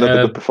 But yeah.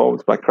 Another good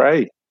performance by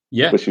Craig.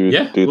 Yeah. Wish he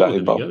would do that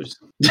in Bond.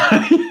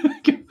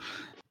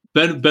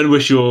 Ben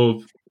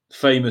Whishaw,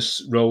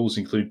 famous roles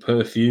include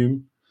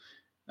Perfume,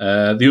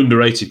 the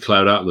underrated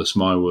Cloud Atlas,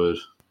 my word.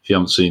 If you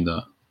haven't seen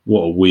that,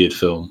 what a weird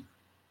film.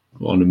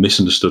 What a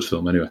misunderstood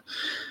film, anyway.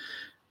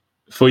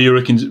 For your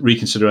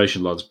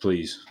reconsideration, lads,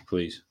 please.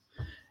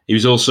 He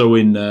was also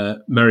in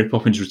Mary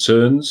Poppins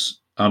Returns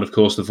and, of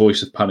course, the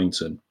voice of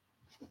Paddington.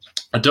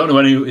 I don't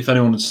know if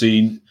anyone had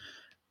seen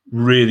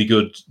really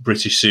good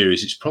British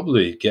series. It's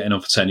probably getting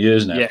on for 10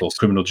 years now, called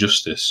Criminal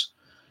Justice.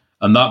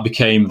 And that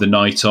became The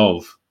Night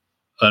Of.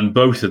 And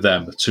both of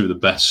them are 2 of the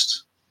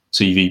best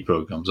TV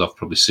programmes I've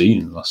probably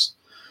seen in the last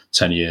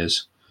 10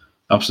 years.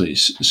 Absolutely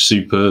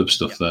superb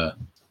stuff there.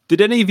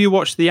 Did any of you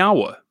watch The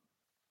Hour?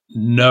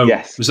 No.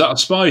 Yes. Was that a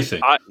spy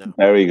thing?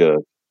 Very good.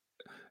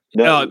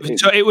 No,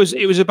 So it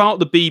was about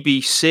the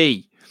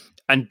BBC,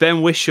 and Ben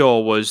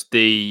Whishaw was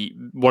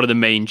one of the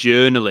main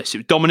journalists.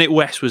 Dominic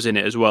West was in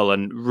it as well,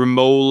 and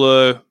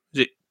Romola,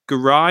 is it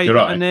Garai?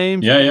 Her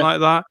name, something like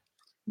that.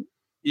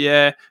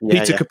 Yeah,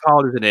 Peter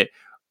Capaldi's in it.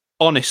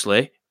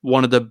 Honestly,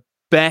 one of the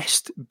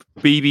best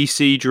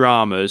BBC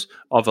dramas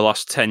of the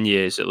last 10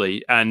 years at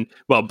least, and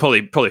well,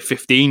 probably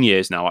 15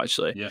 years now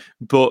actually. Yeah.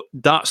 But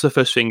that's the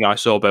first thing I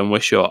saw Ben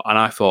Whishaw, and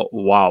I thought,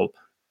 wow,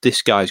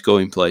 this guy's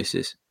going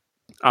places.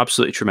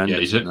 Absolutely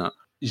tremendous. Yeah,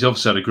 he's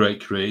obviously had a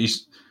great career.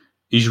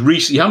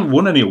 He hadn't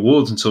won any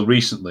awards until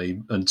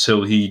recently,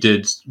 until he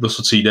did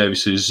Russell T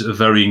Davies's A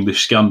Very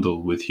English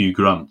Scandal with Hugh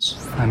Grant.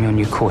 I'm your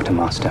new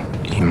quartermaster.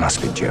 You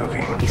must be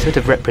joking. He sort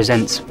of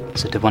represents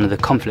one of the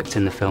conflicts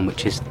in the film,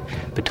 which is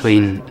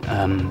between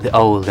the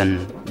old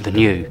and the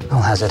new.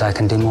 I'll hazard I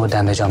can do more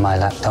damage on my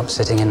laptop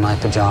sitting in my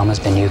pyjamas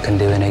than you can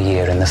do in a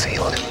year in the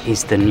field.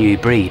 He's the new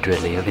breed,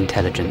 really, of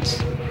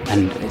intelligence.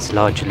 And it's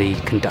largely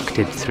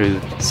conducted through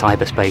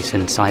cyberspace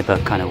and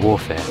cyber kind of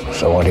warfare.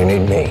 So why do you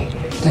need me?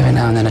 Every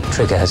now and then a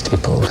trigger has to be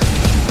pulled.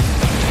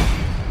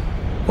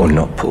 Or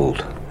not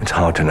pulled. It's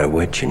hard to know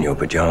which in your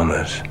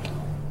pyjamas.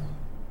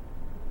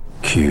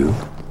 Q.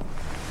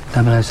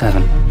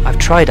 007. I've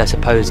tried, I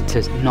suppose,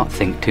 to not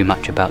think too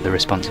much about the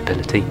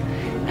responsibility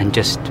and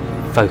just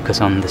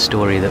focus on the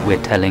story that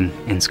we're telling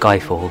in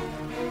Skyfall.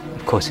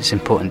 Of course, it's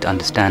important to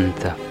understand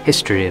the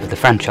history of the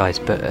franchise,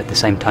 but at the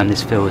same time,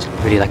 this feels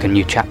really like a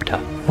new chapter.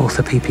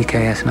 Author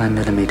PPKS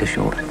 9mm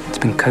short. It's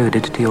been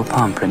coded to your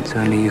palm print, so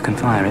only you can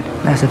fire it.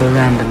 Less of a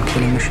random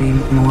killing machine,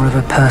 more of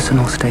a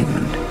personal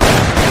statement.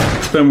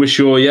 Ben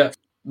Whishaw, yeah.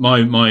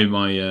 My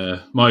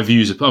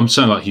views. I'm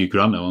sounding like Hugh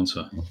Grant now, aren't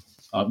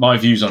I? My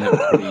views on it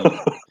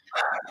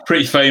are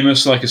pretty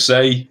famous, like I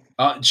say.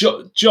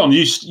 John,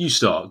 you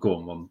start. Go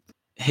on.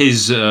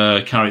 His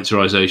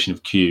characterization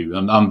of Q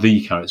and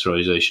the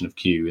characterization of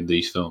Q in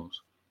these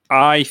films.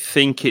 I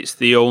think it's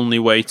the only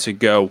way to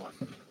go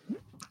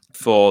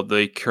for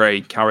the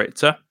Craig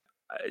character.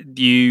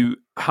 You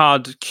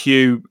had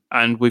Q,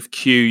 and with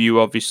Q,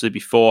 you obviously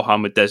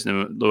beforehand with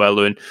Desmond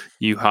Llewellyn,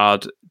 you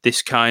had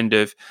this kind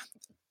of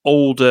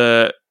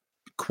older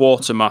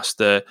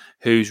quartermaster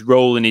who's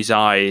rolling his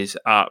eyes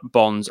at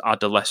Bond's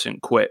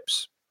adolescent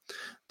quips.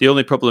 The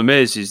only problem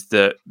is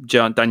that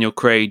Daniel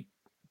Craig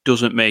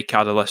doesn't make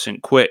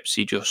adolescent quips,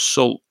 he just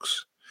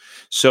sulks.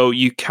 So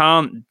you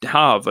can't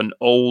have an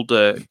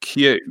older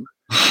Q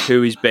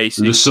who is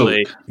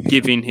basically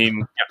giving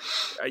him...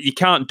 You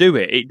can't do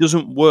it. It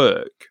doesn't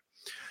work.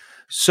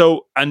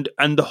 So, and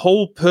the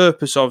whole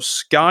purpose of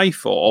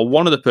Skyfall, or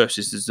one of the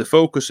purposes, is the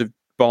focus of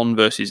Bond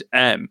versus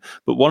M,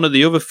 but one of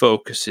the other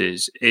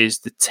focuses is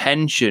the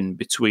tension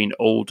between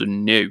old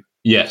and new.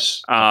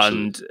 Yes.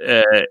 And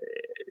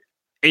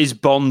is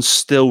Bond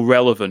still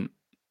relevant?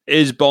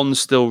 Is Bond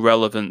still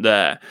relevant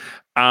there?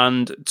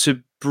 And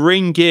to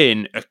bring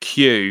in a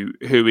Q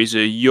who is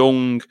a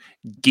young,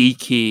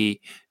 geeky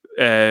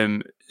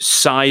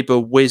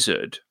cyber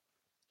wizard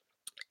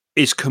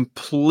is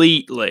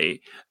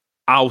completely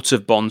out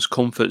of Bond's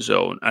comfort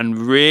zone and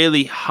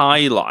really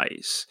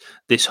highlights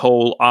this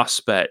whole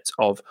aspect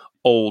of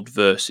old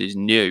versus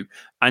new.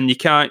 And you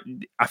can't,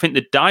 I think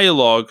the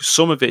dialogue,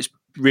 some of it's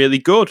really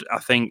good. I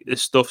think the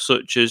stuff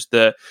such as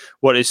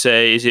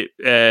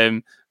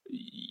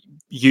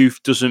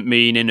youth doesn't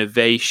mean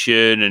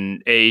innovation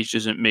and age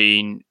doesn't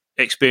mean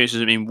experience,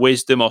 doesn't mean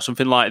wisdom or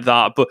something like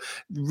that, but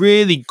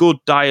really good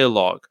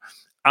dialogue.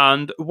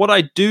 And what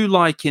I do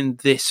like in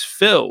this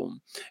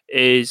film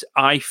is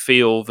I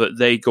feel that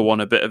they go on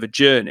a bit of a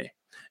journey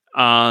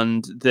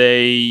and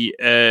they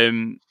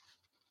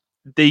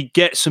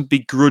get some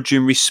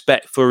begrudging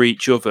respect for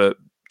each other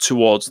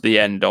towards the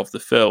end of the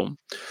film.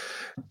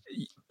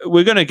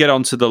 We're going to get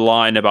onto the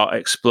line about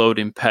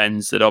exploding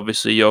pens that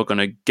obviously you're going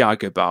to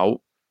gag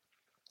about.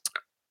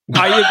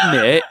 I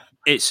admit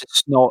it's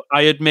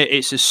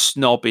a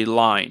snobby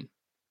line,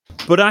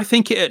 but I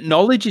think it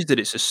acknowledges that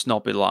it's a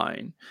snobby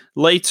line.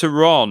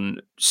 Later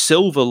on,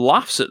 Silver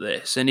laughs at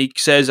this and he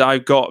says,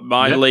 "I've got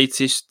my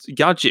latest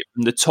gadget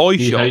from the toy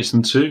shop." He hates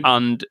them too,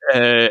 and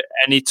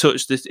he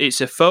touched this.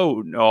 It's a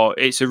phone or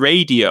it's a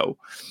radio.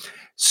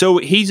 So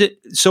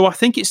I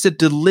think it's a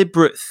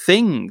deliberate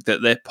thing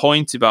that they're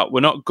pointing about. We're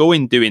not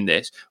doing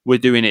this. We're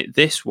doing it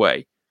this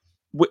way.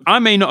 I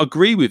may not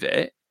agree with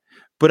it,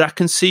 but I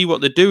can see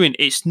what they're doing.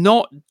 It's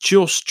not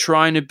just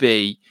trying to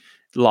be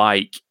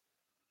like,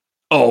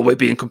 oh, we're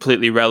being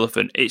completely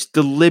relevant. It's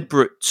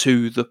deliberate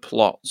to the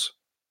plot.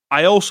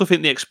 I also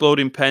think the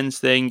exploding pens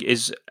thing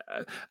is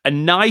a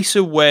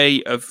nicer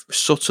way of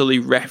subtly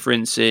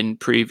referencing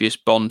previous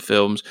Bond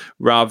films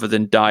rather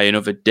than Die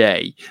Another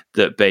Day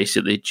that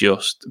basically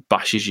just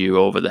bashes you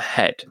over the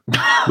head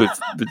with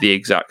the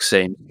exact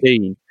same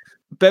scene.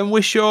 Ben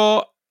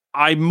Whishaw,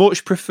 I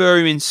much prefer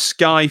him in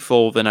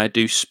Skyfall than I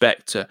do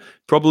Spectre.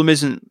 Problem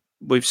isn't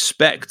with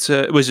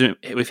Spectre, wasn't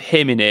with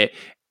him in it.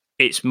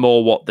 It's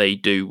more what they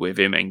do with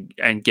him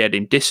and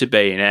getting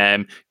disobeying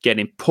him,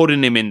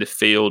 putting him in the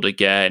field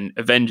again,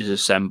 Avengers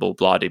Assemble,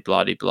 blah, blah,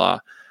 blah, blah.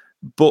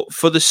 But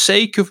for the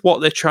sake of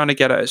what they're trying to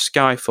get out of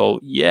Skyfall,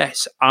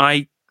 yes,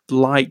 I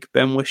like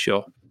Ben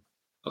Whishaw.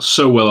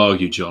 So well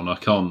argued, John. I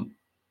can't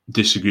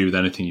disagree with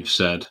anything you've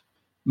said.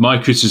 My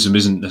criticism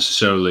isn't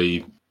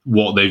necessarily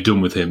what they've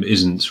done with him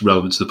isn't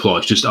relevant to the plot.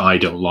 It's just I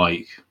don't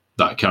like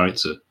that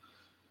character.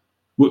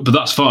 But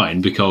that's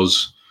fine,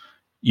 because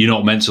you're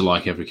not meant to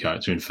like every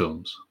character in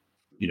films.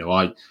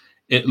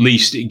 At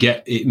least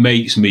it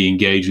makes me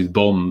engage with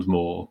Bond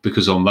more,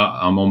 because on that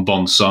I'm on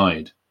Bond's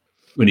side.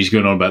 When he's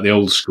going on about the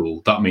old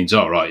school, that means,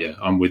 all right, yeah,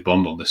 I'm with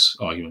Bond on this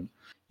argument.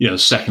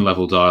 Second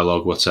level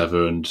dialogue,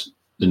 whatever, and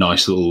the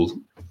nice little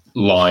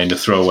line, the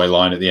throwaway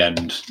line at the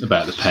end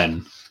about the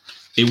pen.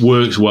 It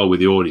works well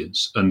with the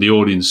audience, and the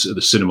audience at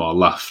the cinema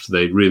laughed.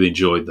 They really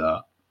enjoyed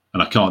that,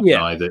 and I can't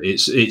deny that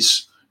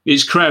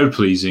it's crowd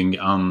pleasing,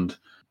 and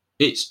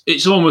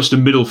it's almost a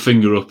middle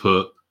finger up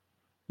at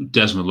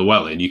Desmond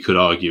Llewellyn. You could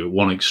argue at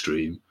one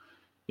extreme,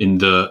 in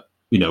the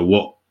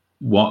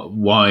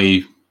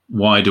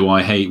why do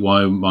I hate?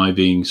 Why am I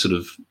being sort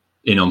of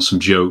in on some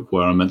joke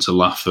where I'm meant to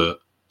laugh at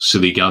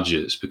silly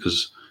gadgets?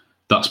 Because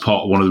that's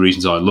one of the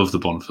reasons I love the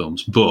Bond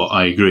films. But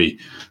I agree,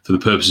 for the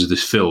purposes of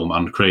this film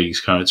and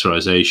Craig's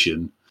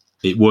characterization,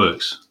 it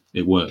works.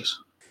 It works.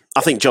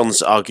 I think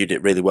John's argued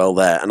it really well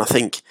there, and I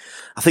think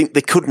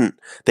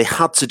they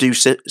had to do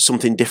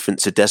something different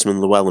to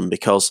Desmond Llewellyn,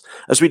 because,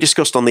 as we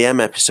discussed on the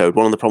M episode,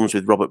 one of the problems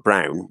with Robert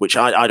Brown, which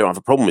I don't have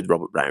a problem with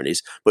Robert Brown,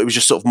 but it was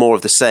just sort of more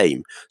of the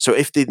same. So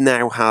if they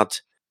now had,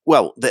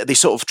 they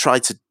sort of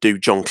tried to do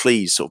John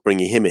Cleese, sort of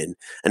bringing him in,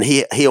 and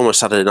he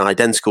almost had an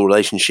identical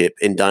relationship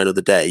in Die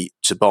Another Day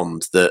to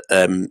Bond that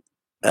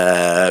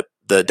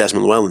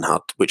Desmond Llewellyn had,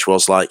 which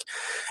was like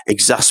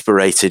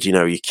exasperated.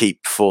 You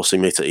keep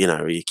forcing me to,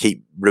 you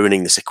keep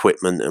ruining this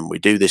equipment, and we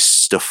do this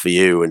stuff for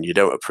you, and you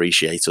don't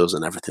appreciate us,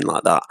 and everything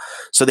like that.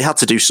 So they had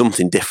to do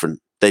something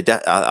different.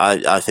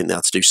 I think they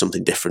had to do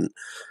something different.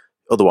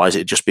 Otherwise,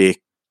 it'd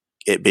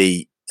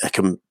be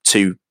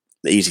too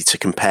easy to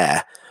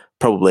compare.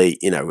 Probably,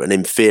 an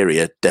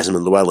inferior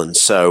Desmond Llewellyn.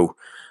 So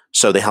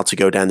they had to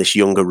go down this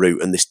younger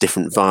route and this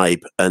different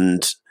vibe.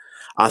 And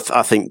I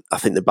think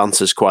the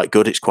banter's quite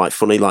good. It's quite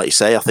funny, like you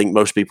say. I think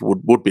most people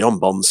would be on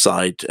Bond's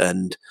side.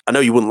 And I know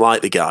you wouldn't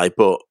like the guy,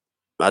 but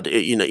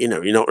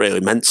you're not really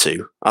meant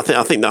to. I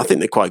think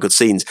they're quite good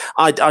scenes.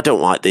 I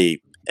don't like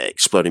the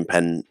exploding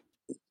pen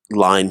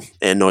line.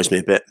 It annoys me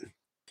a bit.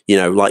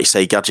 Like you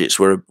say, gadgets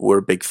were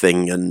a big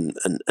thing and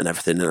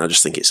everything. And I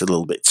just think it's a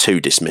little bit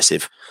too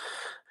dismissive.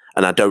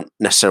 And I don't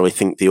necessarily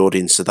think the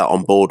audience are that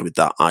on board with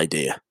that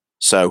idea.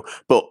 So,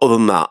 but other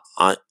than that,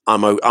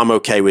 I'm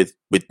okay with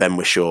Ben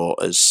Whishaw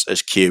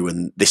as Q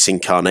and this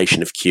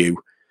incarnation of Q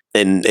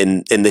in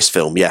this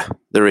film. Yeah,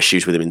 there are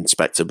issues with him in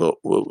Spectre, but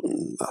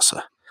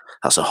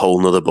that's a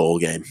whole nother ball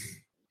game.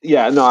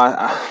 Yeah, no,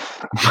 I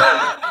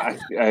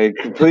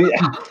completely.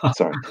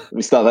 Sorry, let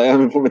me start that. I'm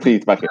going to put my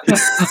teeth back in.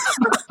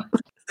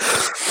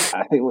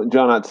 I think what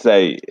John had to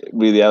say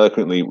really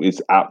eloquently is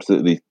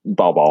absolutely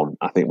bob on.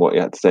 I think what he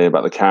had to say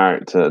about the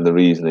character and the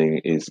reasoning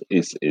is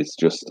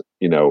just,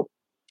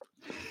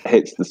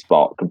 hits the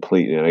spot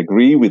completely. And I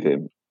agree with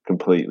him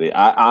completely.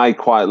 I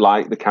quite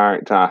like the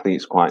character. I think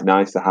it's quite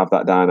nice to have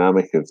that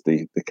dynamic of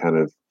the kind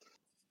of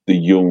the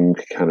young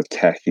kind of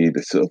techie,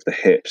 the sort of the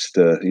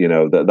hipster,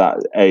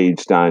 that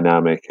age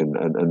dynamic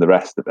and the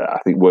rest of it. I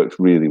think works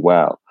really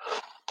well.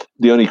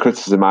 The only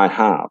criticism I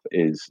have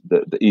is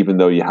that even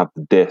though you have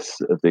the diss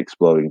of the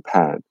exploding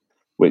pen,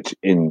 which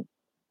in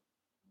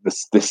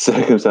this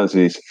circumstance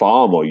is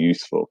far more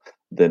useful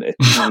than a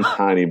teeny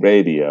tiny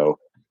radio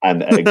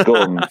and a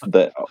gun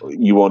that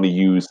you want to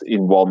use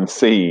in one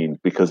scene,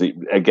 because it,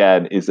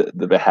 again, is at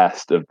the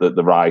behest of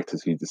the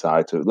writers who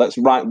decide to, let's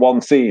write one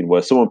scene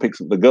where someone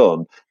picks up the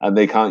gun and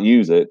they can't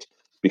use it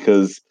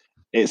because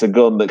it's a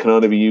gun that can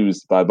only be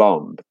used by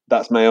Bond.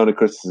 That's my only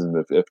criticism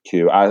of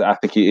Q. I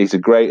think he's a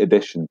great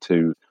addition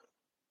to,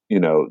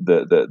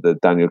 the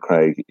Daniel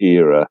Craig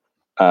era.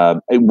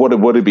 It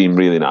would have been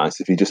really nice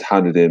if he just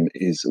handed him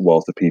his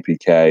Walther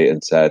PPK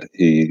and said,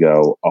 "Here you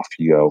go, off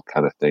you go,"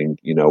 kind of thing.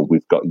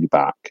 We've got you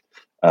back.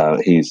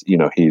 He's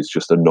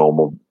just a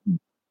normal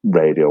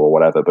radio or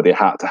whatever, but it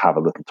had to have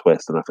a little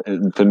twist.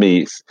 And for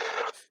me,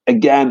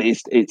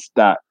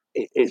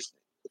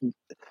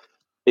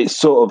 it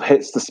sort of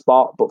hits the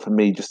spot, but for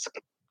me, just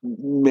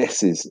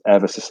misses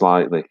ever so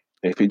slightly.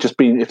 If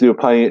they were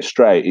playing it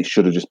straight, it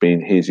should have just been,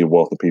 "Here's your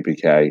Walther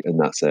PPK," and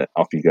that's it.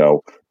 Off you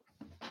go.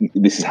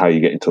 This is how you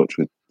get in touch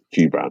with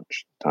Q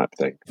Branch type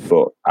thing.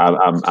 But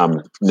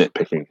I'm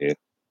nitpicking here.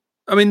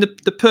 I mean, the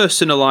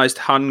personalised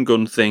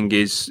handgun thing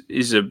is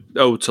a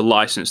ode to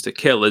License to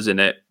Kill, isn't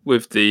it?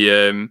 With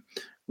the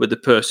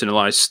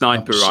personalised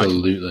sniper rifle.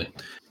 Absolutely.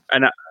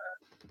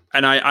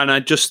 And I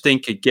just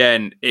think,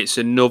 again, it's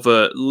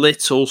another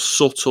little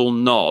subtle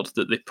nod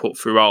that they put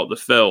throughout the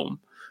film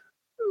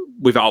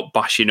without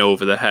bashing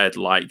over the head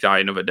like Die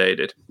Another Day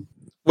did.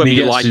 Whether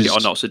you like it or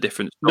not is a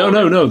different story.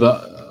 No.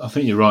 That I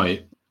think you're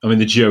right. I mean,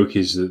 the joke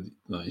is that,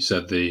 like you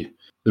said, the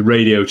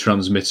radio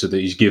transmitter that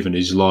he's given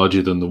is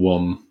larger than the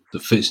one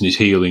that fits in his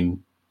heel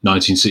in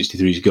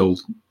 1963's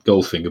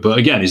Goldfinger. But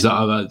again, is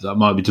that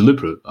might be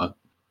deliberate?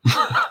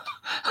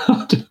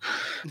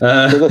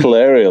 The little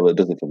aerial that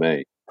does it for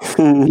me.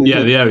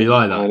 Yeah, the aerial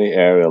like that. Tiny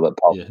aerial that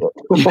pops up.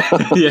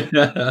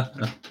 Yeah.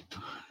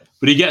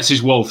 But he gets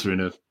his Walther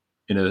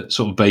in a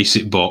sort of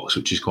basic box,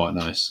 which is quite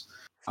nice.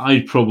 I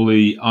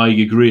agree.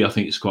 I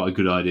think it's quite a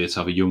good idea to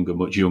have a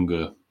much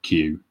younger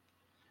Q.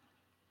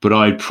 But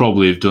I'd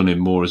probably have done him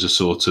more as a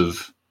sort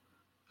of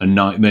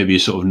maybe a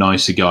sort of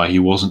nicer guy. He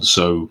wasn't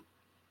so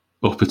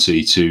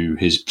uppity to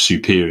his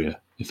superior,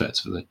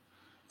 effectively.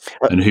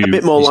 And a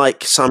bit more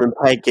like Simon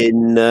Pegg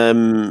in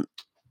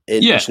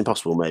Mission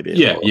Impossible, maybe.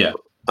 Yeah.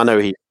 I know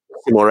he's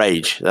more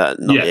age, not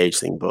the age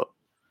thing, but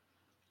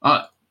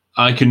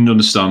I can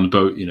understand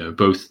both.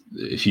 Both.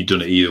 If you've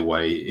done it either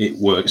way, it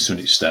works to an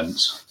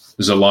extent.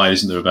 There's a line,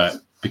 isn't there, about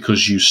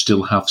because you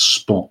still have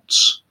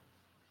spots.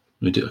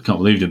 I can't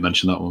believe you didn't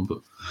mention that one,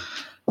 but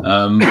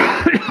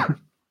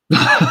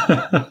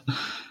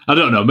I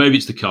don't know. Maybe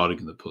it's the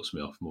cardigan that puts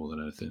me off more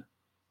than anything.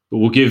 But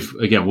we'll give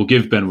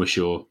Ben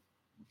Whishaw.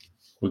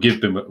 We'll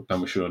give Ben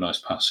Whishaw a nice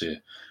pass here.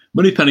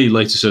 Moneypenny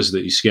later says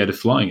that he's scared of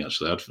flying.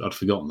 Actually, I'd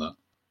forgotten that.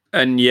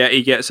 And yet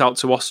he gets out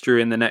to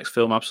Austria in the next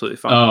film absolutely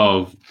fine.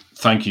 Oh,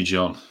 thank you,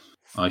 John.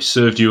 I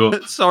served you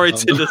up. Sorry,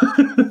 Tinder.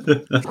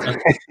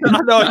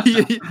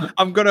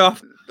 I'm going to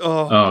have...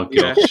 Oh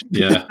gosh,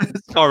 yeah.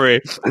 Sorry.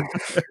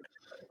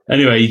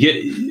 Anyway,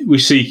 we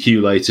see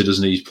Q later,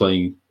 doesn't he? He's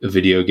playing a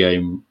video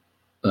game.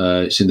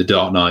 It's in the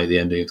Dark Knight, the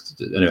ending.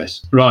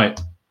 Anyways, right.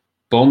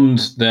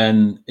 Bond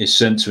then is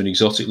sent to an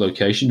exotic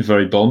location,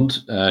 very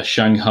Bond,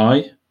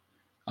 Shanghai.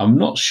 I'm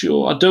not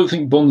sure. I don't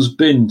think Bond's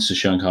been to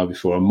Shanghai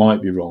before. I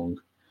might be wrong.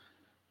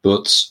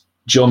 But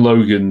John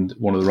Logan,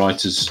 one of the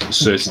writers,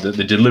 asserted that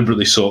they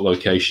deliberately sought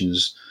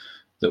locations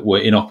that were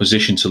in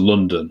opposition to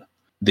London.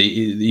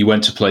 He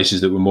went to places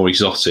that were more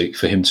exotic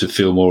for him to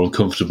feel more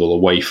uncomfortable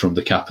away from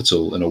the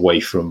capital and away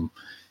from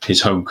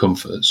his home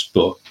comforts.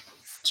 But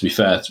to be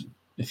fair,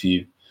 if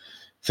you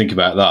think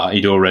about that,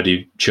 he'd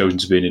already chosen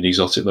to be in an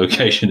exotic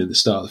location at the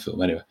start of the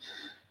film anyway.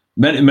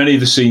 Many of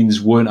the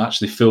scenes weren't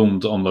actually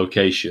filmed on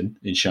location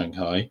in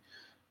Shanghai.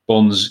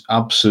 Bond's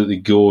absolutely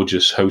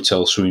gorgeous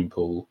hotel swimming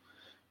pool,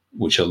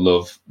 which I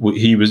love.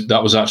 That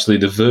was actually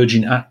the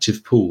Virgin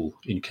Active pool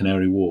in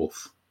Canary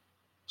Wharf.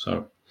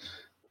 So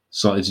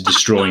slightly to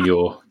destroying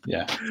your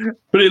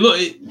but it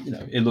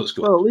looks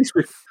good. Well, at least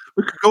we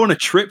could go on a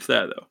trip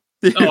there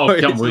though.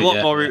 Can't we? A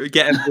lot more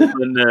getting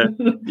than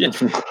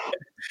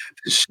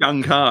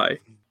Shanghai.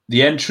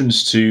 The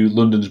entrance to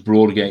London's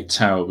Broadgate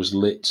Tower was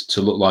lit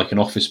to look like an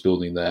office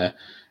building there.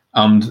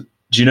 And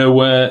do you know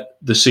where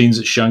the scenes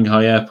at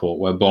Shanghai Airport,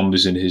 where Bond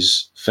is in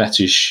his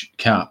fetish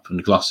cap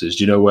and glasses?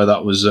 Do you know where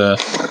that was?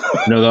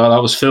 That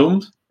was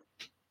filmed.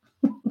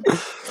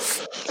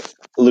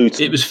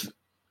 Luton. It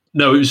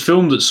was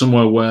filmed at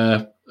somewhere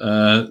where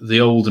the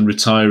old and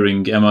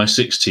retiring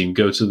MI6 team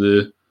go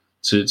to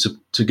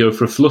go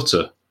for a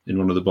flutter in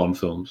one of the Bond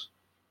films.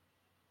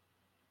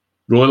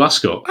 Royal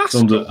Ascot.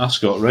 Filmed at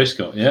Ascot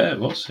Racecourse. Yeah, it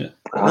was. Yeah.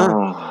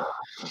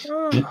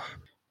 Yeah.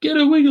 Get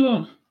a wiggle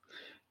on.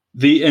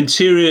 The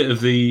interior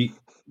of the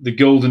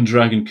Golden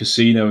Dragon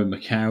Casino in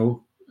Macau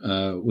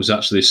was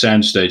actually a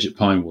soundstage at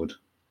Pinewood.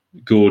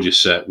 Gorgeous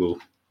set. We'll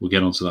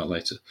get onto that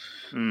later.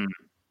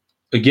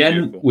 Again,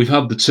 beautiful. We've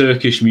had the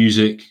Turkish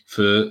music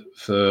for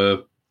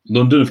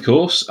London, of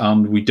course,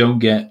 and we don't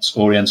get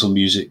Oriental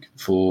music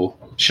for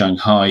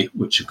Shanghai,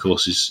 which, of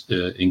course, is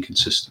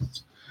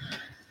inconsistent.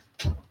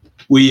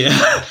 We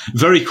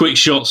very quick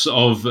shots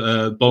of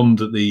Bond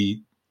at the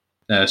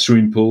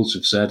swimming pools,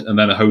 have said, and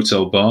then a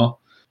hotel bar.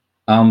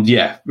 And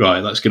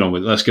let's get on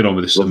with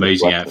this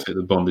amazing outfit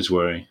that Bond is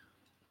wearing.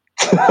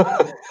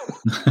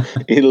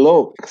 He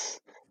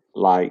looks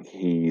like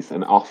he's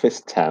an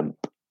office temp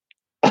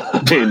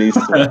in his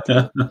set.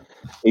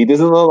 He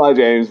doesn't look like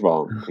James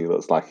Bond. He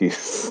looks like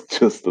he's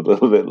just a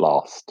little bit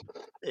lost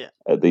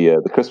at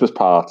the Christmas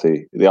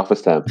party, the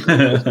office temp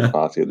Christmas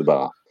party at the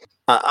bar.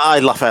 I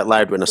laugh out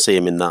loud when I see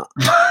him in that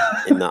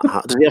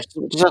hat. Does he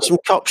have some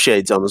cop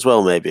shades on as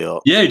well, maybe?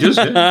 Or? Yeah, he does.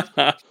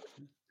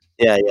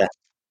 Yeah.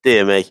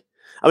 Dear me.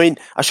 I mean,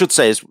 I should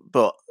say,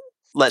 but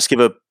let's give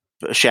a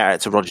shout out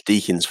to Roger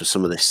Deakins for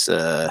some of this.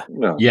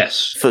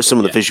 Yes, for some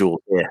of the visuals.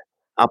 Yeah,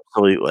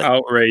 absolutely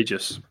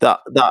outrageous.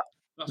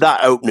 That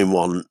opening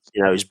one,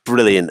 is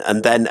brilliant.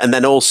 And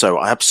then also,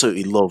 I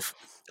absolutely love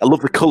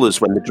the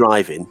colours when they're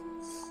driving,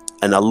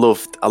 and I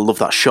love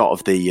that shot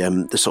of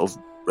the sort of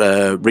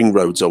ring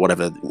roads or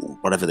whatever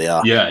they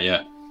are.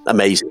 Yeah.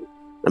 Amazing.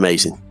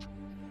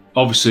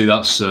 Obviously,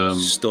 that's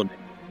stunning.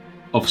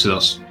 Obviously,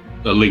 that's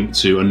a link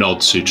to a nod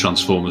to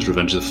Transformers: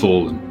 Revenge of the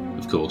Fallen.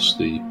 Of course,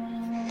 the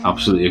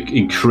absolutely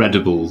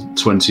incredible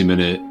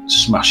 20-minute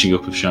smashing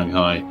up of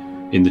Shanghai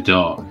in the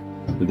dark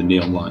with the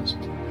neon lights.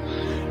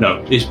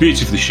 No, it's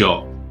beautifully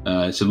shot.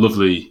 It's a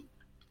lovely.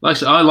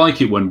 I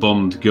like it when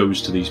Bond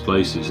goes to these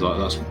places. Like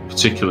that's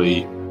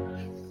particularly.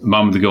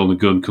 Man with the Golden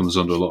Gun comes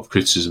under a lot of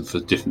criticism for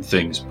different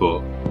things, but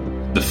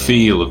the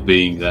feel of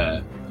being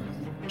there,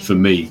 for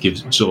me,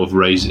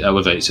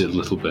 elevates it a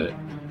little bit.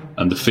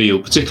 And the feel,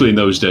 particularly in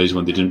those days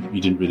when you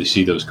didn't really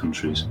see those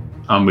countries.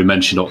 And we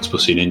mentioned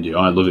Octopussy in India.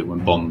 I love it when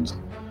Bond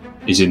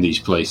is in these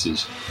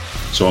places.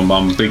 So I'm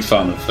a big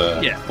fan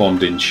of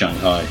Bond in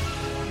Shanghai.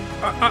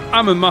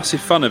 I'm a massive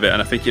fan of it,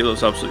 and I think it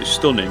looks absolutely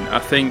stunning. I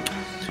think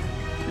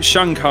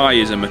Shanghai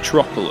is a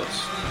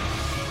metropolis.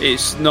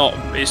 It's not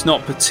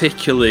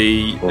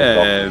particularly.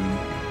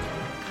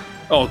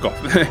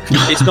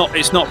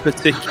 It's not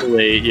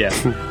particularly.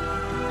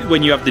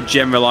 When you have the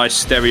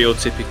generalised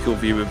stereotypical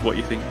view of what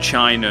you think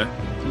China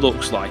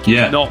looks like,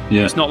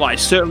 it's not like,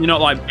 certainly not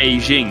like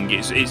Beijing.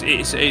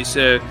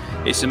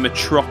 It's a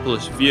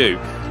metropolis view.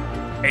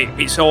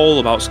 It's all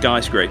about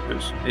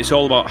skyscrapers. It's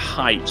all about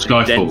height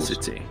and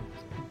density.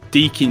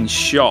 Deakin's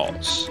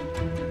shots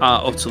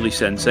are utterly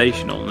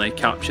sensational, and they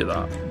capture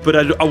that.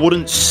 But I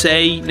wouldn't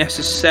say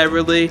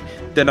necessarily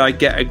that I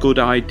get a good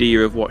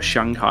idea of what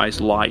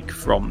Shanghai's like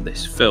from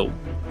this film.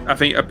 I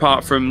think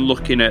apart from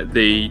looking at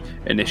the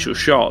initial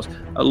shots,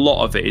 a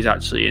lot of it is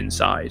actually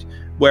inside.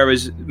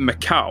 Whereas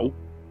Macau,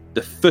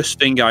 the first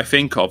thing I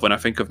think of when I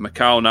think of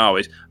Macau now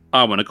is,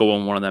 I want to go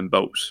on one of them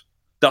boats.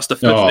 That's the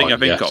first thing I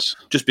think of,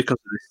 just because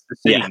of the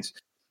scenes.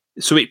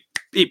 Yeah. So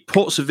it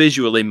puts a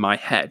visual in my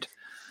head.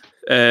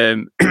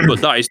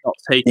 But that is not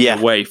taken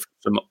away from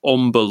some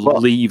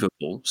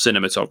unbelievable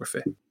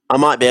cinematography. I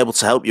might be able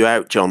to help you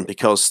out, John,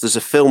 because there's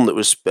a film that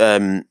was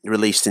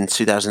released in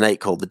 2008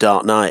 called The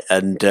Dark Knight,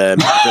 and I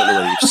don't know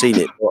whether you've seen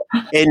it, but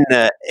in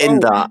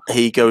that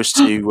he goes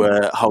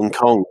to Hong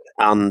Kong,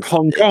 and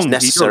it's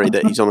necessary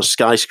that he's on a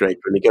skyscraper,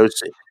 and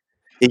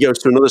he goes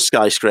to another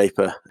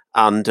skyscraper,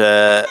 and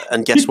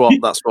guess what?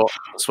 That's what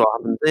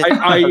happened.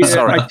 I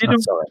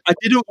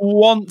didn't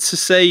want to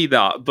say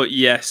that, but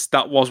yes,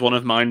 that was one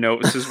of my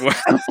notes as well.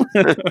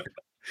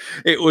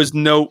 It was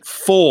note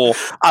 4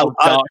 of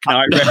Dark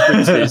Knight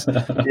references.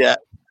 But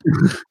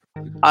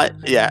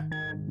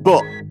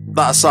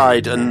that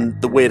aside, and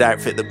the weird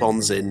outfit that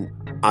Bond's in,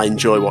 I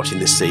enjoy watching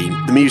this scene.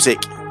 The music,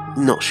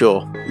 not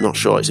sure.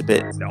 It's a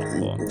bit, I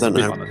don't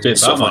know,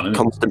 sort of like a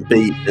constant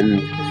beat,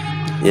 and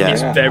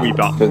it's very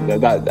bad.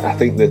 I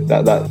think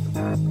that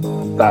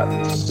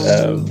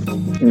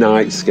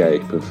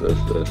nightscape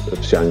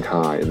of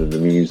Shanghai, and then the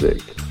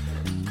music.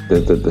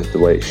 The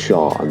way it's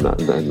shot, and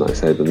like I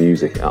said, the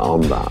music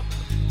on that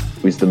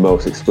was the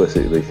most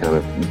explicitly kind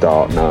of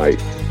Dark Knight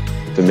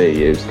for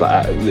me.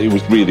 It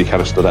was really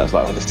kind of stood out. It's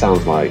like, this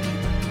sounds like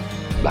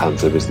the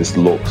Hans Zimmer's. This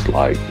looks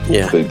like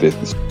the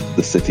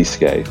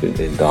cityscape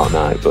in Dark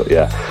Knight. But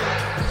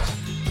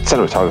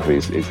cinematography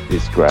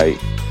is great.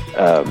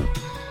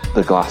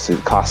 The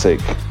classic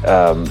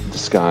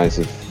disguise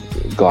of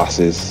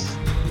glasses,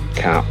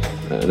 cap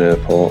at an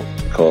airport.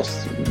 Of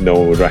course, no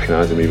one would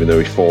recognise him, even though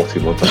he's 40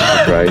 months off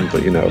the brain.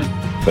 But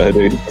fair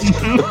dude.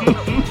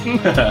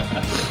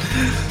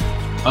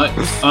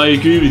 I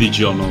agree with you,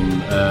 John.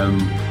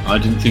 I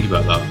didn't think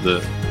about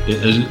that.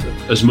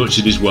 As much as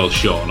it is well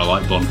shot, and I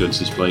like Bond going to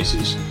these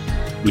places,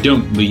 we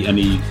don't meet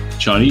any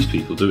Chinese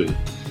people, do we?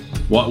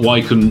 Why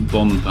couldn't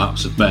Bond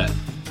perhaps have met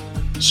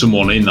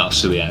someone in that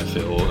silly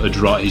outfit, or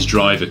his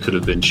driver could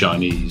have been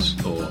Chinese,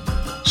 or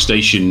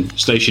Station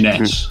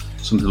S,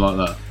 something like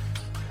that.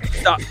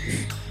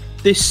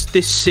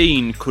 This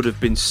scene could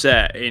have been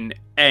set in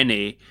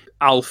any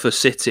alpha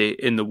city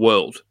in the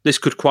world. This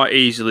could quite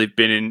easily have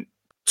been in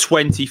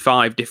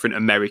 25 different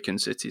American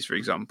cities, for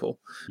example,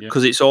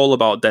 because it's all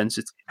about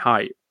density and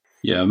height.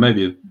 Yeah,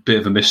 maybe a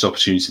bit of a missed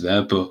opportunity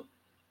there, but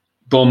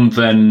Bond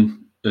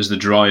then, as the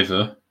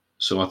driver,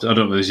 so I don't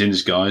know if he's in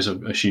disguise, I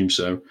assume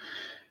so,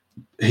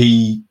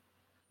 he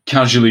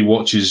casually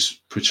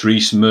watches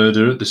Patrice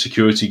murder the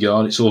security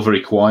guard. It's all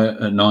very quiet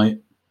at night.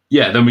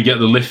 Yeah, then we get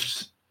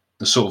the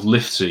sort of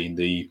lift scene,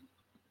 the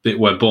bit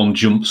where Bond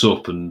jumps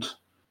up, and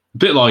a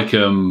bit like,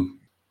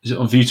 is it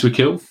on View to a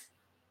Kill?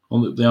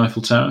 On the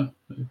Eiffel Tower?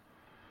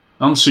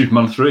 And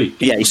Superman 3.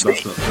 Yeah,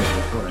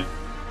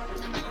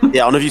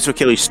 on A View to a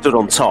Kill, he stood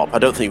on top. I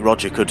don't think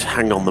Roger could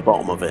hang on the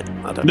bottom of it.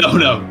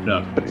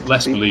 No.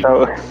 Less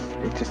believable.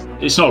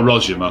 It's not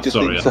Roger, man.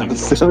 Sorry. I think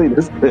it's silly,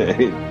 isn't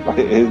it?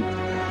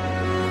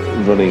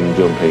 Running,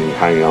 jumping,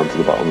 hanging on to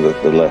the bottom of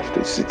the lift.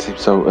 It seems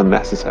so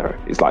unnecessary.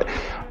 It's like,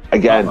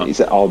 again, it's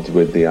at odds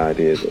with the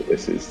idea that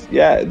this is,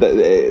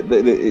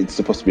 it's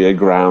supposed to be a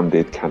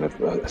grounded kind of,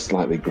 a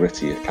slightly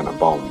gritty kind of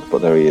Bond,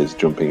 but there he is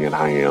jumping and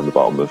hanging on the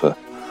bottom of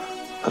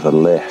a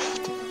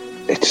lift.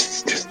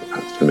 It's just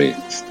for me,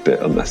 it's a bit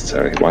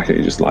unnecessary. Why can't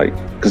you just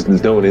because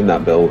there's no one in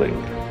that building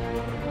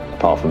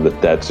apart from the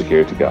dead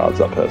security guards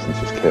that person's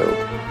just killed.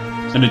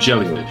 And a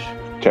jellyfish.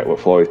 Check what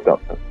floor he's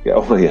stopped at.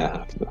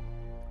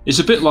 It's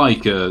a bit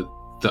like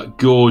that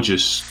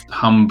gorgeous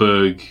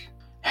Hamburg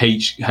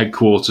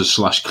headquarters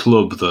 /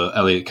 club that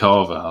Elliot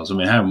Carver has. I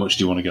mean, how much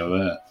do you want to go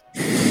there?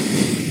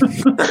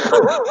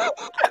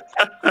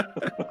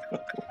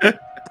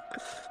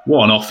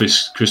 What an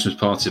office Christmas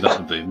party that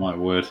would be, my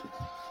word.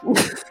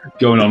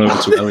 Going on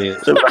over to Elliot.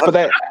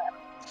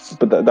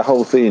 But the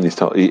whole scene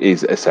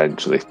is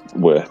essentially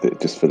worth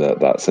it just for that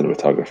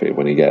cinematography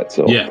when he gets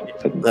up. Yeah.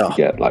 And you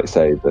get, like,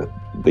 say,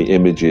 the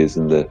images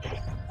and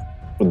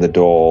the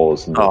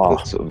doors and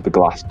the sort of the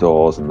glass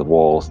doors and the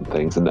walls and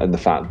things, and the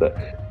fact that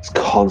it's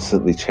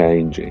constantly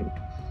changing.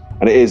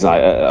 And it is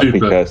like a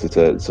precursor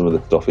to some of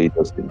the stuff he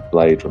does in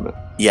Blade Runner.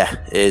 Yeah,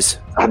 it is.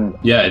 And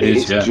it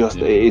is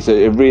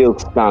a real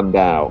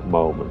standout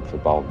moment for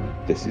Bond.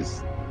 This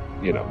is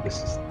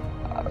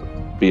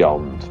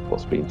beyond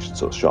what's been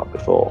sort of shot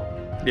before.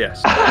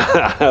 Yes.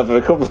 I have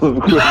a couple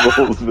of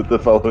quibbles with the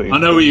following. I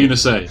know what you're going to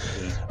say.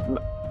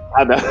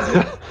 I know.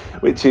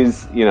 Which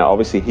is,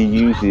 obviously he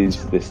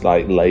uses this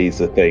like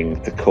laser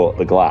thing to cut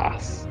the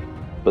glass,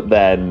 but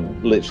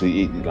then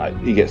literally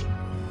he gets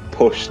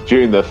pushed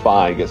during the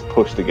fight, gets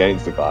pushed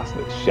against the glass and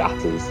it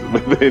shatters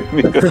within.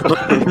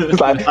 It's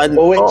like,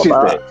 well, which is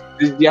it?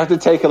 You have to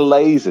take a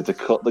laser to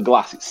cut the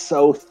glass. It's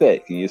so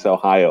thick and you're so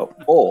high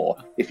up. Or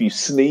if you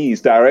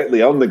sneeze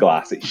directly on the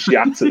glass, it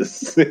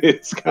shatters.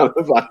 It's kind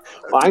of like,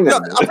 hang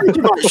on. I think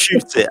you might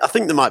shoot it. I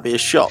think there might be a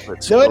shot.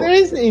 No, it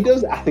is. He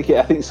does. I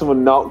think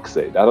someone knocks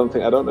it. I don't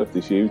know if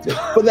they shoot it.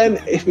 But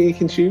then, if he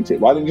can shoot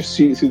it, why don't you just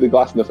shoot through the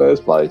glass in the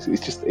first place?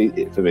 It's just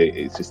for me.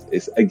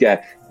 It's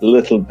again a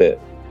little bit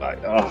like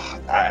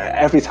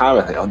every time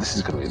I think, this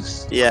is going to be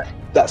this. Yeah,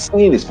 that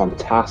scene is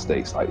fantastic.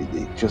 It's like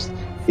it just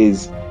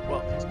is.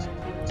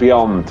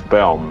 Beyond,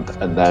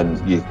 and then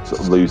you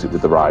sort of lose it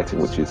with the writing,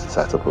 which is the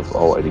setup of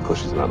and he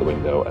pushes him out the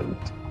window and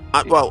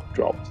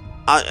drops.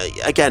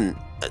 Again,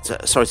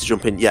 sorry to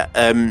jump in. Yeah,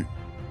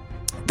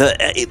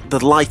 the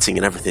lighting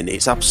and everything,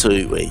 it's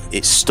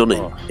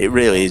stunning. It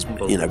really is,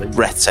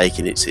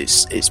 breathtaking.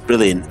 It's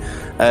brilliant.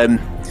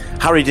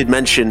 Harry did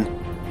mention,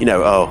 we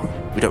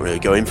don't really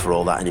go in for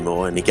all that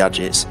anymore, any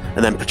gadgets.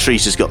 And then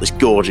Patrice has got this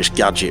gorgeous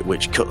gadget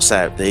which cuts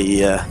out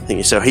the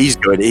thing. So he's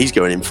going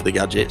in for the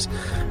gadgets.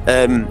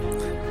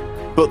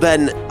 But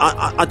then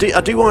I do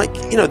like,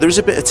 there is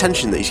a bit of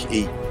tension that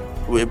he's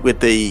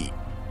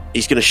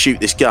going to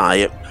shoot this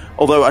guy.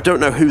 Although I don't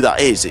know who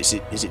that is. Is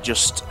it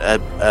just someone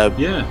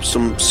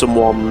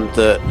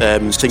that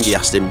Thingy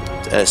asked him,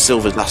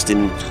 Silver's asked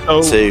him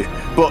to?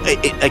 But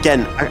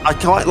again, I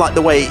quite like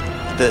the way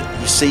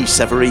that you see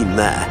Severine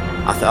there.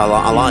 I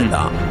like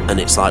that, and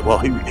it's like, well,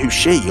 who's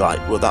she? Like,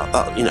 well, that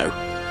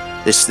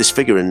this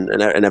figure and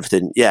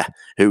everything. Yeah,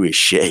 who is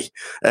she?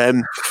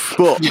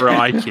 But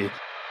crikey.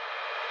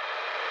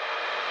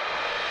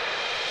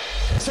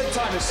 Take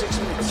time is 6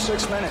 minutes.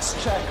 6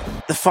 minutes. Check.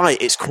 The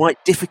fight, it's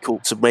quite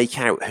difficult to make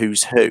out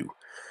who's who,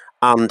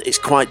 and it's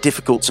quite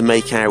difficult to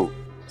make out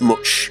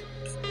much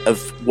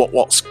of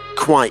what's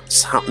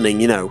quite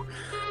happening,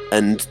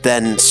 And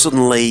then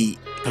suddenly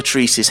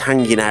Patrice is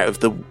hanging out of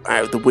the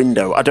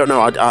window. I don't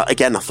know. I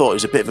thought it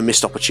was a bit of a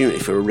missed opportunity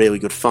for a really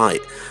good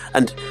fight,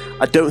 and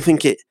I don't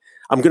think it.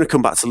 I'm going to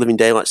come back to Living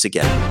Daylights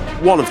again.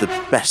 One of the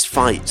best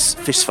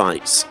fist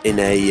fights in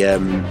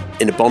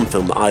a Bond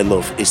film that I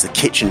love is the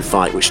kitchen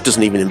fight, which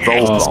doesn't even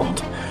involve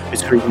Bond,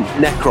 between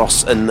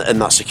Necros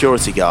and that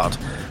security guard.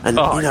 And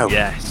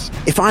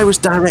if I was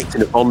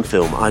directing a Bond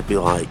film, I'd be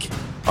like,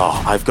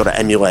 I've got to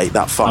emulate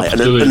that fight.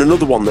 And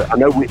another one that I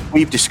know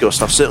we've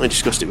discussed, I've certainly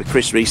discussed it with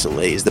Chris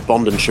recently, is the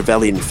Bond and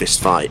Trevelyan fist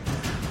fight,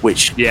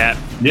 which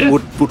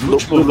would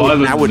look more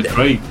violent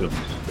nowadays.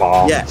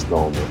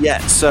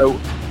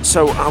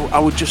 So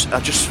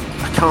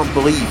I can't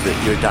believe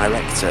that you're a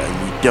director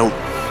and you don't,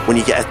 when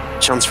you get a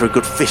chance for a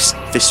good fist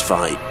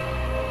fight,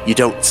 you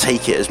don't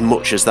take it as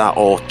much as that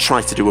or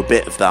try to do a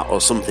bit of that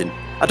or something.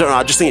 I don't know.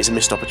 I just think it's a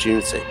missed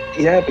opportunity.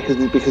 Yeah,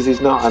 because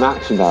he's not an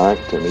action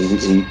director, and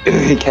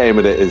he came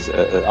at it as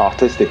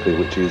artistically,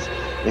 which is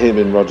him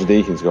and Roger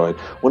Deakins going,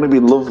 wouldn't it be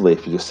lovely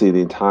if you just see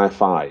the entire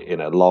fight in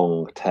a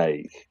long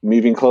take,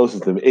 moving closer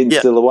to them in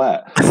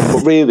silhouette?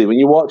 But really, when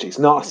you watch it, it's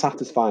not a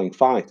satisfying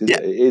fight, is it?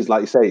 It is,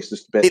 like you say, it's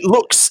just a bit. It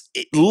looks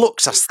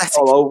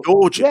aesthetically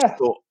gorgeous,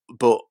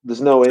 but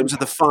there's no in terms of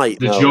the fight.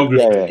 The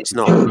geography, it's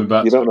not. You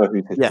don't know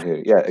who's hitting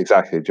who. Yeah,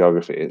 exactly.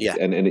 Geography,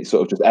 and it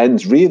sort of just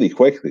ends really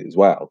quickly as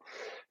well.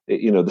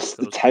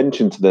 The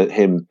tension to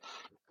him,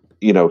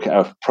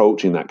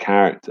 approaching that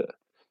character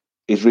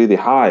is really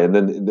high, and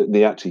then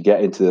they actually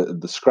get into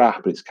the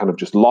scrap, and it's kind of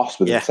just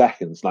lost within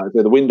seconds. Like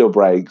the window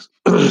breaks,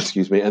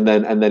 excuse me, and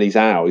then he's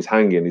out, he's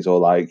hanging, he's all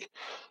like,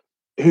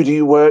 "Who do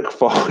you work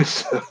for?"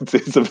 It's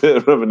a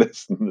bit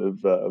reminiscent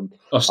of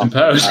Austin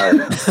Powers.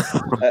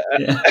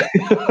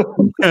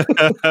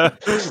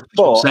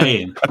 But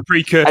saying a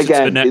precursor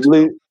again, to the next.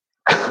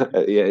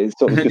 It's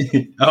sort of just,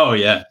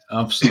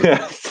 absolutely.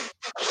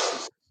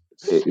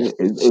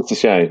 It's a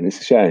shame.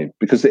 It's a shame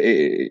because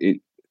it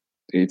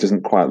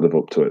doesn't quite live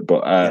up to it.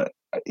 But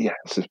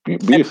it's a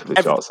beautifully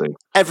shot scene.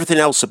 Everything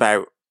else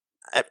about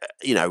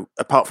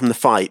apart from the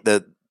fight,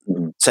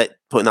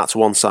 putting that to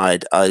one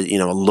side, I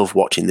love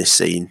watching this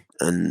scene,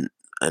 and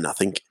I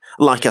think,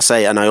 like I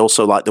say, and I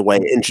also like the way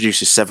it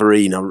introduces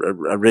Severine.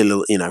 I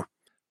really,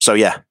 So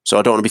I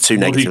don't want to be too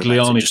negative.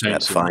 Modigliani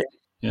about the fight.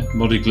 Yeah,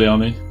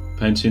 Modigliani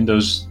painting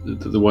those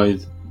the way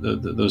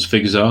those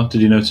figures are.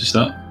 Did you notice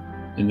that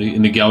in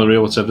the gallery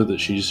or whatever that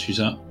she's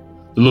at?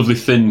 the lovely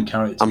thin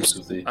characters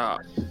of the.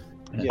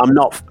 I'm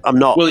not.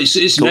 Well,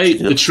 it's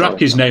named. The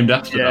track is named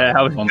after that. Yeah,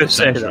 I was going to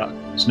say that.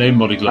 It's named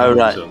Body Glamour. Oh,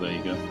 right. So there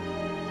you go.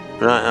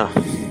 Right.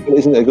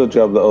 Isn't it a good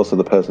job that also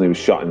the person who was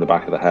shot in the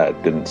back of the head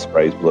didn't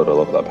spray his blood all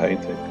over that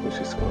painting, which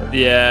is square.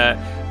 Yeah,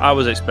 I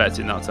was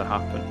expecting that to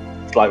happen.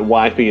 It's like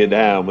wiping it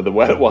down with a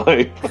wet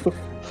wipe.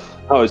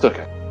 Oh, it's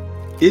okay.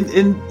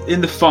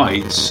 In the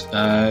fights,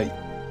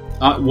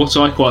 what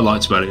I quite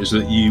liked about it is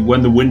that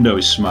when the window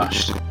is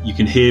smashed, you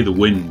can hear the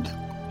wind,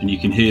 and you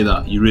can hear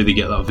that. You really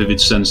get that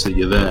vivid sense that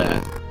you're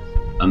there,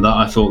 and that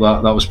I thought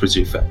that was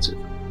pretty effective.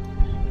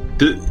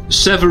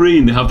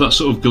 Severine, they have that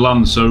sort of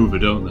glance over,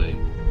 don't they?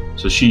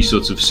 So she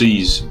sort of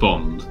sees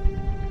Bond.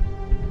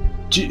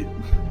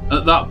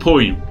 At that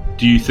point,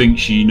 do you think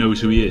she knows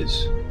who he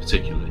is,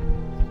 particularly?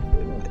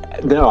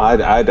 No,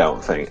 I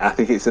don't think. I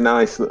think it's a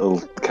nice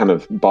little kind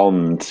of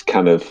Bond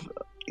kind of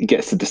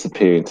gets to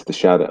disappear into the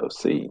shadows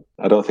scene.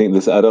 I don't think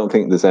there's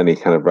any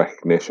kind of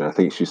recognition. I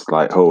think she's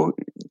like, oh,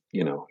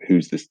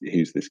 who's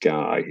this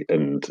guy,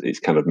 and it's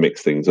kind of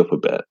mixed things up a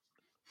bit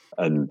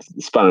and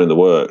spanner in the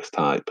works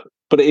type.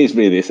 But it is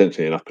really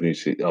essentially an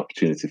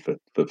opportunity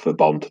for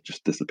Bond to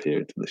just disappear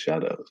into the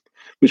shadows,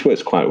 which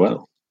works quite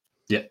well.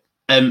 Yeah.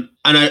 And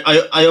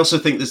I also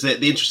think there's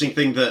the interesting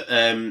thing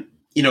that,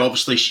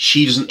 obviously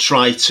she doesn't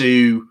try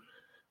to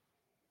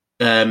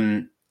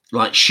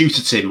like shoot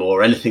at him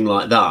or anything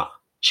like that.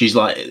 She's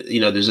like,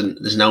 there's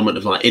an element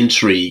of like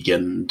intrigue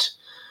and,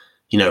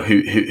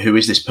 who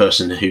is this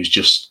person who's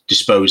just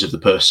disposed of the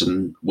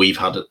person we've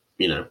had,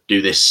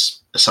 do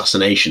this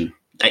assassination,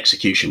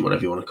 execution,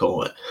 whatever you want to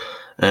call it.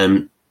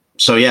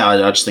 So yeah,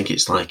 I just think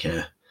it's like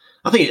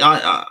I think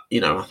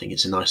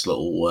it's a nice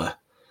little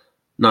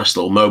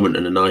moment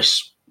and a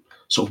nice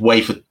sort of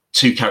way for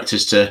two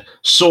characters to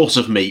sort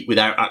of meet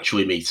without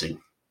actually meeting.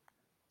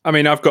 I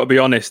mean, I've got to be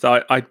honest,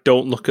 I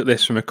don't look at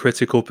this from a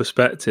critical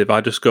perspective.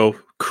 I just go,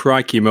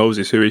 crikey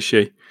Moses, who is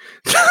she?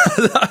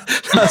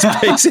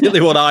 That's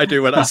basically what I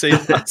do when I see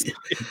this.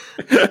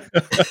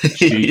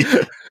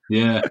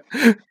 Yeah.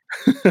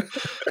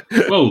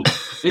 Well,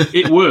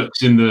 it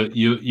works in that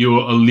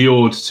you're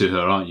allured to her,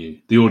 aren't you?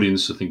 The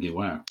audience are thinking,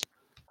 wow.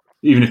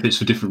 Even if it's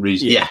for different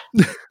reasons. Yeah.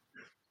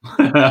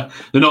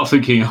 They're not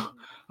thinking,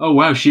 oh,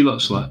 wow, she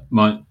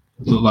might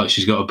look like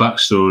she's got a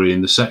backstory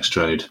in the sex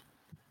trade.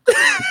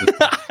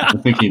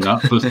 I'm thinking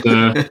that, but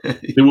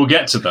they will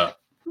get to that.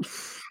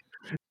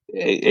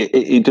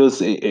 It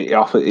does.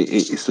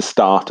 It's the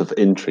start of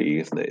intrigue,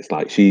 isn't it? It's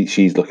like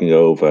she's looking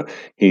over,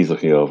 he's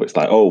looking over. It's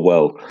like, oh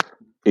well,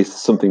 is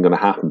something going to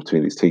happen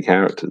between these two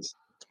characters?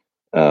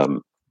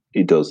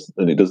 It does,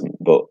 and it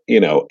doesn't. But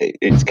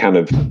it's kind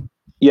of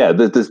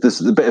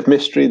There's a bit of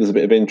mystery. There's a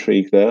bit of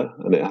intrigue there,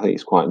 and I think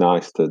it's quite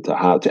nice to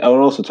have, and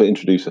also to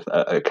introduce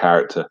a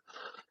character,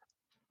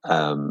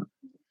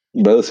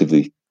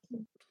 relatively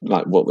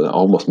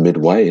almost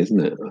midway, isn't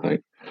it? I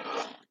think.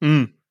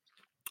 Mm.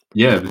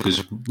 Yeah,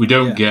 because we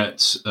don't get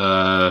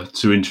to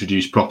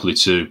introduce properly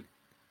to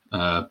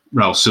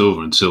Raoul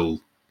Silva until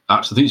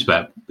actually I think it's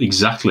about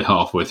exactly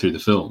halfway through the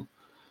film.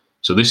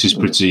 So this is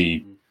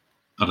pretty.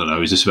 I don't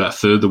know. Is this about a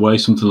third of the way,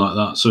 something like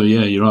that? So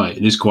yeah, you're right.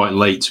 It is quite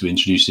late to be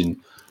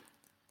introducing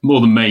more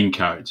the main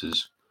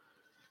characters.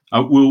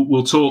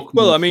 We'll talk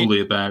fully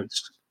about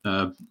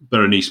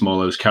Berenice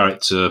Marlowe's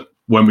character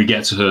when we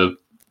get to her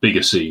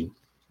bigger scene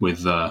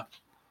with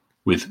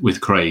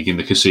Craig in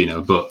the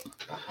casino. But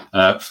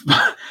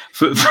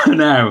for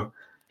now,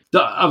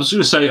 I was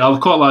going to say I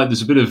quite like.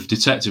 There's a bit of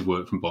detective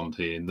work from Bond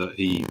here in that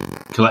he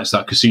collects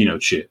that casino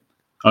chip.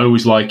 I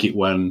always like it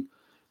when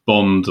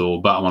Bond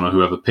or Batman or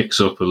whoever picks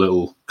up a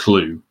little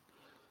clue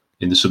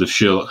in the sort of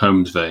Sherlock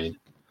Holmes vein,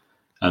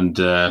 and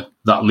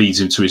that leads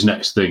him to his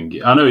next thing.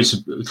 I know it's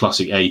a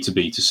classic A to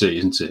B to C,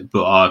 isn't it?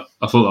 But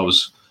I thought that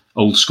was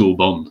old school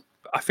Bond.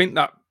 I think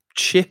that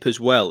chip as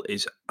well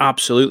is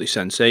absolutely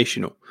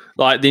sensational.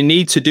 Like, they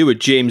need to do a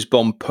James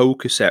Bond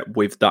poker set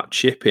with that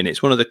chip in.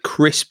 It's one of the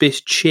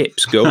crispest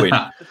chips going.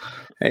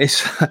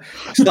 It's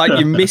like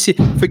you're missing.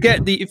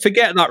 Forget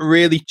that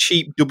really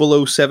cheap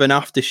 007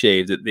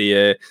 aftershave that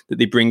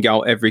they bring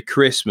out every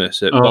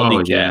Christmas at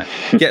Body Care.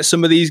 Yeah. Get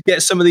some of these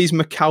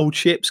Macau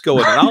chips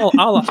going.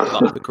 I'll have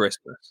that for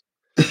Christmas.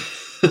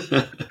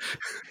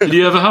 Did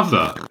you ever have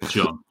that,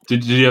 John?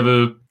 Did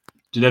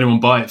anyone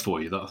buy it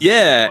for you?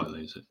 Yeah.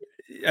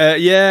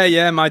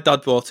 Yeah, my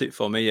dad bought it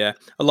for me, yeah.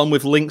 Along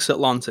with Lynx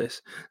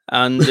Atlantis.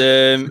 And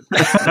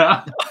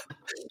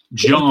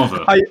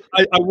Java. I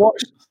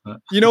watched,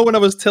 when I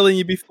was telling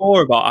you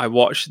before I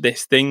watched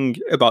this thing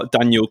about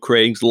Daniel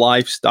Craig's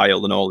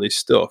lifestyle and all this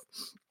stuff.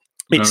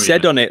 It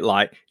said on it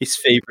like his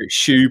favourite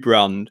shoe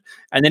brand,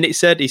 and then it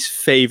said his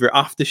favourite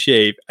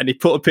aftershave, and he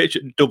put a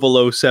picture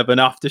of 007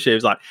 aftershave.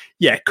 It's like,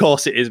 yeah, of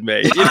course it is,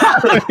 mate.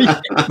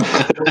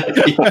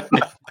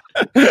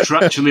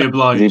 Contractually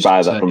obliged. Did you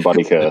buy that from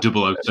Body Care?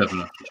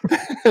 007.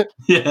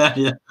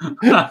 Yeah.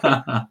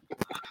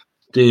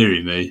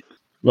 Deary me.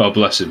 Well,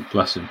 bless him.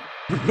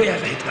 Really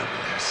don't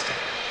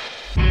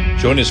understand.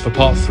 Join us for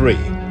part 3,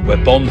 where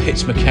Bond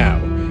hits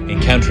Macau,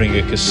 encountering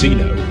a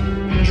casino,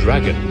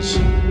 dragons,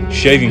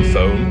 shaving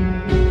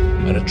foam,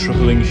 and a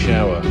troubling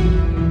shower.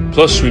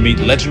 Plus, we meet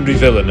legendary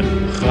villain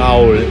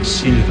Raul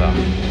Silva.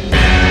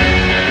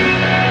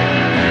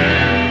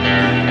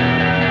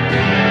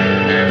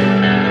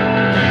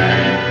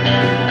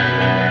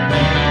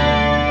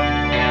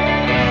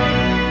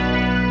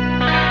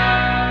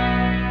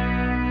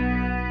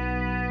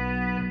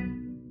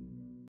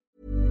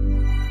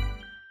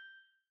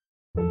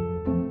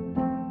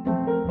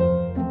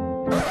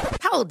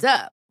 Hold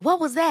up. What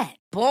was that?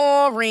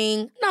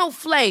 Boring. No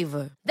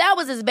flavor. That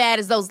was as bad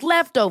as those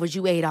leftovers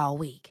you ate all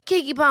week.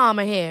 Keke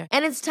Palmer here,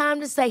 and it's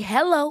time to say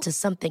hello to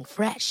something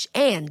fresh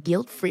and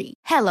guilt-free.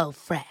 Hello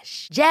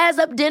Fresh. Jazz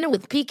up dinner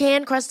with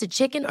pecan-crusted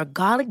chicken or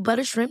garlic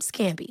butter shrimp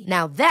scampi.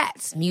 Now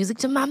that's music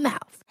to my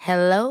mouth.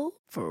 Hello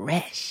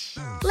Fresh.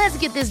 Let's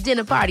get this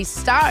dinner party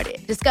started.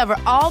 Discover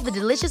all the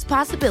delicious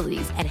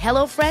possibilities at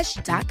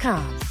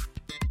hellofresh.com.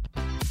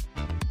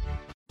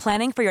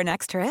 Planning for your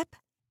next trip?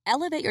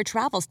 Elevate your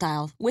travel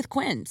style with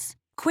Quince.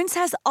 Quince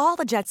has all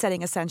the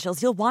jet-setting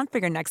essentials you'll want for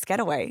your next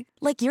getaway,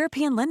 like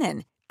European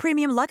linen,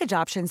 premium luggage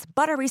options,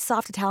 buttery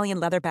soft Italian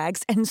leather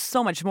bags, and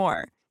so much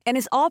more. And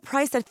is all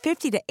priced at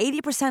 50 to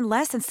 80%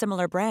 less than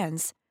similar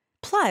brands.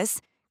 Plus,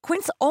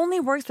 Quince only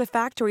works with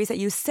factories that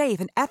use safe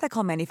and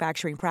ethical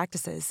manufacturing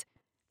practices.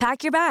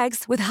 Pack your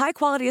bags with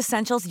high-quality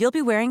essentials you'll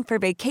be wearing for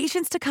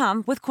vacations to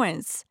come with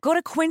Quince. Go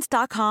to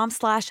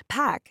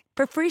quince.com/pack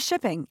for free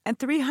shipping and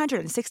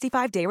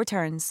 365-day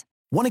returns.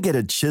 Want to get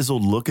a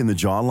chiseled look in the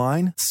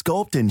jawline?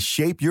 Sculpt and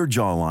shape your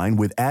jawline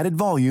with added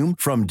volume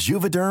from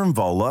Juvederm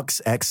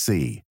Volux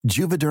XC.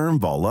 Juvederm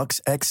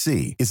Volux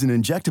XC is an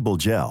injectable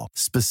gel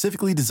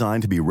specifically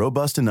designed to be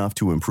robust enough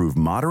to improve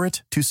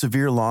moderate to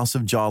severe loss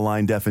of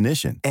jawline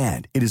definition.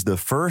 And it is the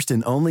first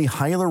and only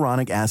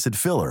hyaluronic acid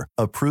filler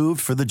approved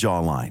for the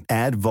jawline.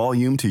 Add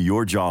volume to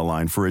your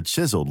jawline for a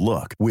chiseled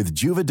look with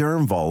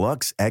Juvederm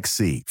Volux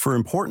XC. For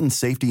important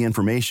safety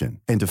information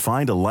and to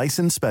find a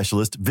licensed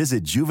specialist,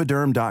 visit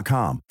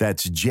juvederm.com.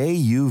 That's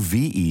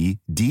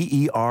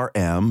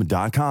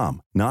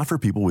JUVEDERM.com. Not for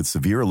people with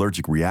severe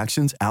allergic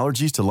reactions,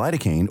 allergies to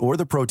lidocaine, or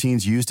the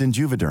proteins used in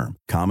Juvederm.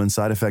 Common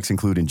side effects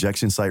include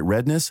injection site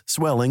redness,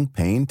 swelling,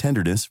 pain,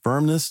 tenderness,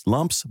 firmness,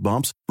 lumps,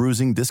 bumps,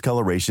 bruising,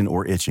 discoloration,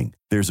 or itching.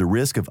 There's a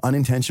risk of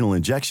unintentional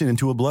injection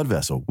into a blood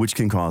vessel, which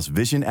can cause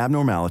vision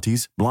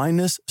abnormalities,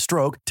 blindness,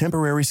 stroke,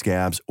 temporary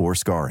scabs, or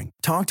scarring.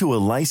 Talk to a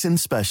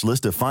licensed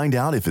specialist to find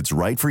out if it's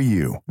right for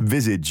you.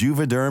 Visit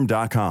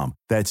Juvederm.com.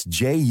 That's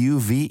JUVEDERM.com.